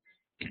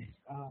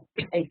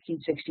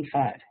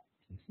 1865.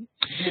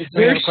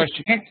 We have a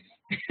question.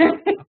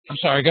 I'm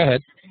sorry, go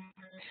ahead.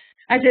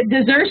 I said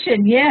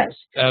desertion, yes.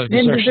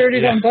 Men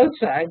deserted on both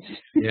sides.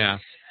 Yeah.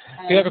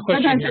 We have a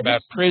question here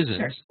about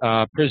prisons,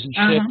 prison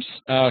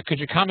ships. Could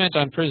you comment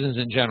on prisons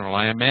in general?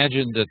 I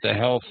imagine that the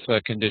health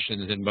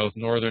conditions in both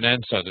northern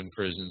and southern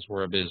prisons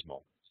were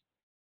abysmal.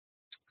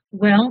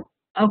 Well,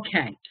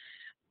 okay.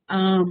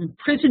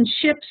 Prison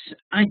ships,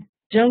 I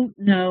don't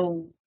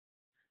know.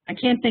 I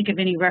can't think of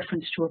any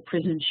reference to a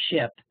prison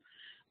ship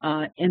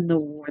in the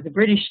war. The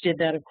British did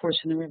that, of course,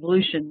 in the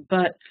Revolution,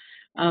 but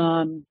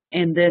and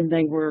then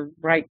they were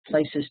right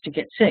places to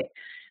get sick.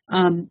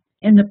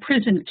 In the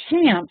prison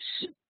camps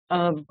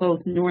of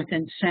both North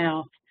and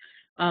South,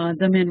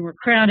 the men were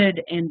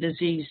crowded and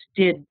disease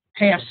did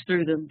pass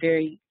through them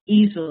very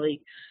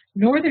easily.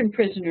 Northern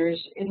prisoners,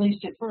 at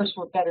least at first,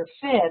 were better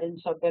fed and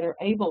so better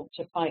able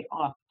to fight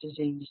off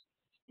disease.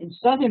 In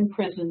southern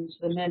prisons,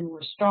 the men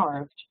were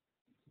starved,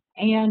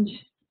 and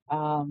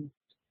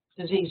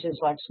diseases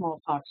like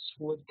smallpox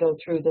would go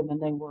through them,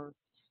 and they were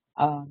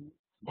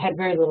had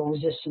very little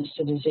resistance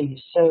to disease.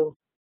 So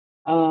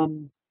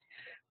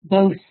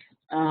both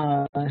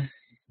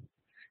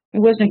it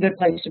wasn't a good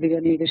place to be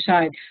on either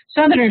side.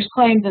 Southerners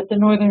claimed that the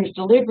Northerners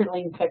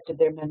deliberately infected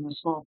their men with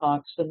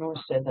smallpox. The North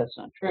said that's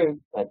not true,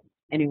 but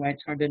anyway,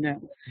 it's hard to know.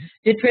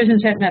 Did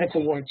prisons have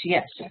medical wards?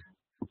 Yes.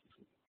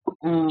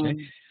 Okay.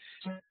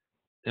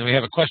 And we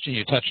have a question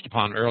you touched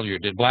upon earlier.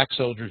 Did black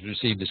soldiers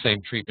receive the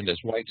same treatment as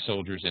white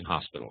soldiers in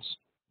hospitals?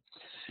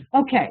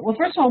 Okay. Well,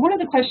 first of all, one of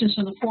the questions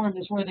from the forum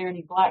is, were there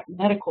any black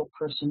medical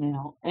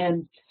personnel?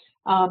 And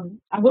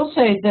I will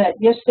say that,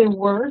 yes, there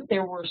were.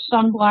 There were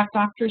some black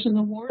doctors in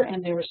the war,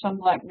 and there were some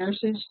black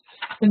nurses.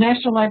 The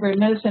National Library of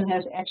Medicine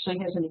actually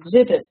has an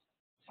exhibit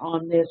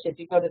on this. If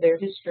you go to their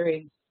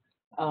history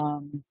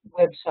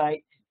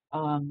website,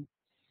 and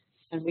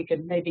we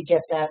could maybe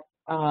get that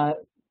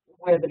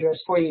web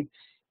address for you.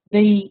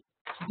 The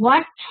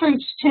black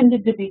troops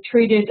tended to be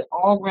treated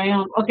all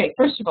around. Okay,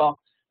 first of all,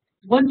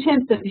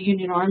 1/10 of the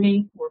Union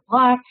Army were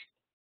black.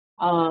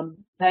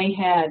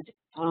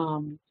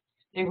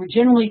 They were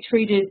generally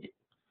treated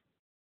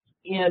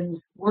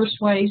in worse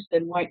ways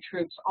than white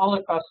troops all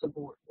across the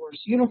board.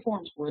 Worse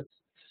uniforms, worse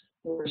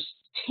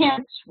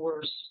tents,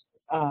 worse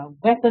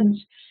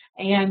weapons,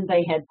 and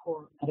they had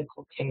poor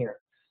medical care.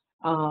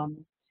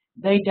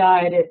 They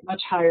died at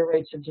much higher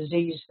rates of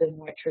disease than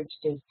white troops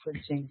did, for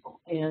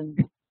example. And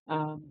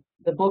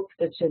the book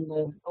that's in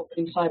the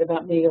opening slide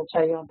about me will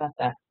tell you about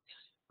that.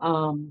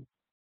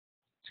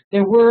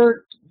 There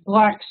were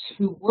blacks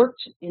who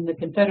worked in the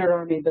Confederate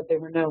Army, but there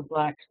were no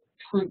black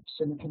troops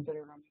in the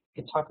Confederate Army.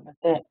 We could talk about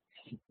that.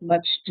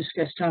 Much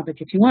discussed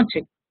topic if you want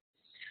to.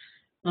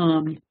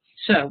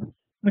 So,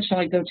 what shall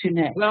I go to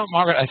next? Well,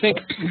 Margaret, I think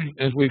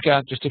as we've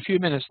got just a few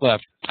minutes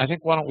left, I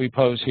think why don't we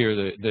pose here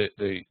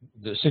the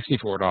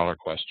 $64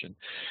 question.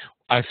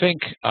 I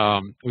think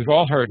we've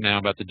all heard now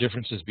about the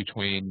differences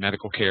between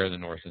medical care in the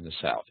North and the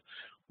South.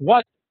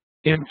 What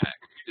impact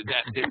did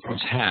that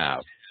difference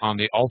have on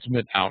the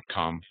ultimate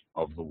outcome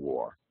of the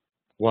war?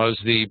 Was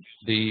the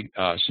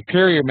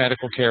superior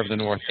medical care of the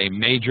North a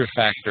major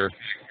factor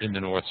in the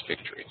North's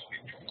victory?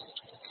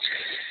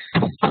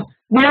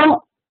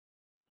 Well,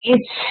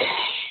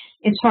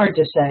 it's hard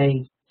to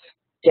say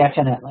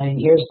definitely.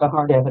 Here's the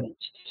hard evidence.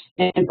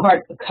 In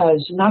part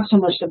because not so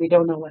much that we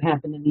don't know what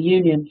happened in the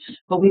Union,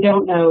 but we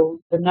don't know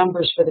the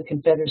numbers for the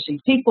Confederacy.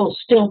 People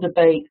still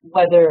debate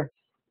whether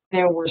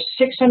there were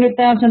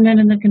 600,000 men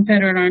in the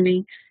Confederate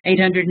Army,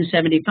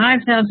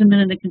 875,000 men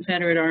in the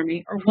Confederate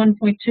Army, or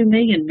 1.2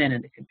 million men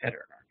in the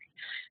Confederate Army.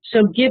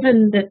 So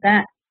given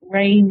that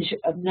range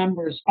of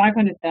numbers,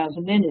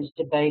 500,000 men, is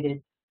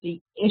debated,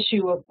 the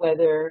issue of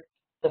whether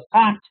the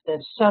fact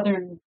that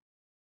Southern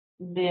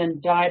men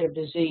died of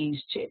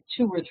disease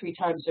 2 or 3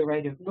 times the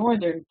rate of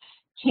Northern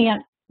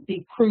can't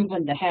be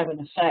proven to have an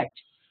effect.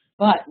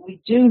 But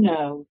we do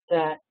know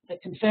that the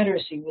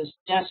Confederacy was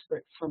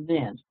desperate for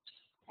men,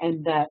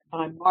 and that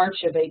by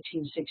March of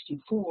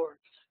 1864,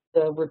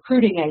 the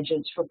recruiting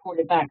agents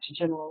reported back to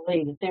General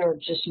Lee that there are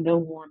just no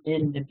more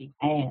men to be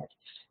had.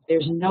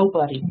 There's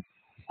nobody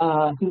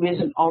who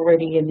isn't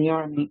already in the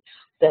Army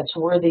that's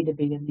worthy to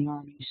be in the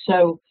Army.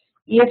 So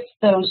if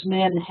those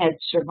men had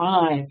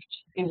survived,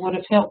 it would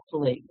have helped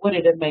Lee. Would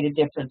it have made a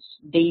difference?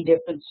 The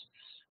difference?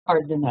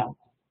 Hard to know.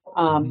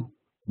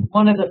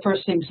 One of the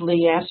first things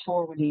Lee asked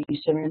for when he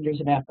surrenders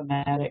at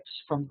Appomattox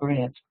from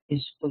Grant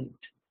is food.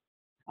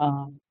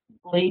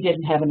 Lee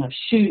didn't have enough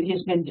shoes.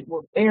 His men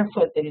were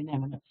barefoot. They didn't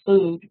have enough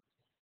food.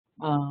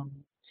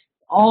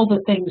 All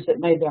the things that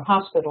made their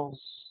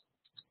hospitals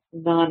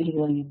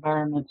non-healing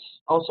environments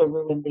also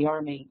ruined the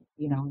Army,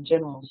 in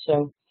general.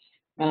 So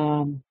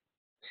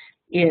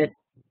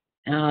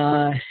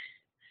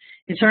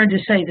it's hard to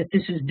say that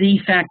this is the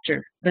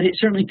factor, but it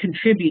certainly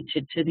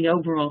contributed to the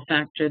overall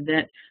factor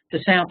that the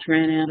South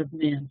ran out of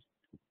men.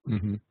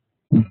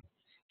 Mm-hmm.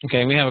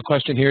 Okay, we have a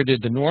question here.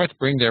 Did the North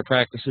bring their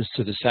practices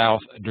to the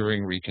South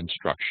during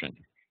Reconstruction?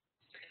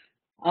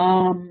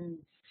 I'm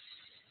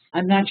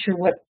not sure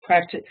what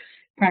practices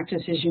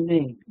you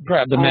mean.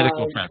 The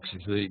medical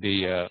practices,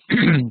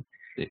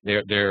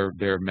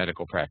 their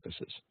medical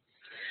practices.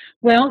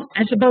 Well,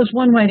 I suppose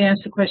one way to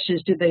ask the question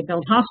is, did they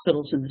build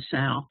hospitals in the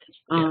South?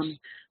 Yes.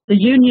 The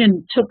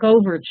Union took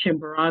over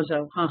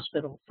Chimborazo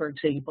Hospital, for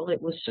example.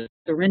 It was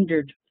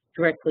surrendered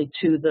directly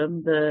to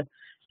them. The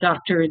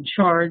doctor in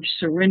charge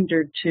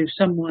surrendered to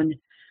someone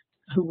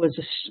who was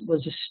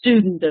a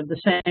student of the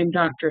same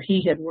doctor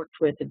he had worked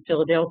with in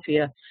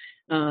Philadelphia.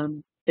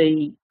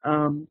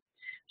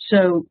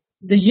 So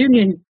the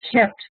Union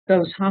kept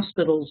those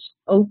hospitals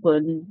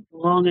open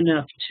long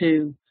enough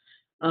to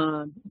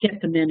get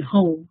the men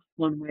home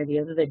one way or the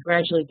other. They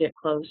gradually get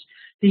closed.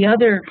 The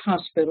other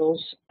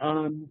hospitals,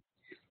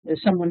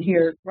 as someone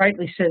here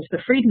rightly says,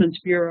 the Freedmen's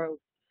Bureau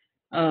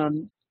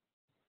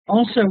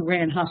also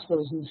ran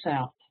hospitals in the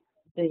South.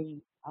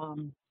 The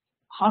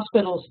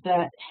hospitals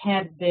that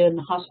had been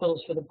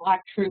hospitals for the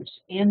black troops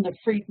and the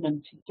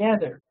freedmen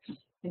together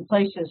in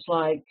places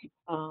like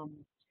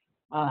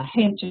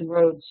Hampton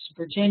Roads,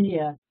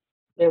 Virginia,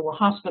 there were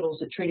hospitals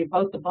that treated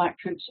both the black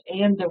troops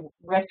and the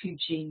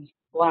refugee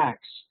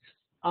blacks.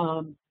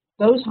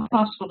 Those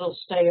hospitals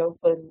stay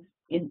open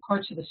in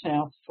parts of the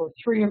South for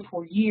 3 or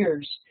 4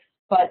 years,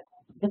 but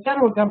the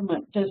federal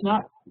government does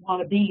not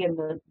want to be in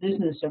the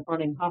business of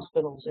running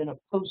hospitals in a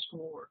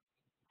post-war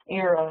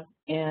era,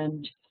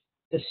 and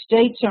the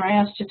states are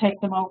asked to take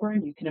them over,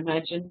 and you can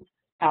imagine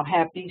how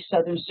happy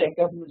Southern state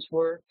governments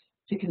were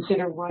to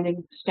consider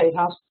running state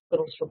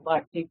hospitals for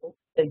black people.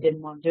 They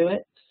didn't want to do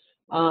it.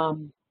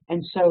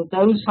 And so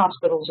those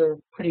hospitals are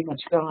pretty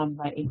much gone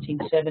by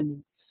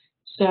 1870.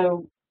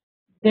 So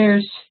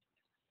there's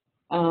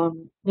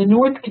the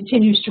North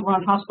continues to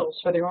run hospitals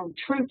for their own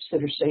troops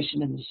that are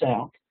stationed in the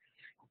South,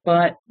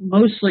 but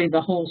mostly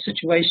the whole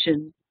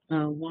situation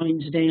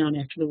winds down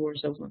after the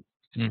war's over.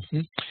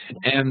 Mm-hmm.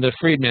 And the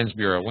Freedmen's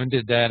Bureau, when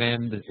did that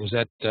end? Was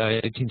that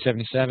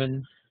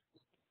 1877?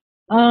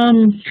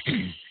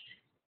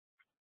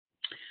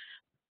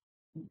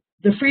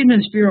 The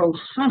Freedmen's Bureau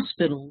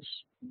hospitals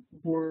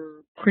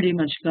were pretty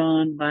much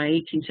gone by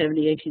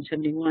 1870,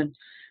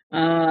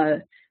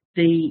 1871.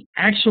 The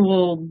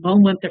actual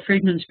moment the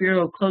Freedmen's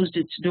Bureau closed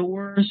its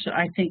doors,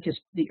 I think, is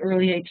the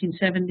early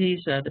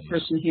 1870s. The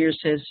person here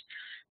says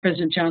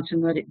President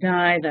Johnson let it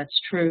die. That's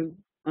true.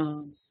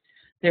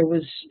 There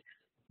was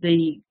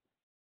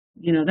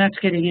that's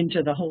getting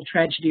into the whole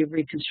tragedy of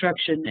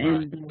Reconstruction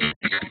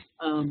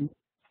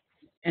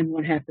and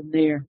what happened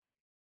there.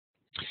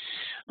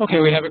 Okay,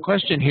 we have a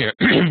question here.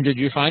 Did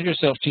you find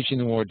yourself teaching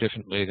the war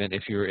differently than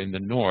if you're in the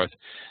North?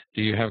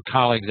 Do you have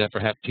colleagues that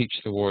perhaps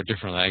teach the war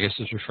differently? I guess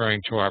it's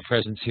referring to our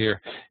presence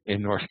here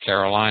in North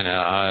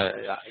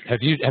Carolina.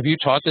 Have you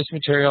taught this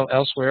material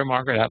elsewhere,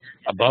 Margaret,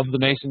 above the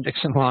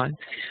Mason-Dixon line?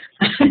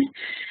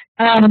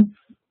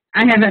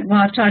 I haven't.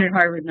 Well, I've taught at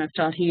Harvard and I've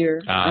taught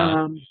here.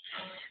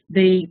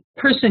 The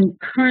person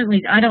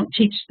currently, I don't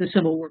teach the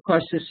Civil War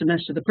course this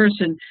semester. The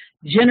person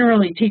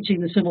generally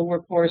teaching the Civil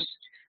War course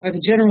or the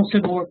general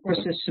Civil War course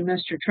this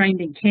semester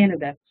trained in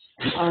Canada.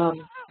 I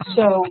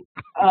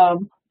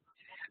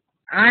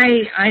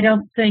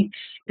don't think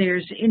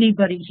there's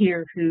anybody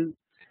here who,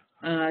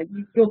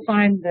 you'll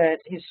find that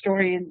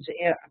historians,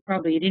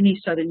 probably at any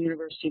Southern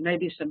university,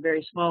 maybe some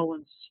very small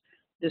ones,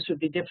 this would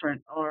be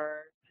different,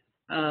 are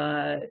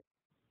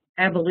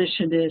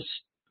abolitionists,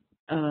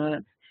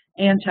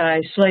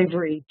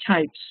 anti-slavery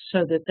types,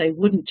 so that they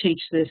wouldn't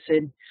teach this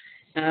in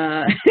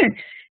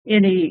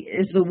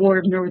the War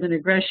of Northern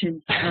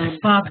Aggression.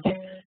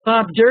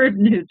 Bob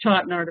Durden, who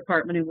taught in our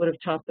department and would have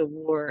taught the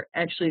war,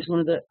 actually is one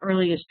of the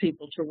earliest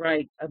people to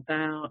write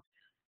about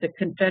the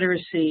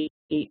Confederacy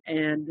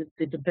and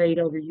the debate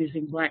over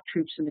using black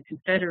troops in the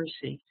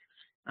Confederacy,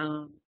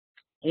 and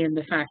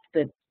the fact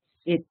that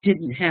it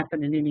didn't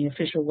happen in any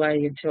official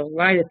way until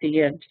right at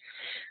the end.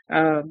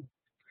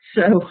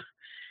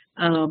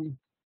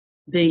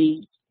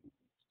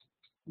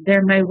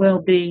 There may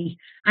well be,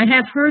 I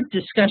have heard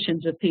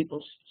discussions of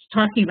people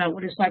talking about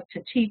what it's like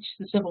to teach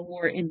the Civil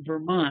War in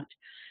Vermont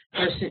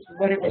versus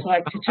what it was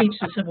like to teach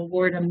the Civil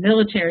War in a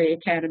military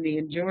academy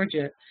in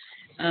Georgia.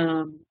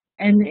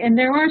 And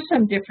there are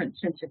some different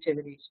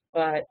sensitivities,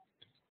 but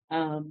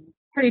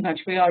pretty much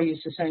we all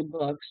use the same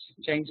books,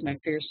 James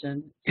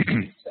McPherson,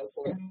 and so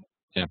forth.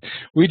 Yeah,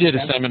 we did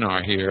a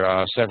seminar here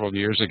several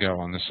years ago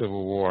on the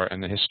Civil War,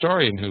 and the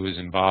historian who was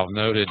involved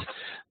noted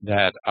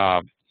that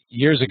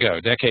years ago,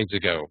 decades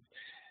ago,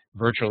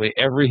 virtually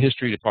every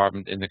history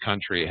department in the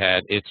country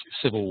had its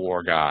Civil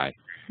War guy.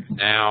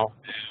 Now,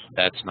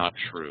 that's not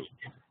true.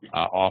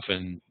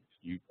 Often,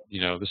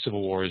 the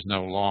Civil War is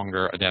no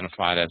longer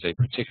identified as a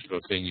particular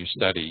thing you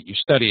study. You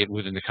study it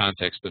within the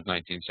context of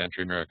 19th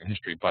century American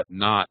history, but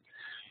not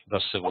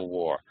the Civil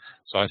War.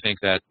 So I think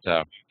that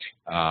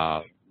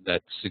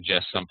that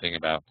suggests something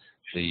about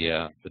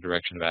the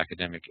direction of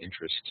academic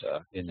interest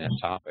in that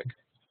topic.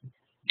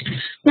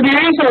 Well,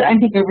 there is, I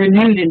think, a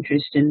renewed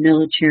interest in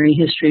military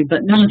history,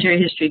 but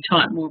military history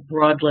taught more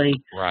broadly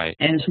Right.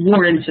 as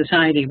war in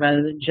society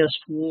rather than just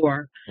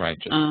war. Right.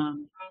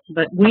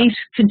 But we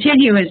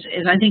continue, as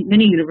I think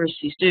many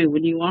universities do,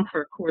 when you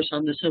offer a course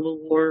on the Civil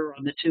War or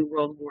on the two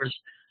World Wars,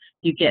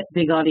 you get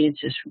big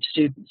audiences from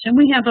students. And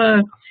we have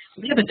a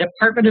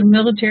Department of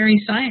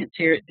Military Science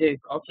here at Duke,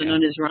 also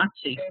known as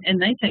ROTC,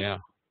 and they take. Yeah.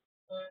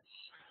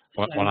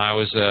 When I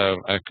was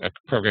a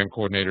program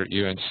coordinator at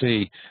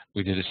UNC,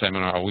 we did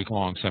a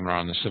week-long seminar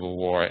on the Civil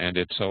War, and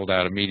it sold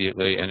out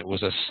immediately, and it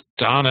was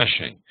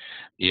astonishing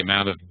the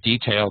amount of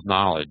detailed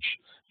knowledge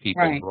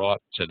people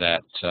brought to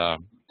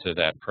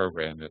that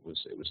program. It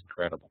was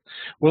incredible.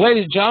 Well,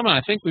 ladies and gentlemen,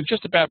 I think we've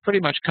just about pretty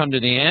much come to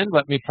the end.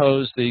 Let me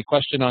pose the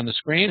question on the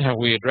screen. Have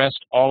we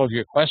addressed all of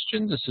your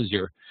questions? This is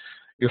your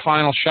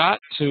final shot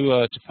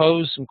to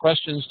pose some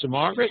questions to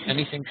Margaret.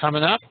 Anything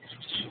coming up?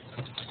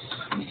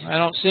 I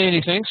don't see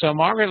anything. So,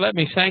 Margaret, let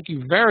me thank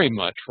you very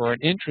much for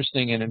an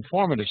interesting and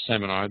informative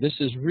seminar. This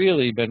has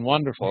really been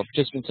wonderful. A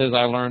participant says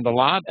I learned a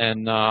lot,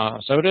 and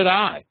so did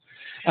I.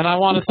 And I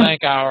want to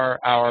thank our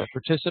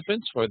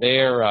participants for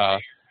their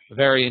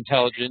very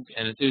intelligent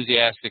and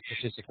enthusiastic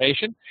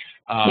participation.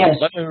 Yes.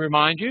 Let me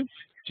remind you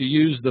to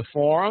use the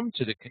forum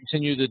to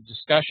continue the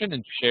discussion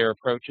and to share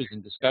approaches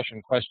and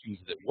discussion questions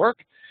that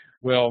work.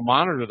 We'll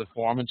monitor the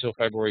forum until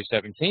February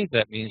 17th.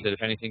 That means that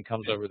if anything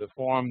comes over the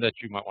forum that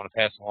you might want to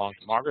pass along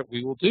to Margaret,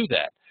 we will do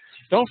that.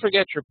 Don't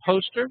forget your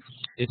poster.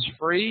 It's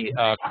free.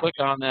 Click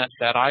on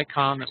that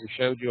icon that we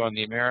showed you on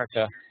the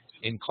America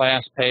in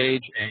Class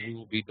page, and we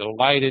will be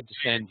delighted to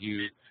send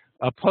you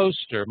a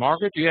poster.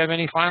 Margaret, do you have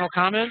any final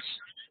comments?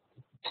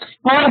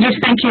 Well, just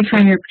thank you for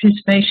your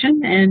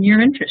participation and your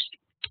interest.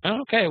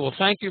 Okay, well,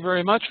 thank you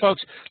very much,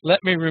 folks.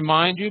 Let me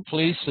remind you,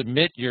 please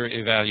submit your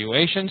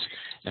evaluations.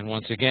 And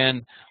once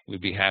again,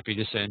 we'd be happy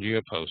to send you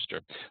a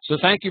poster. So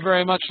thank you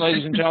very much,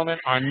 ladies and gentlemen.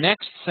 Our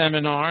next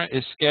seminar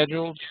is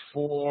scheduled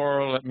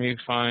for, let me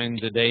find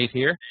the date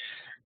here,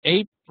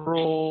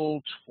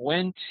 April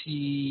 12th.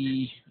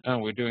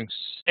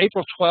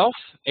 April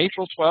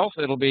 12th,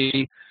 it'll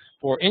be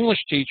for English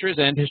teachers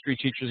and history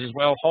teachers as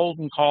well,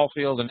 Holden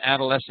Caulfield and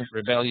Adolescent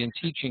Rebellion,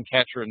 Teaching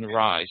Catcher in the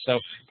Rye. So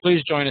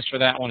please join us for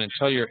that one and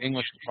tell your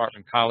English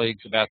department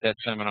colleagues about that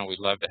seminar. We'd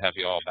love to have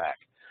you all back.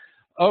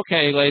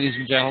 Okay, ladies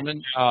and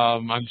gentlemen,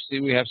 I see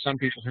we have some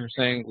people who are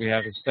saying we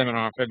have a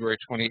seminar on February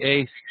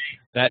 28th.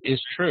 That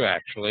is true,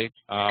 actually.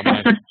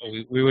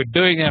 We were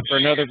doing that for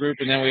another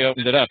group, and then we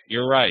opened it up.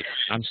 You're right.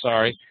 I'm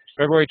sorry.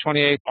 February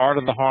 28th, Art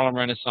of the Harlem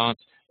Renaissance.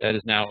 That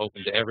is now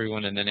open to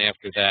everyone, and then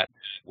after that,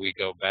 we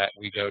go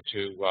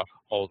to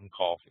Holden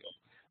Caulfield.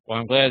 Well,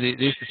 I'm glad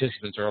these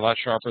participants are a lot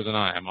sharper than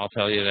I am, I'll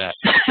tell you that.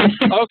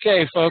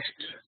 Okay, folks,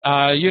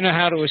 you know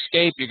how to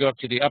escape. You go up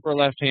to the upper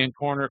left-hand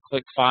corner,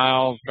 click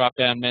File,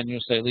 drop-down menu,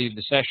 say Leave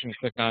the Session,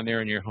 click on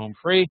there, and you're home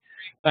free.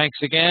 Thanks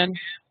again.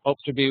 Hope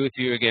to be with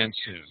you again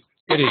soon.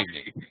 Good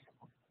evening.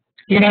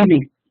 Good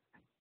evening.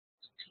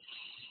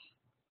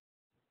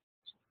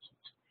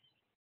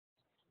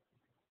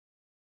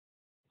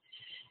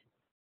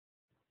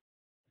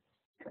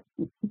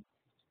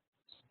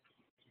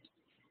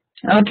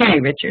 Okay,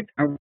 Richard.